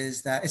penance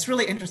is that it's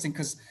really interesting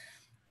because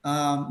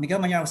Miguel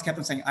Manara was kept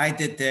on saying, I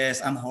did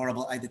this, I'm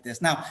horrible, I did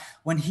this. Now,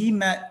 when he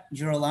met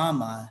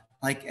Girolamo,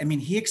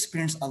 he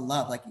experienced a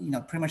love,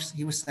 pretty much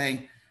he was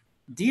saying,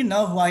 do you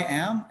know who I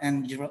am?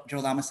 And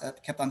Girolamo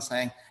kept on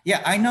saying,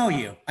 yeah, I know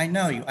you,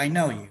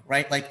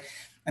 right?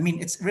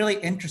 It's really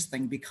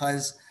interesting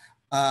because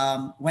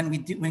when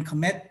we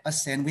commit a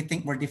sin, we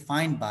think we're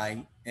defined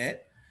by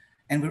it,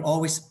 and we're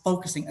always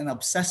focusing and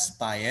obsessed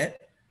by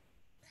it.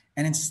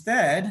 And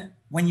instead,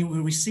 when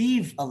you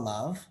receive a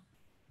love,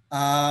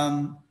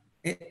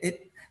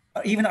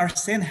 even our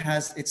sin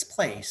has its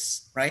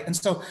place, right? And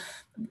so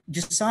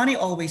Giussani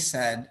always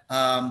said,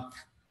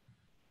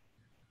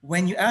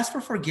 when you ask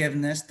for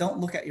forgiveness, don't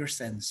look at your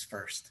sins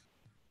first.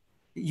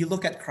 You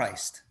look at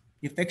Christ.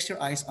 You fix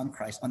your eyes on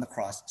Christ, on the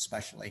cross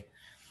especially.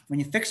 When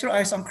you fix your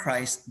eyes on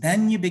Christ,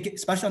 then you begin,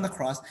 especially on the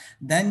cross,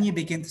 then you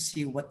begin to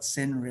see what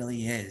sin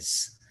really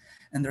is.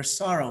 And there's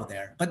sorrow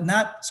there, but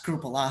not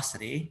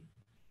scrupulosity,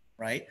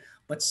 right?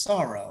 But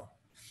sorrow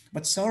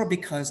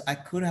because I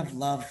could have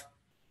loved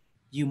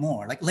you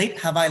more. Like, late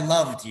have I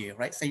loved you,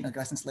 right? St.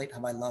 Augustine's late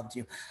have I loved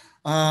you.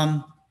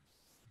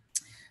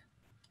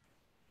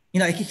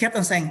 He kept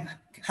on saying,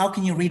 how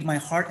can you read my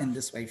heart in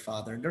this way,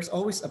 Father? There's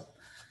always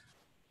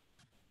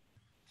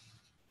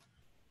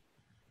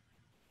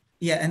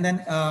and then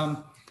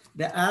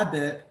the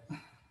abbot,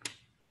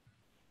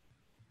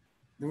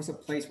 there was a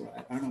place where,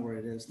 I don't know where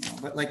it is now,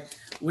 but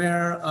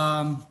where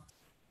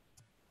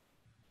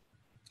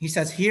he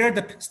says, here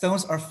the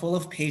stones are full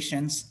of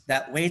patience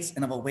that waits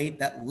and of a wait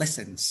that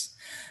listens.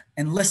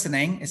 And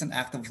listening is an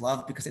act of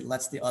love because it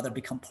lets the other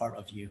become part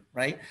of you,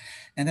 right?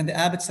 And then the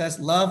abbot says,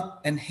 love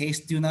and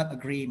haste do not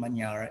agree,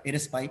 Manara. It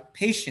is by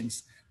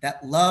patience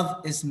that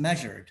love is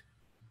measured.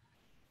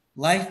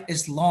 Life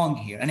is long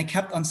here. And he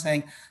kept on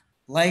saying,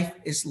 life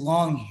is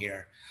long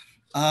here.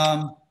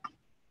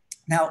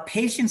 Now,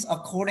 patience,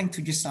 according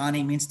to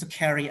Giussani, means to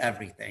carry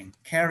everything.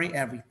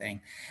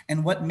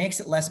 And what makes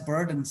it less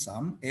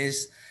burdensome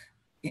is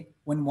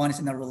when one is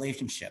in a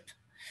relationship.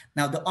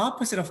 Now, the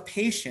opposite of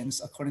patience,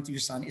 according to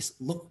Giussani, is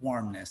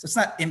lukewarmness. It's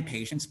not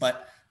impatience,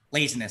 but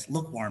laziness,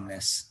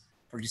 lukewarmness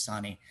for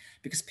Giussani.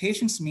 Because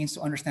patience means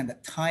to understand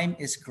that time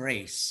is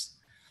grace.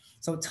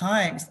 So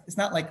time, it's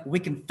not like we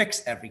can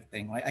fix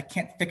everything, right? I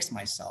can't fix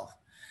myself.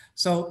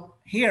 So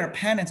here,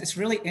 penance is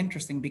really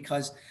interesting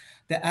because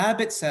the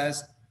abbot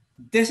says,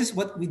 this is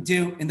what we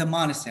do in the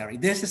monastery.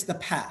 This is the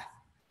path,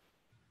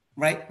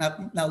 right?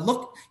 Now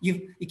look,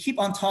 you keep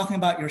on talking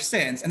about your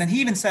sins, and then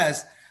he even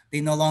says they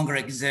no longer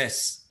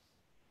exist,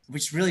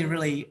 which is really,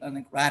 really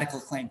a radical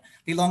claim.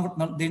 They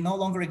no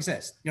longer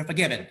exist. You're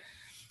forgiven.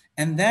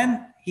 And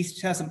then he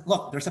says,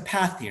 look, there's a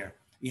path here.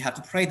 You have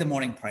to pray the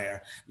morning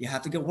prayer. You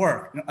have to get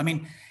work.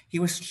 He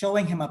was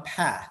showing him a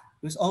path.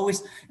 It was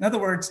always, in other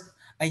words,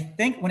 I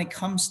think when it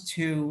comes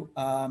to,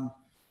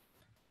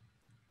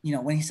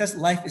 when he says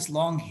life is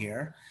long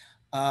here,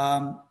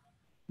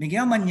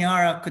 Miguel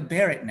Manara could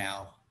bear it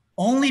now,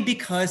 only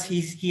because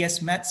he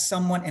has met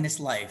someone in his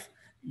life,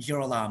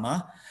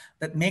 Girolama,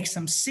 that makes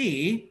him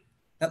see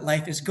that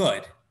life is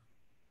good.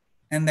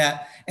 And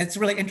that it's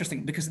really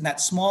interesting because in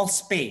that small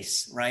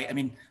space, right? I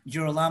mean,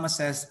 Girolama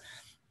says,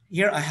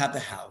 here I have the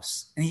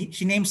house. And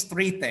she names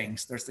 3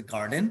 things. There's the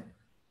garden,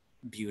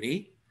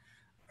 beauty,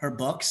 her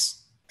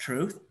books,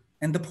 truth,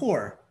 and the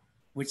poor,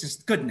 which is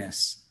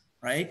goodness,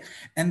 right?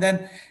 And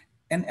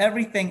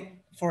everything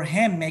for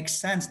him makes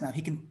sense now.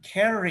 He can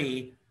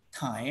carry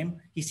time.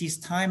 He sees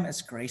time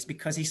as grace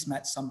because he's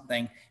met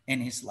something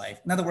in his life.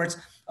 In other words,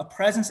 a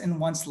presence in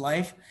one's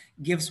life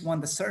gives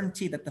one the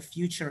certainty that the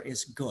future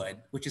is good,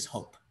 which is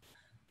hope.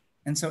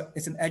 And so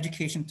it's an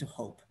education to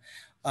hope.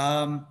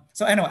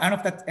 So I don't know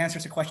if that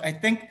answers the question.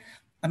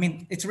 I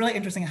mean, it's really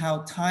interesting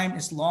how time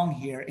is long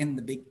here in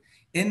the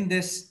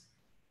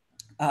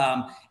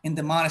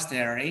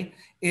monastery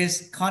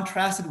is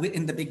contrasted with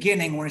in the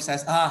beginning where it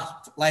says,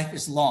 life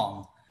is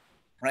long,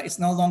 right? It's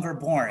no longer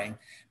boring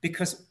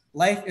because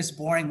life is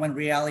boring when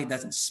reality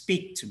doesn't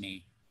speak to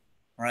me,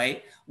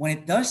 right? When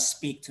it does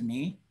speak to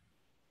me,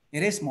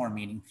 it is more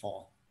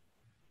meaningful.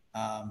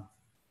 I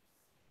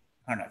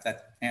don't know if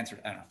that answered,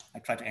 I don't know. I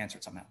tried to answer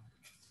it somehow.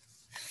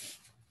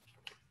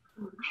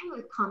 I have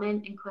a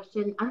comment and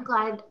question. I'm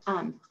glad,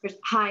 first,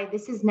 hi,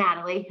 this is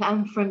Natalie.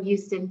 I'm from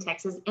Houston,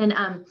 Texas. And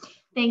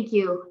thank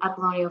you,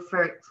 Apolonio,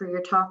 for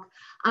your talk.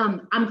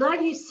 I'm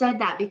glad you said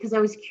that because I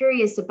was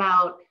curious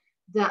about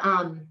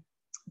the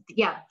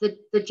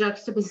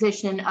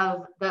juxtaposition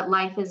of that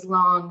life is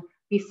long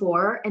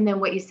before and then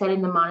what you said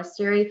in the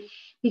monastery,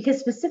 because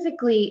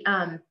specifically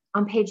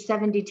on page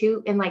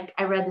 72, and like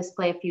I read this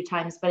play a few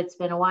times, but it's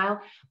been a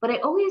while, but I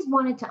always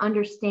wanted to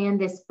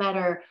understand this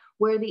better,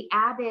 where the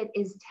abbot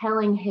is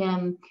telling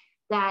him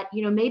that,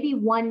 maybe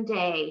one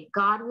day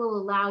God will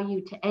allow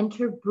you to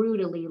enter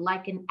brutally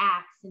like an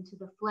axe into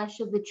the flesh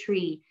of the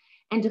tree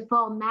and to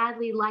fall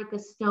madly like a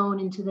stone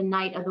into the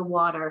night of the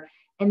water.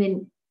 And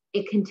then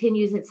it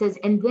continues, it says,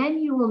 and then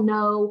you will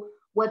know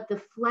what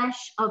the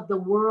flesh of the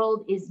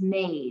world is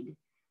made.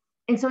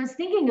 And so I was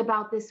thinking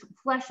about this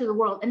flesh of the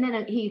world. And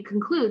then he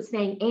concludes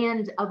saying,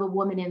 and of a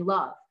woman in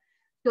love.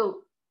 So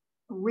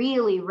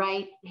really,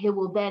 right, he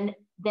will then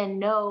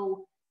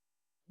know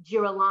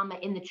Girolama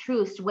in the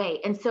truest way.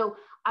 And so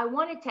I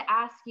wanted to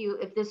ask you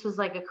if this was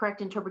like a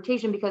correct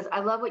interpretation, because I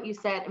love what you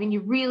said. I mean,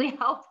 you really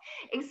helped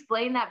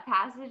explain that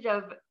passage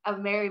of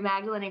Mary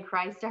Magdalene and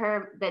Christ to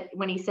her, that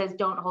when he says,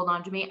 don't hold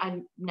on to me,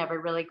 I never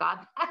really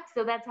got that.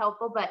 So that's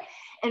helpful.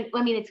 And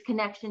I mean, it's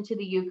connection to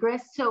the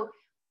Eucharist. So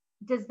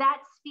does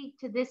that speak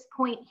to this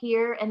point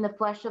here in the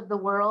flesh of the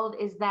world?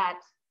 Is that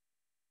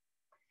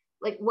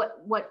like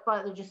what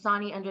Father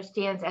Giussani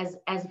understands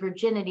as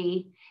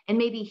virginity? And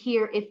maybe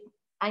here, if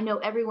I know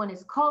everyone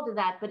is called to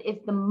that, but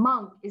if the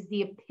monk is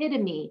the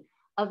epitome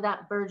of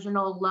that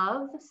virginal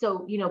love,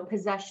 so,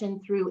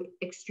 possession through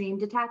extreme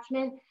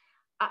detachment,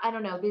 I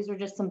don't know. These are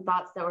just some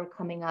thoughts that were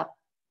coming up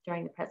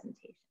during the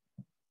presentation.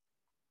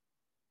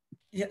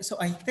 Yeah, so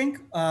I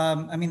think,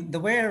 the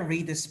way I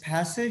read this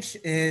passage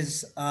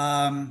is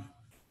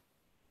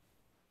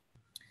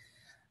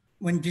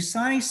when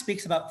Giussani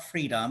speaks about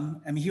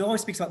freedom, he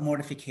always speaks about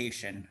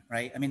mortification,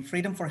 right?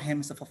 Freedom for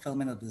him is the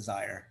fulfillment of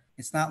desire.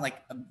 It's not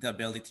like the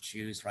ability to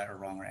choose right or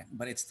wrong, right?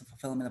 But it's the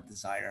fulfillment of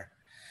desire.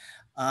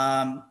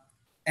 And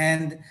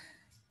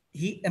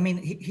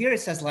here it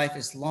says life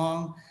is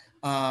long.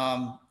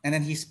 And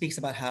then he speaks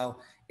about how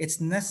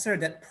it's necessary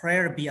that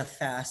prayer be a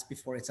fast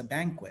before it's a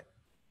banquet,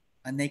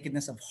 a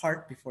nakedness of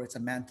heart before it's a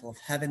mantle of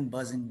heaven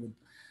buzzing with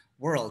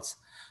worlds.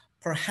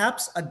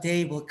 Perhaps a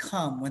day will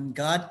come when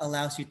God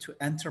allows you to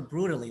enter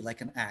brutally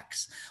like an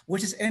axe,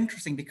 which is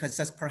interesting because it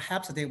says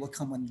perhaps a day will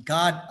come when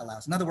God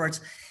allows. In other words,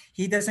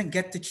 he doesn't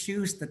get to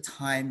choose the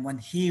time when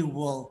he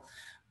will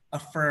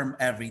affirm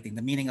everything,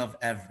 the meaning of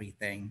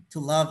everything, to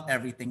love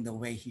everything the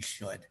way he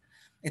should.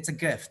 It's a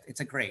gift, it's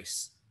a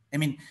grace.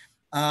 And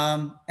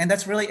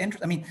that's really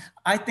interesting.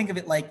 I think of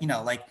it like,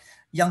 like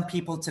young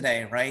people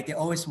today, right? They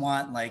always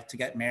want like to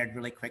get married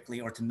really quickly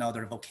or to know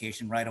their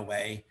vocation right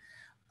away.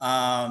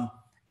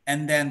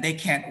 And then they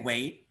can't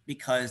wait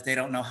because they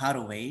don't know how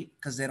to wait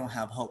because they don't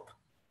have hope,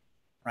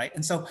 right?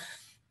 And so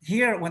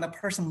here, when a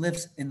person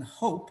lives in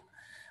hope,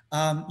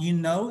 you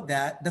know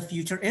that the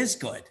future is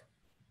good.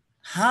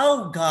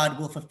 How God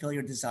will fulfill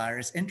your desire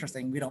is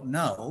interesting. We don't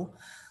know.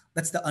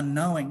 That's the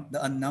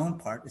unknown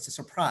part. It's a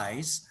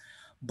surprise.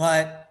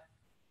 But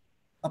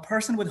a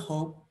person with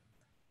hope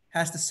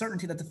has the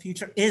certainty that the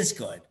future is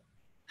good.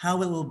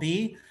 How it will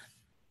be,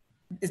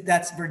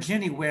 that's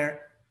virginity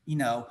where,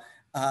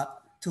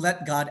 to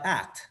let God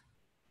act,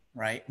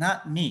 right?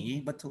 Not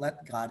me, but to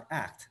let God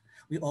act.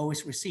 We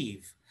always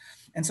receive.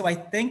 And so I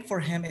think for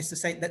him is to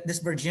say that this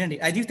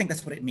virginity, I do think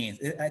that's what it means.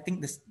 I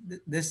think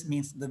this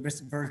means this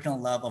virginal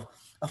love of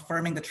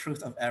affirming the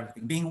truth of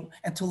everything.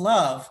 And to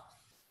love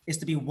is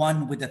to be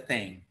one with the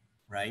thing,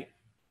 right?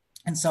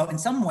 And so in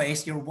some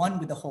ways, you're one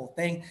with the whole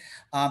thing.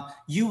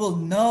 You will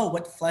know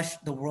what flesh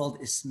the world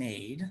is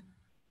made,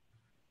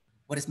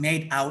 what it's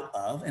made out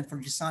of. And for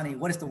Giussani,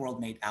 what is the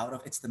world made out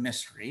of? It's the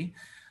mystery.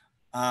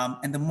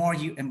 And the more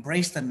you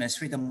embrace the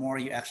mystery, the more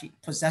you actually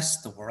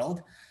possess the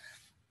world.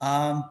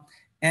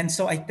 And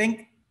so I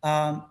think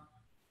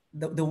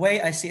the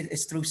way I see it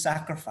is through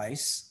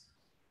sacrifice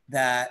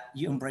that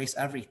you embrace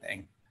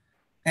everything.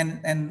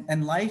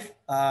 And life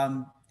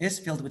is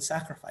filled with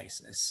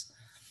sacrifices.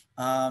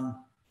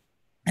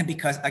 And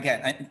because,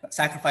 again,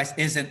 sacrifice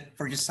isn't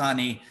for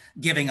Giussani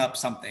giving up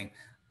something.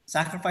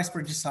 Sacrifice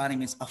for Giussani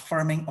means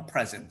affirming a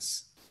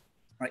presence,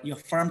 right? You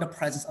affirm the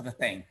presence of a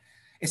thing.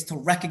 It's to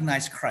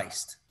recognize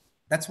Christ.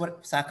 That's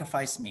what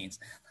sacrifice means.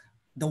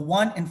 The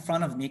one in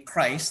front of me,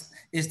 Christ,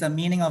 is the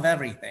meaning of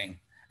everything.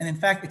 And in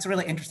fact, it's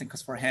really interesting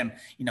because for him,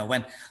 you know,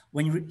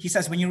 he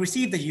says, when you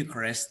receive the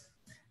Eucharist,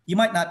 you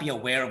might not be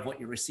aware of what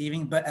you're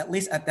receiving, but at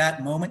least at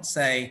that moment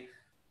say,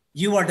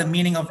 you are the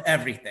meaning of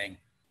everything,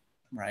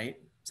 right?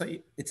 So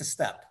it's a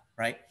step,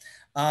 right?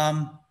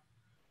 Yeah,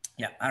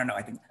 I don't know.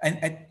 I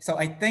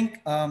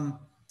think,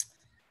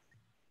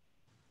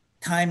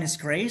 time is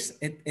grace.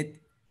 Or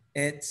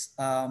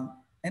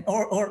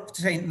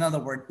to say in another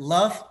word,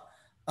 love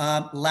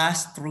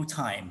lasts through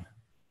time,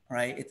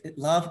 right?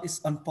 Love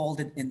is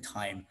unfolded in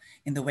time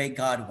in the way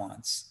God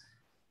wants.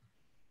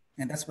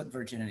 And that's what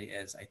virginity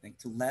is, I think,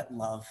 to let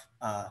love,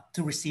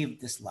 to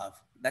receive this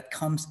love that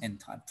comes in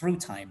time, through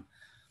time.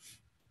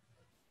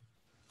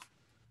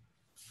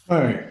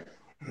 Hi,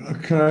 I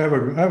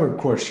have a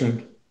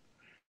question.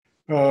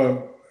 My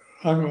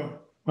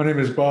name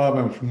is Bob.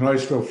 I'm from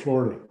Niceville,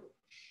 Florida.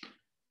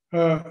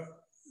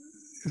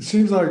 It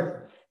seems like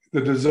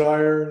the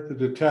desire, the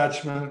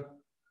detachment,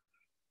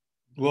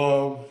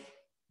 love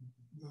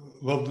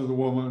to the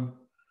woman,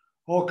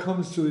 all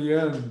comes to the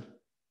end,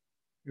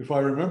 if I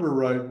remember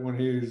right, when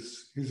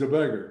he's a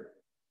beggar,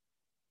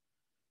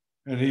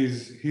 and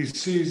he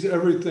sees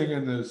everything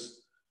in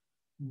this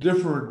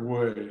different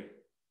way,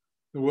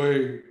 the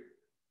way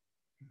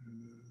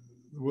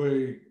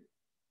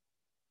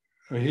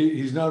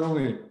he's not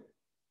only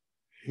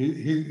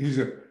he's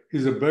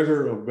a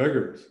beggar of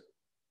beggars.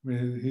 I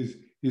mean,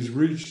 he's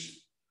reached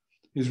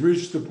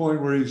the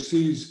point where he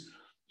sees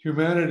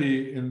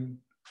humanity in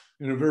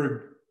a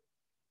very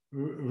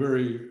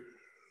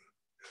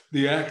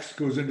the axe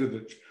goes into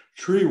the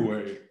tree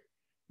way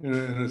in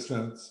a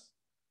sense,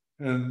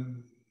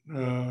 and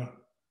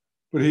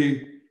but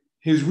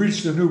he's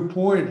reached a new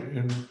point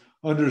in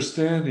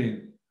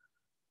understanding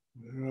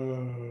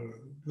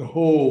the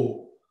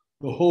whole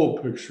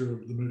picture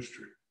of the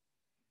mystery.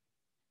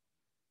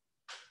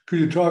 Could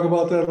you talk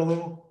about that a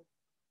little?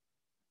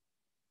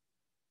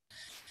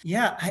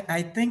 Yeah,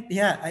 I think,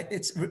 yeah,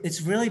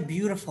 it's really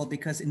beautiful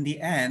because in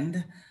the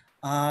end,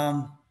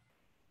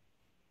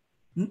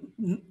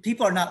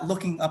 people are not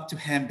looking up to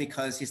him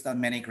because he's done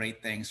many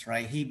great things,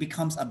 right? He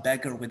becomes a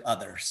beggar with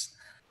others,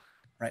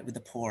 right? With the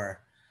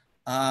poor.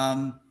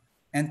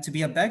 And to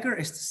be a beggar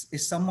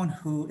is someone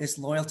who is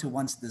loyal to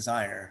one's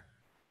desire.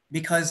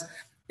 Because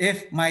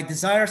if my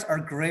desires are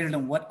greater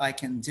than what I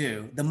can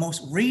do, the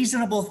most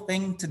reasonable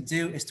thing to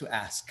do is to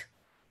ask,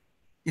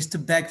 is to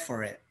beg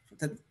for it,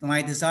 that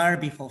my desire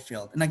be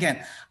fulfilled. And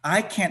again,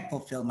 I can't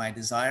fulfill my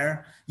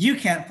desire. You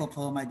can't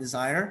fulfill my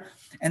desire.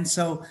 And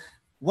so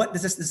what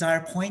does this desire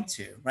point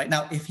to, right?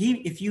 Now, if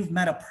you've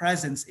met a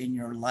presence in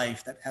your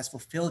life that has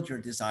fulfilled your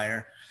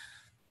desire,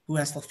 who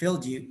has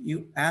fulfilled you,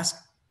 you ask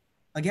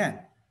again,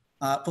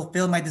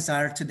 fulfill my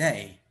desire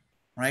today,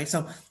 right?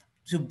 So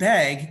to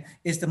beg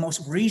is the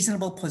most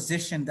reasonable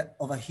position that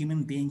of a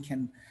human being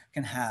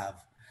can have,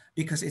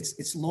 because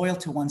it's loyal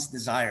to one's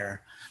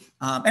desire.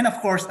 And of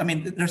course, I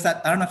mean, there's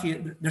that, I don't know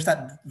if there's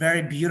that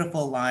very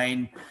beautiful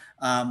line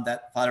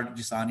that Father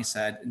Giussani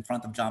said in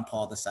front of John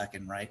Paul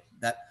II, right?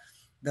 That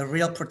the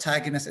real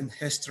protagonist in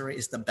history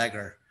is the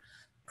beggar,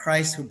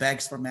 Christ who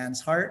begs for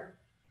man's heart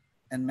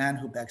and man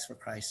who begs for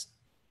Christ,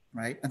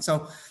 right? And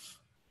so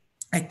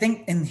I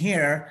think in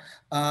here,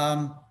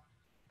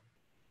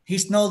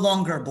 he's no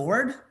longer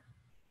bored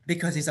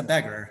because he's a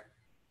beggar,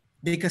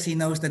 because he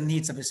knows the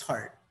needs of his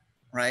heart,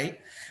 right?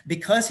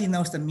 Because he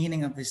knows the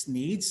meaning of his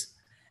needs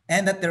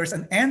and that there is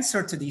an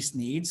answer to these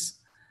needs,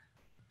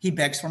 he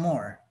begs for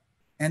more.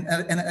 And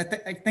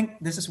I think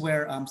this is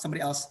where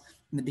somebody else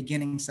in the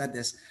beginning said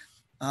this.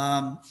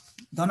 Don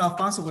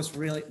Alfonso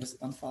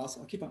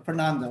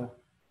Fernando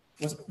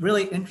was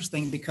really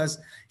interesting because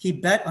he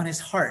bet on his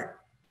heart.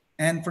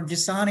 And for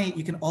Giussani,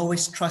 you can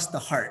always trust the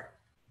heart.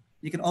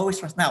 You can always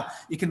trust. Now,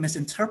 you can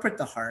misinterpret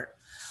the heart,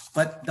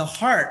 but the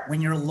heart,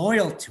 when you're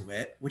loyal to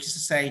it, which is to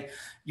say,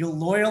 you're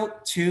loyal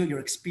to your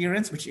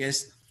experience, which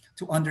is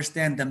to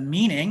understand the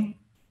meaning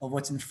of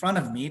what's in front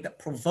of me that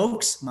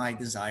provokes my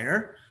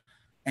desire,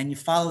 and you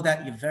follow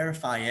that, you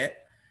verify it,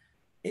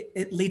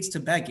 it leads to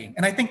begging.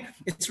 And I think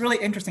it's really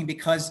interesting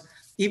because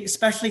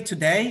especially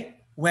today,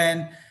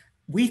 when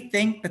we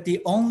think that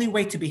the only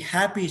way to be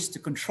happy is to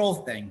control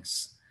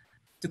things,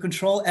 to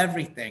control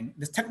everything,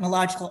 this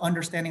technological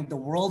understanding of the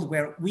world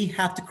where we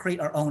have to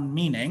create our own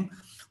meaning,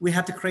 We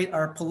have to create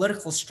our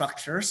political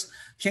structures,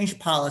 change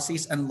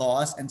policies and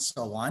laws and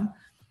so on,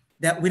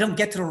 that we don't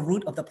get to the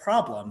root of the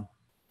problem.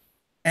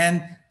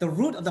 And the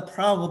root of the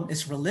problem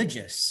is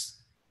religious.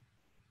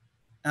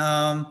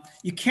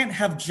 You can't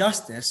have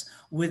justice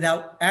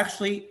without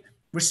actually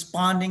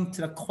responding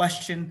to the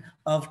question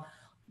of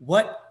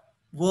what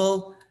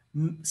will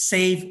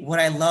save what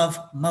I love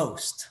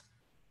most?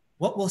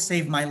 What will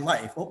save my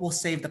life? What will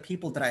save the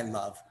people that I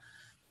love?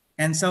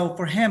 And so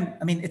for him,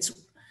 I mean, it's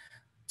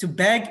to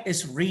beg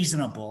is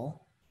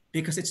reasonable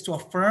because it's to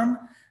affirm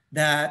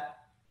that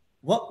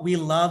what we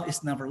love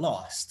is never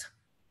lost.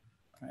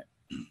 Right?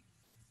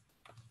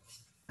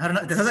 I don't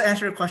know. Does that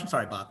answer your question?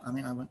 Sorry, Bob. I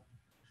mean, I went.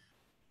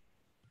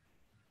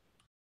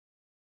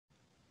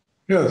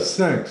 Yes,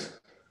 thanks.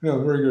 Yeah,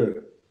 very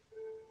good.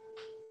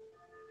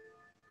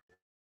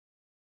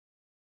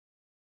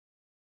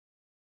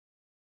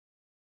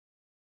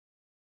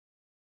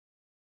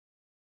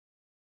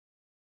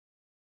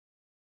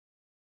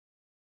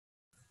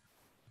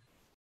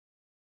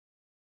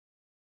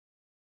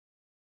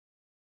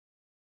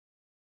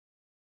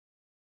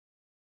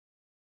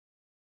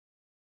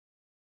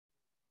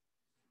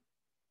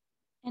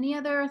 Any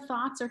other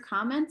thoughts or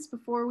comments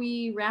before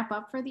we wrap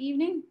up for the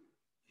evening?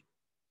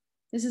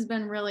 This has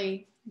been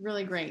really,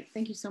 really great.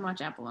 Thank you so much,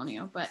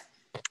 Apolonio. But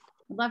I'd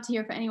love to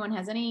hear if anyone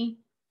has any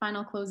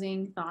final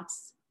closing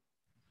thoughts.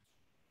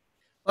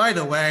 By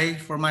the way,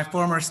 for my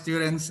former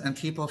students and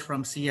people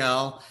from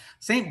CL,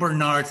 St.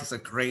 Bernard's is a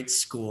great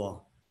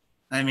school.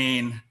 I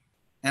mean,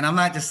 and I'm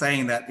not just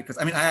saying that because,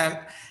 I mean,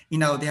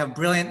 they have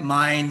brilliant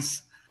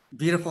minds,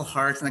 beautiful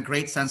hearts, and a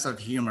great sense of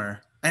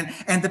humor.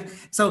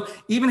 So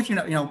even if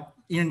you're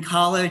in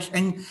college,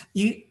 and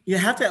you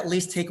have to at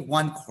least take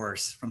one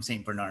course from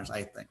St. Bernard's,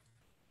 I think.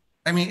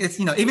 I mean, it's,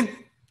 even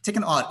take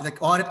an audit,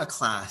 like audit a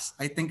class.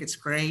 I think it's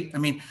great. I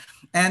mean,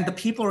 and the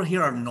people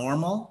here are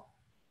normal.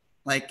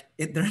 Like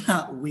they're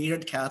not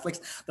weird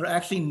Catholics. They're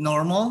actually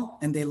normal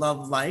and they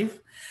love life.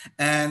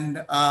 And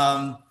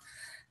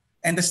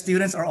the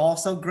students are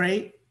also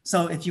great.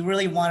 So if you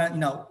really want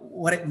to,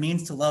 what it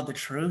means to love the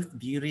truth,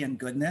 beauty, and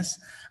goodness,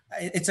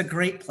 it's a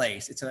great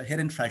place. It's a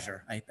hidden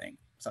treasure, I think.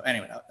 So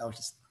anyway, that was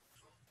just.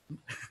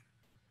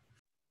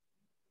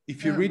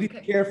 If you read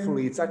it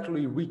carefully, it's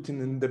actually written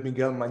in the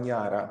Miguel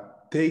Manara.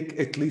 Take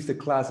at least a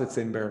class at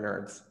St.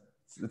 Bernard's.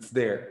 It's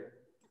there.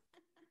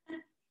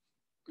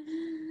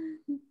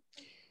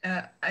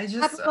 I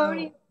just.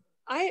 Sorry.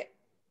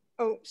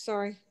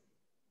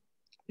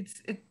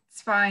 It's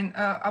fine.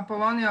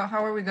 Apolonio,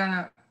 how are we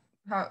gonna?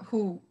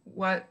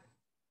 What?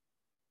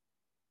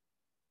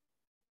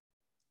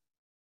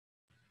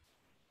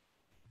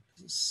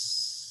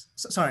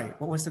 Sorry,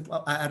 what was the?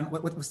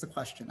 What was the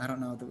question? I don't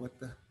know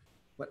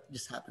what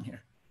just happened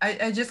here.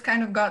 I just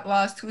kind of got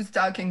lost. Who's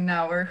talking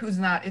now or who's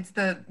not? It's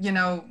the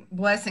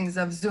blessings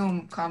of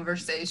Zoom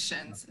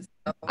conversations.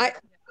 So,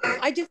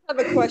 I just have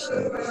a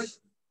question.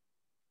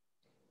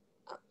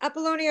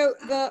 Apolonio,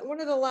 one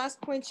of the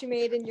last points you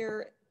made in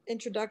your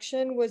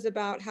introduction was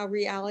about how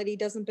reality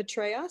doesn't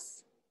betray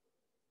us.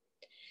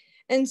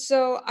 And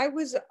so I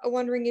was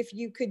wondering if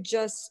you could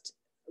just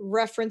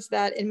reference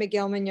that in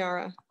Miguel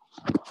Manara.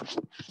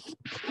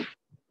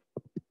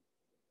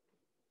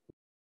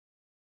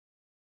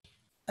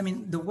 I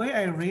mean, the way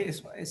I read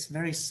it is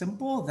very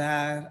simple,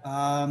 that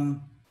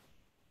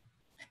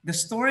the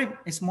story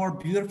is more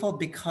beautiful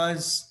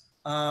because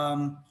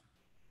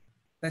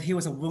that he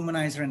was a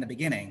womanizer in the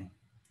beginning.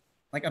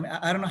 Like, I mean,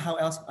 I don't know how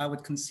else I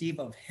would conceive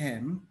of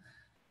him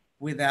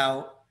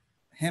without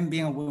him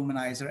being a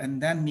womanizer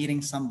and then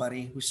meeting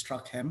somebody who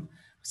struck him,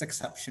 who's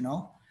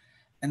exceptional.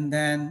 And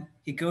then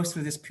he goes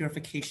through this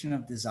purification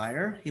of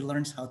desire. He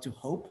learns how to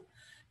hope.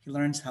 He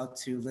learns how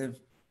to live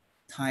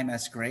time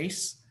as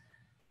grace.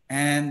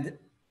 And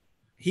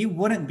he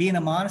wouldn't be in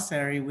a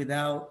monastery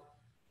without,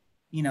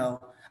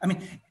 I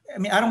mean,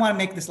 I don't want to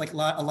make this like a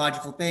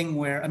logical thing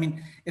where, I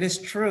mean, it is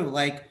true.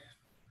 Like,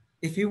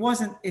 if he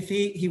went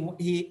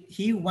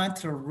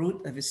to the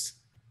root of his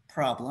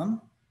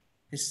problem,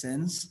 his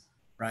sins,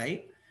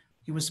 right?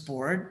 He was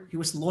bored, he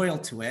was loyal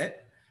to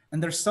it.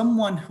 And there's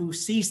someone who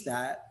sees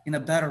that in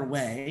a better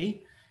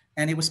way.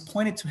 And it was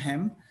pointed to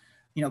him,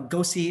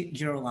 go see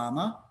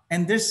Girolamo.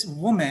 And this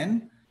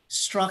woman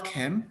struck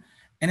him.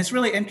 And it's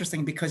really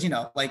interesting because,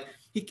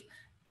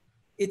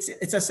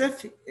 it's as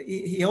if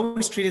he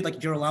always treated like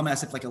Girolamo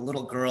as if like a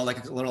little girl,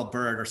 like a little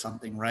bird or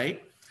something,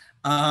 right?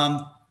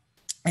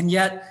 And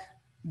yet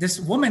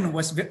this woman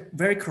was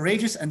very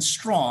courageous and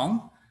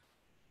strong.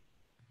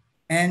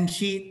 And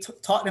she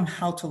taught him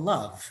how to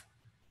love,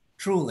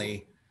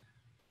 truly.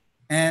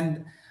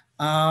 And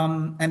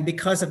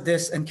because of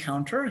this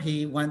encounter,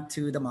 he went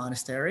to the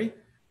monastery.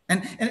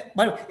 And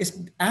by the way, it's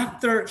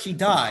after she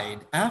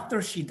died,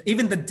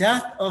 even the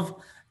death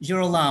of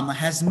Girolamo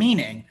has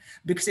meaning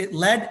because it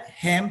led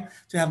him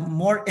to have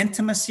more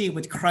intimacy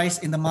with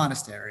Christ in the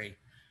monastery.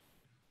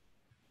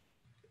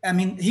 I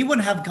mean, he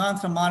wouldn't have gone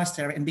to the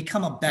monastery and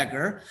become a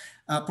beggar,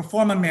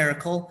 perform a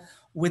miracle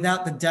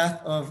without the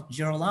death of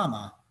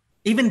Girolamo.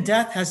 Even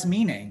death has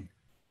meaning,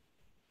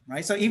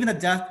 right? So even the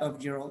death of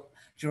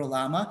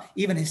Girolamo,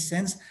 even his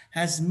sins,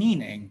 has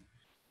meaning.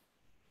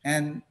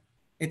 And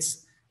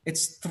it's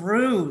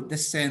through the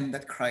sin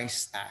that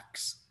Christ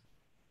acts,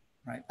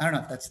 right? I don't know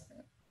if that's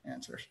the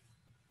answer.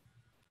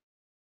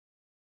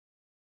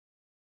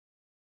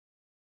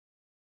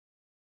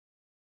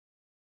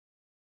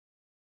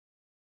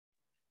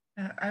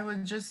 I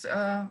would just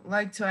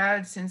like to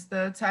add, since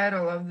the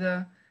title of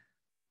the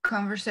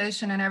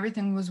conversation and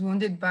everything was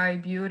wounded by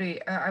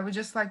beauty, I would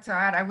just like to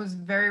add, I was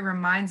very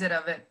reminded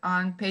of it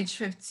on page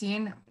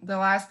 15, the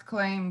last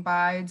claim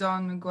by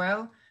Don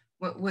Miguel,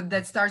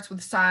 that starts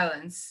with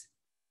silence.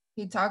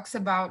 He talks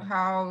about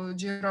how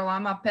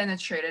Girolamo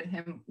penetrated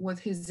him with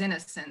his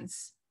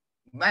innocence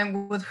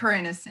and with her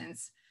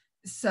innocence.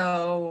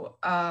 So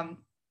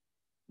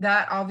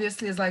that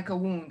obviously is like a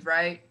wound,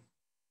 right?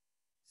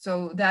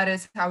 So that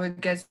is how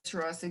it gets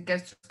through us. It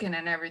gets through skin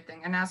and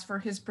everything. And as for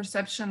his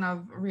perception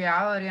of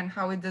reality and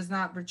how it does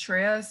not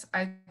betray us,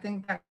 I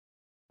think that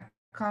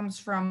comes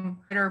from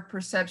a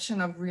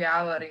perception of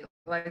reality,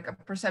 like a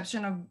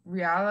perception of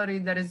reality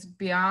that is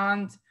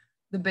beyond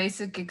the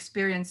basic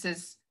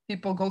experiences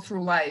people go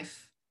through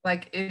life.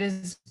 Like it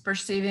is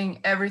perceiving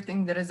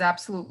everything that is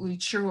absolutely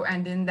true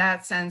and in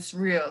that sense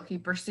real. He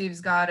perceives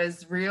God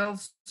as real.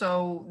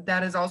 So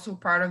that is also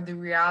part of the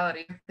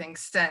reality of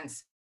things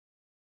sense.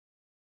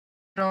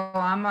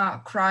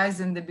 Girolamo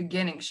cries in the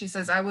beginning. She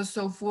says, I was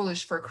so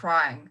foolish for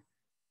crying.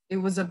 It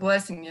was a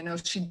blessing, you know,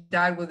 she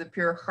died with a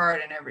pure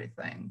heart and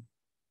everything.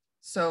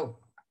 So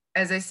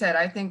as I said,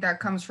 I think that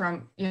comes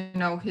from, you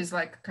know, his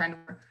like kind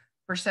of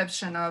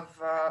perception of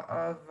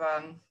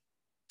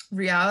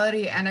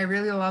reality. And I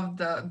really loved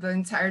the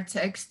entire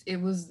text. It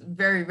was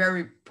very,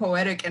 very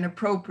poetic and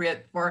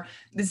appropriate for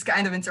this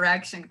kind of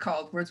interaction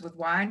called Words with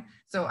Wine.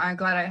 So I'm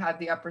glad I had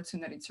the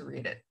opportunity to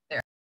read it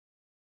there.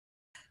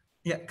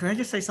 Yeah, can I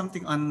just say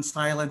something on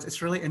silence?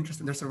 It's really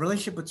interesting. There's a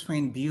relationship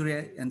between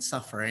beauty and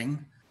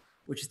suffering,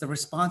 which is the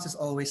response is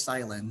always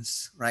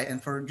silence, right?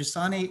 And for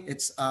Giussani,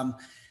 it's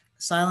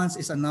silence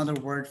is another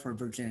word for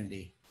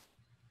virginity,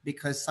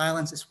 because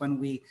silence is when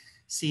we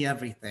see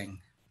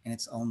everything in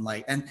its own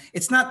light. And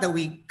it's not that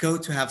we go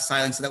to have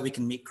silence so that we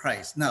can meet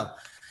Christ. No,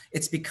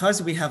 it's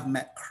because we have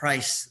met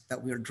Christ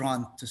that we are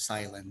drawn to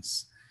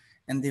silence.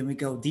 And then we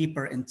go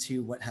deeper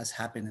into what has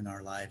happened in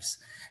our lives.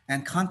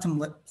 And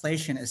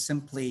contemplation is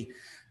simply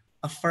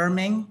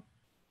affirming,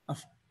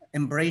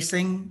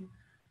 embracing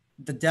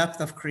the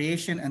depth of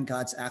creation and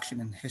God's action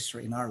in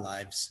history in our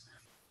lives.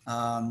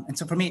 And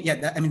so for me,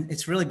 yeah, I mean,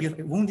 it's really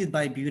beautiful. Wounded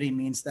by beauty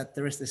means that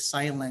there is this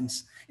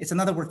silence. It's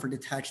another word for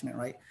detachment,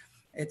 right?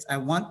 I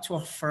want to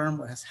affirm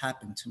what has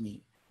happened to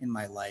me in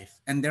my life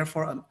and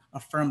therefore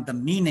affirm the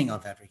meaning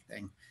of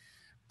everything.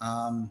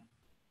 Yeah.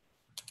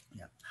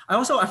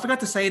 I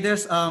forgot to say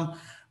this.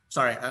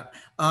 Sorry.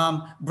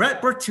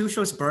 Brett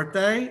Bertucci's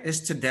birthday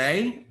is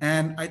today.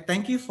 And I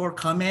thank you for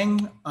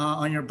coming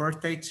on your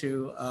birthday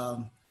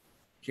to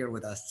here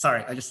with us.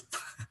 Sorry, I just,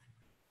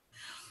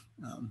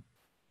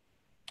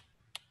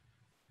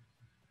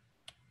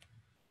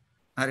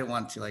 I didn't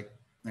want to like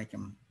make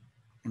him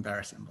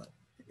embarrass him, but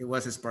it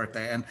was his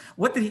birthday. And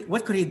what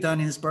could he have done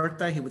in his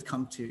birthday? He would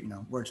come to, you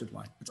know, Words with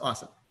Wine. It's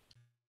awesome.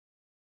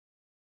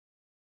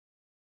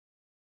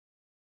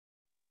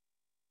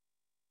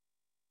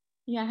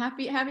 Yeah,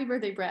 happy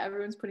birthday, Brett.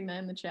 Everyone's putting that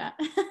in the chat.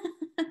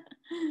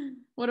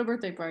 What a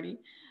birthday party.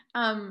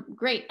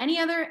 Great. Any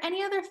other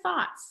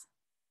thoughts?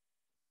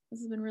 This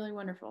has been really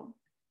wonderful.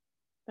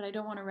 But I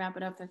don't want to wrap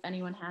it up if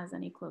anyone has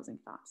any closing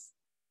thoughts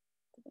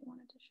that they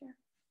wanted to share.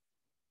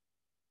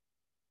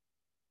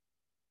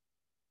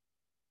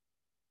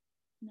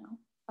 No?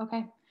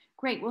 Okay,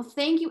 great. Well,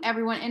 thank you,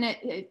 everyone. And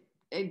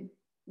a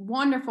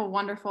wonderful,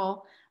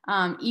 wonderful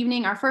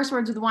evening. Our first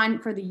Words with Wine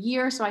for the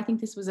year. So I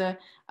think this was a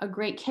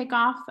great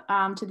kickoff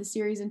to the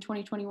series in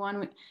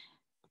 2021.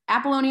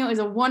 Apolonio is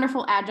a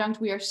wonderful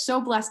adjunct. We are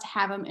so blessed to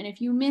have him. And if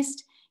you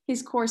missed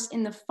his course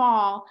in the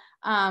fall,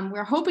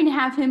 we're hoping to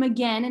have him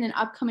again in an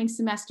upcoming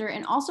semester,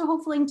 and also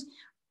hoping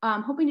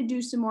to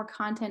do some more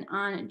content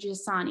on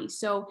Giussani.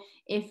 So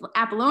if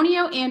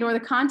Apolonio and or the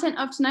content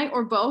of tonight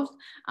or both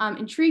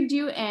intrigued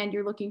you and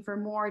you're looking for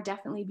more,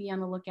 definitely be on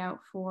the lookout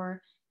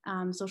for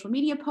social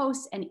media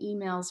posts and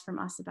emails from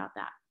us about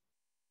that.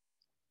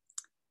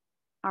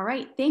 All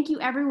right, thank you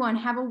everyone.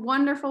 Have a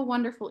wonderful,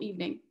 wonderful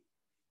evening.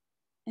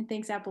 And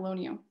thanks,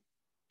 Apolonio.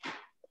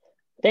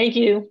 Thank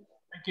you.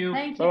 Thank you.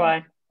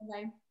 Bye-bye.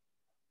 Bye-bye.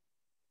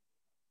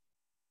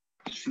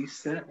 She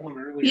sent one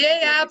earlier.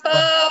 Yay,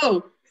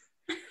 Appo!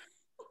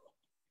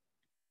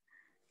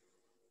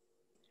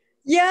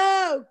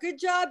 Yo, good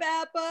job,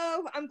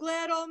 Appo. I'm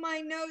glad all my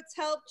notes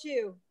helped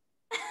you.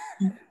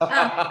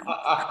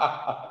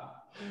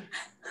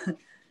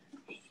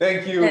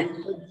 Thank you.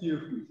 Thank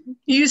you.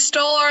 You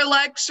stole our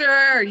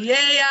lecture.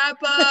 Yay,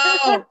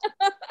 Appo!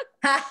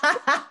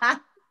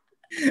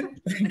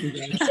 Thank you,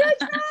 guys.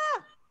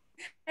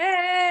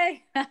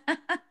 Hey,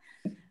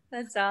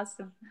 that's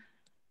awesome.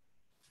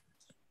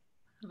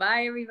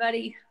 Bye,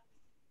 everybody.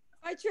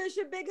 Bye,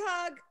 Trisha. Big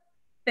hug.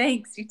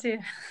 Thanks, you too.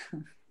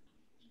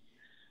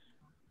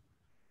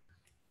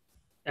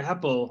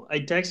 Apple, I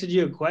texted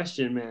you a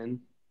question, man.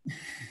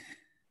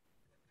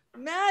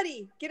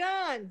 Maddie, get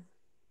on.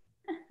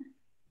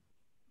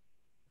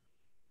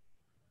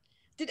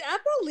 Did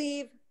Apple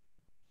leave?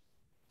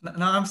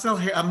 No, I'm still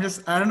here. I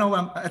don't know.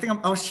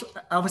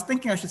 I was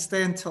thinking I should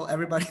stay until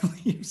everybody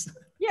leaves.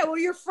 Yeah, well,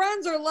 your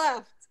friends are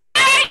left.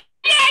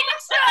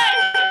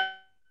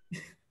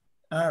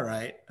 All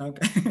right.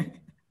 Okay.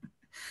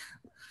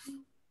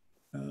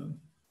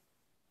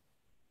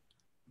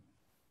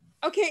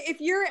 Okay, if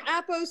you're an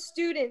Apple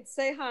student,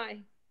 say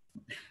hi.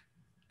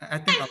 I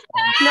think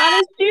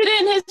not a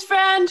student, his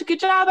friend. Good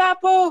job,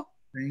 Apple.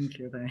 Thank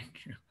you.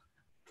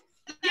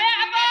 Yeah,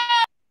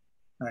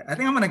 all right, I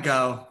think I'm gonna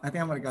go.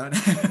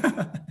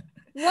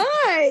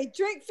 Why?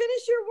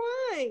 Finish your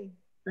wine.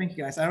 Thank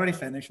you, guys. I already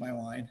finished my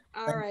wine.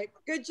 All right.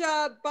 Good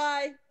job.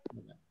 Bye.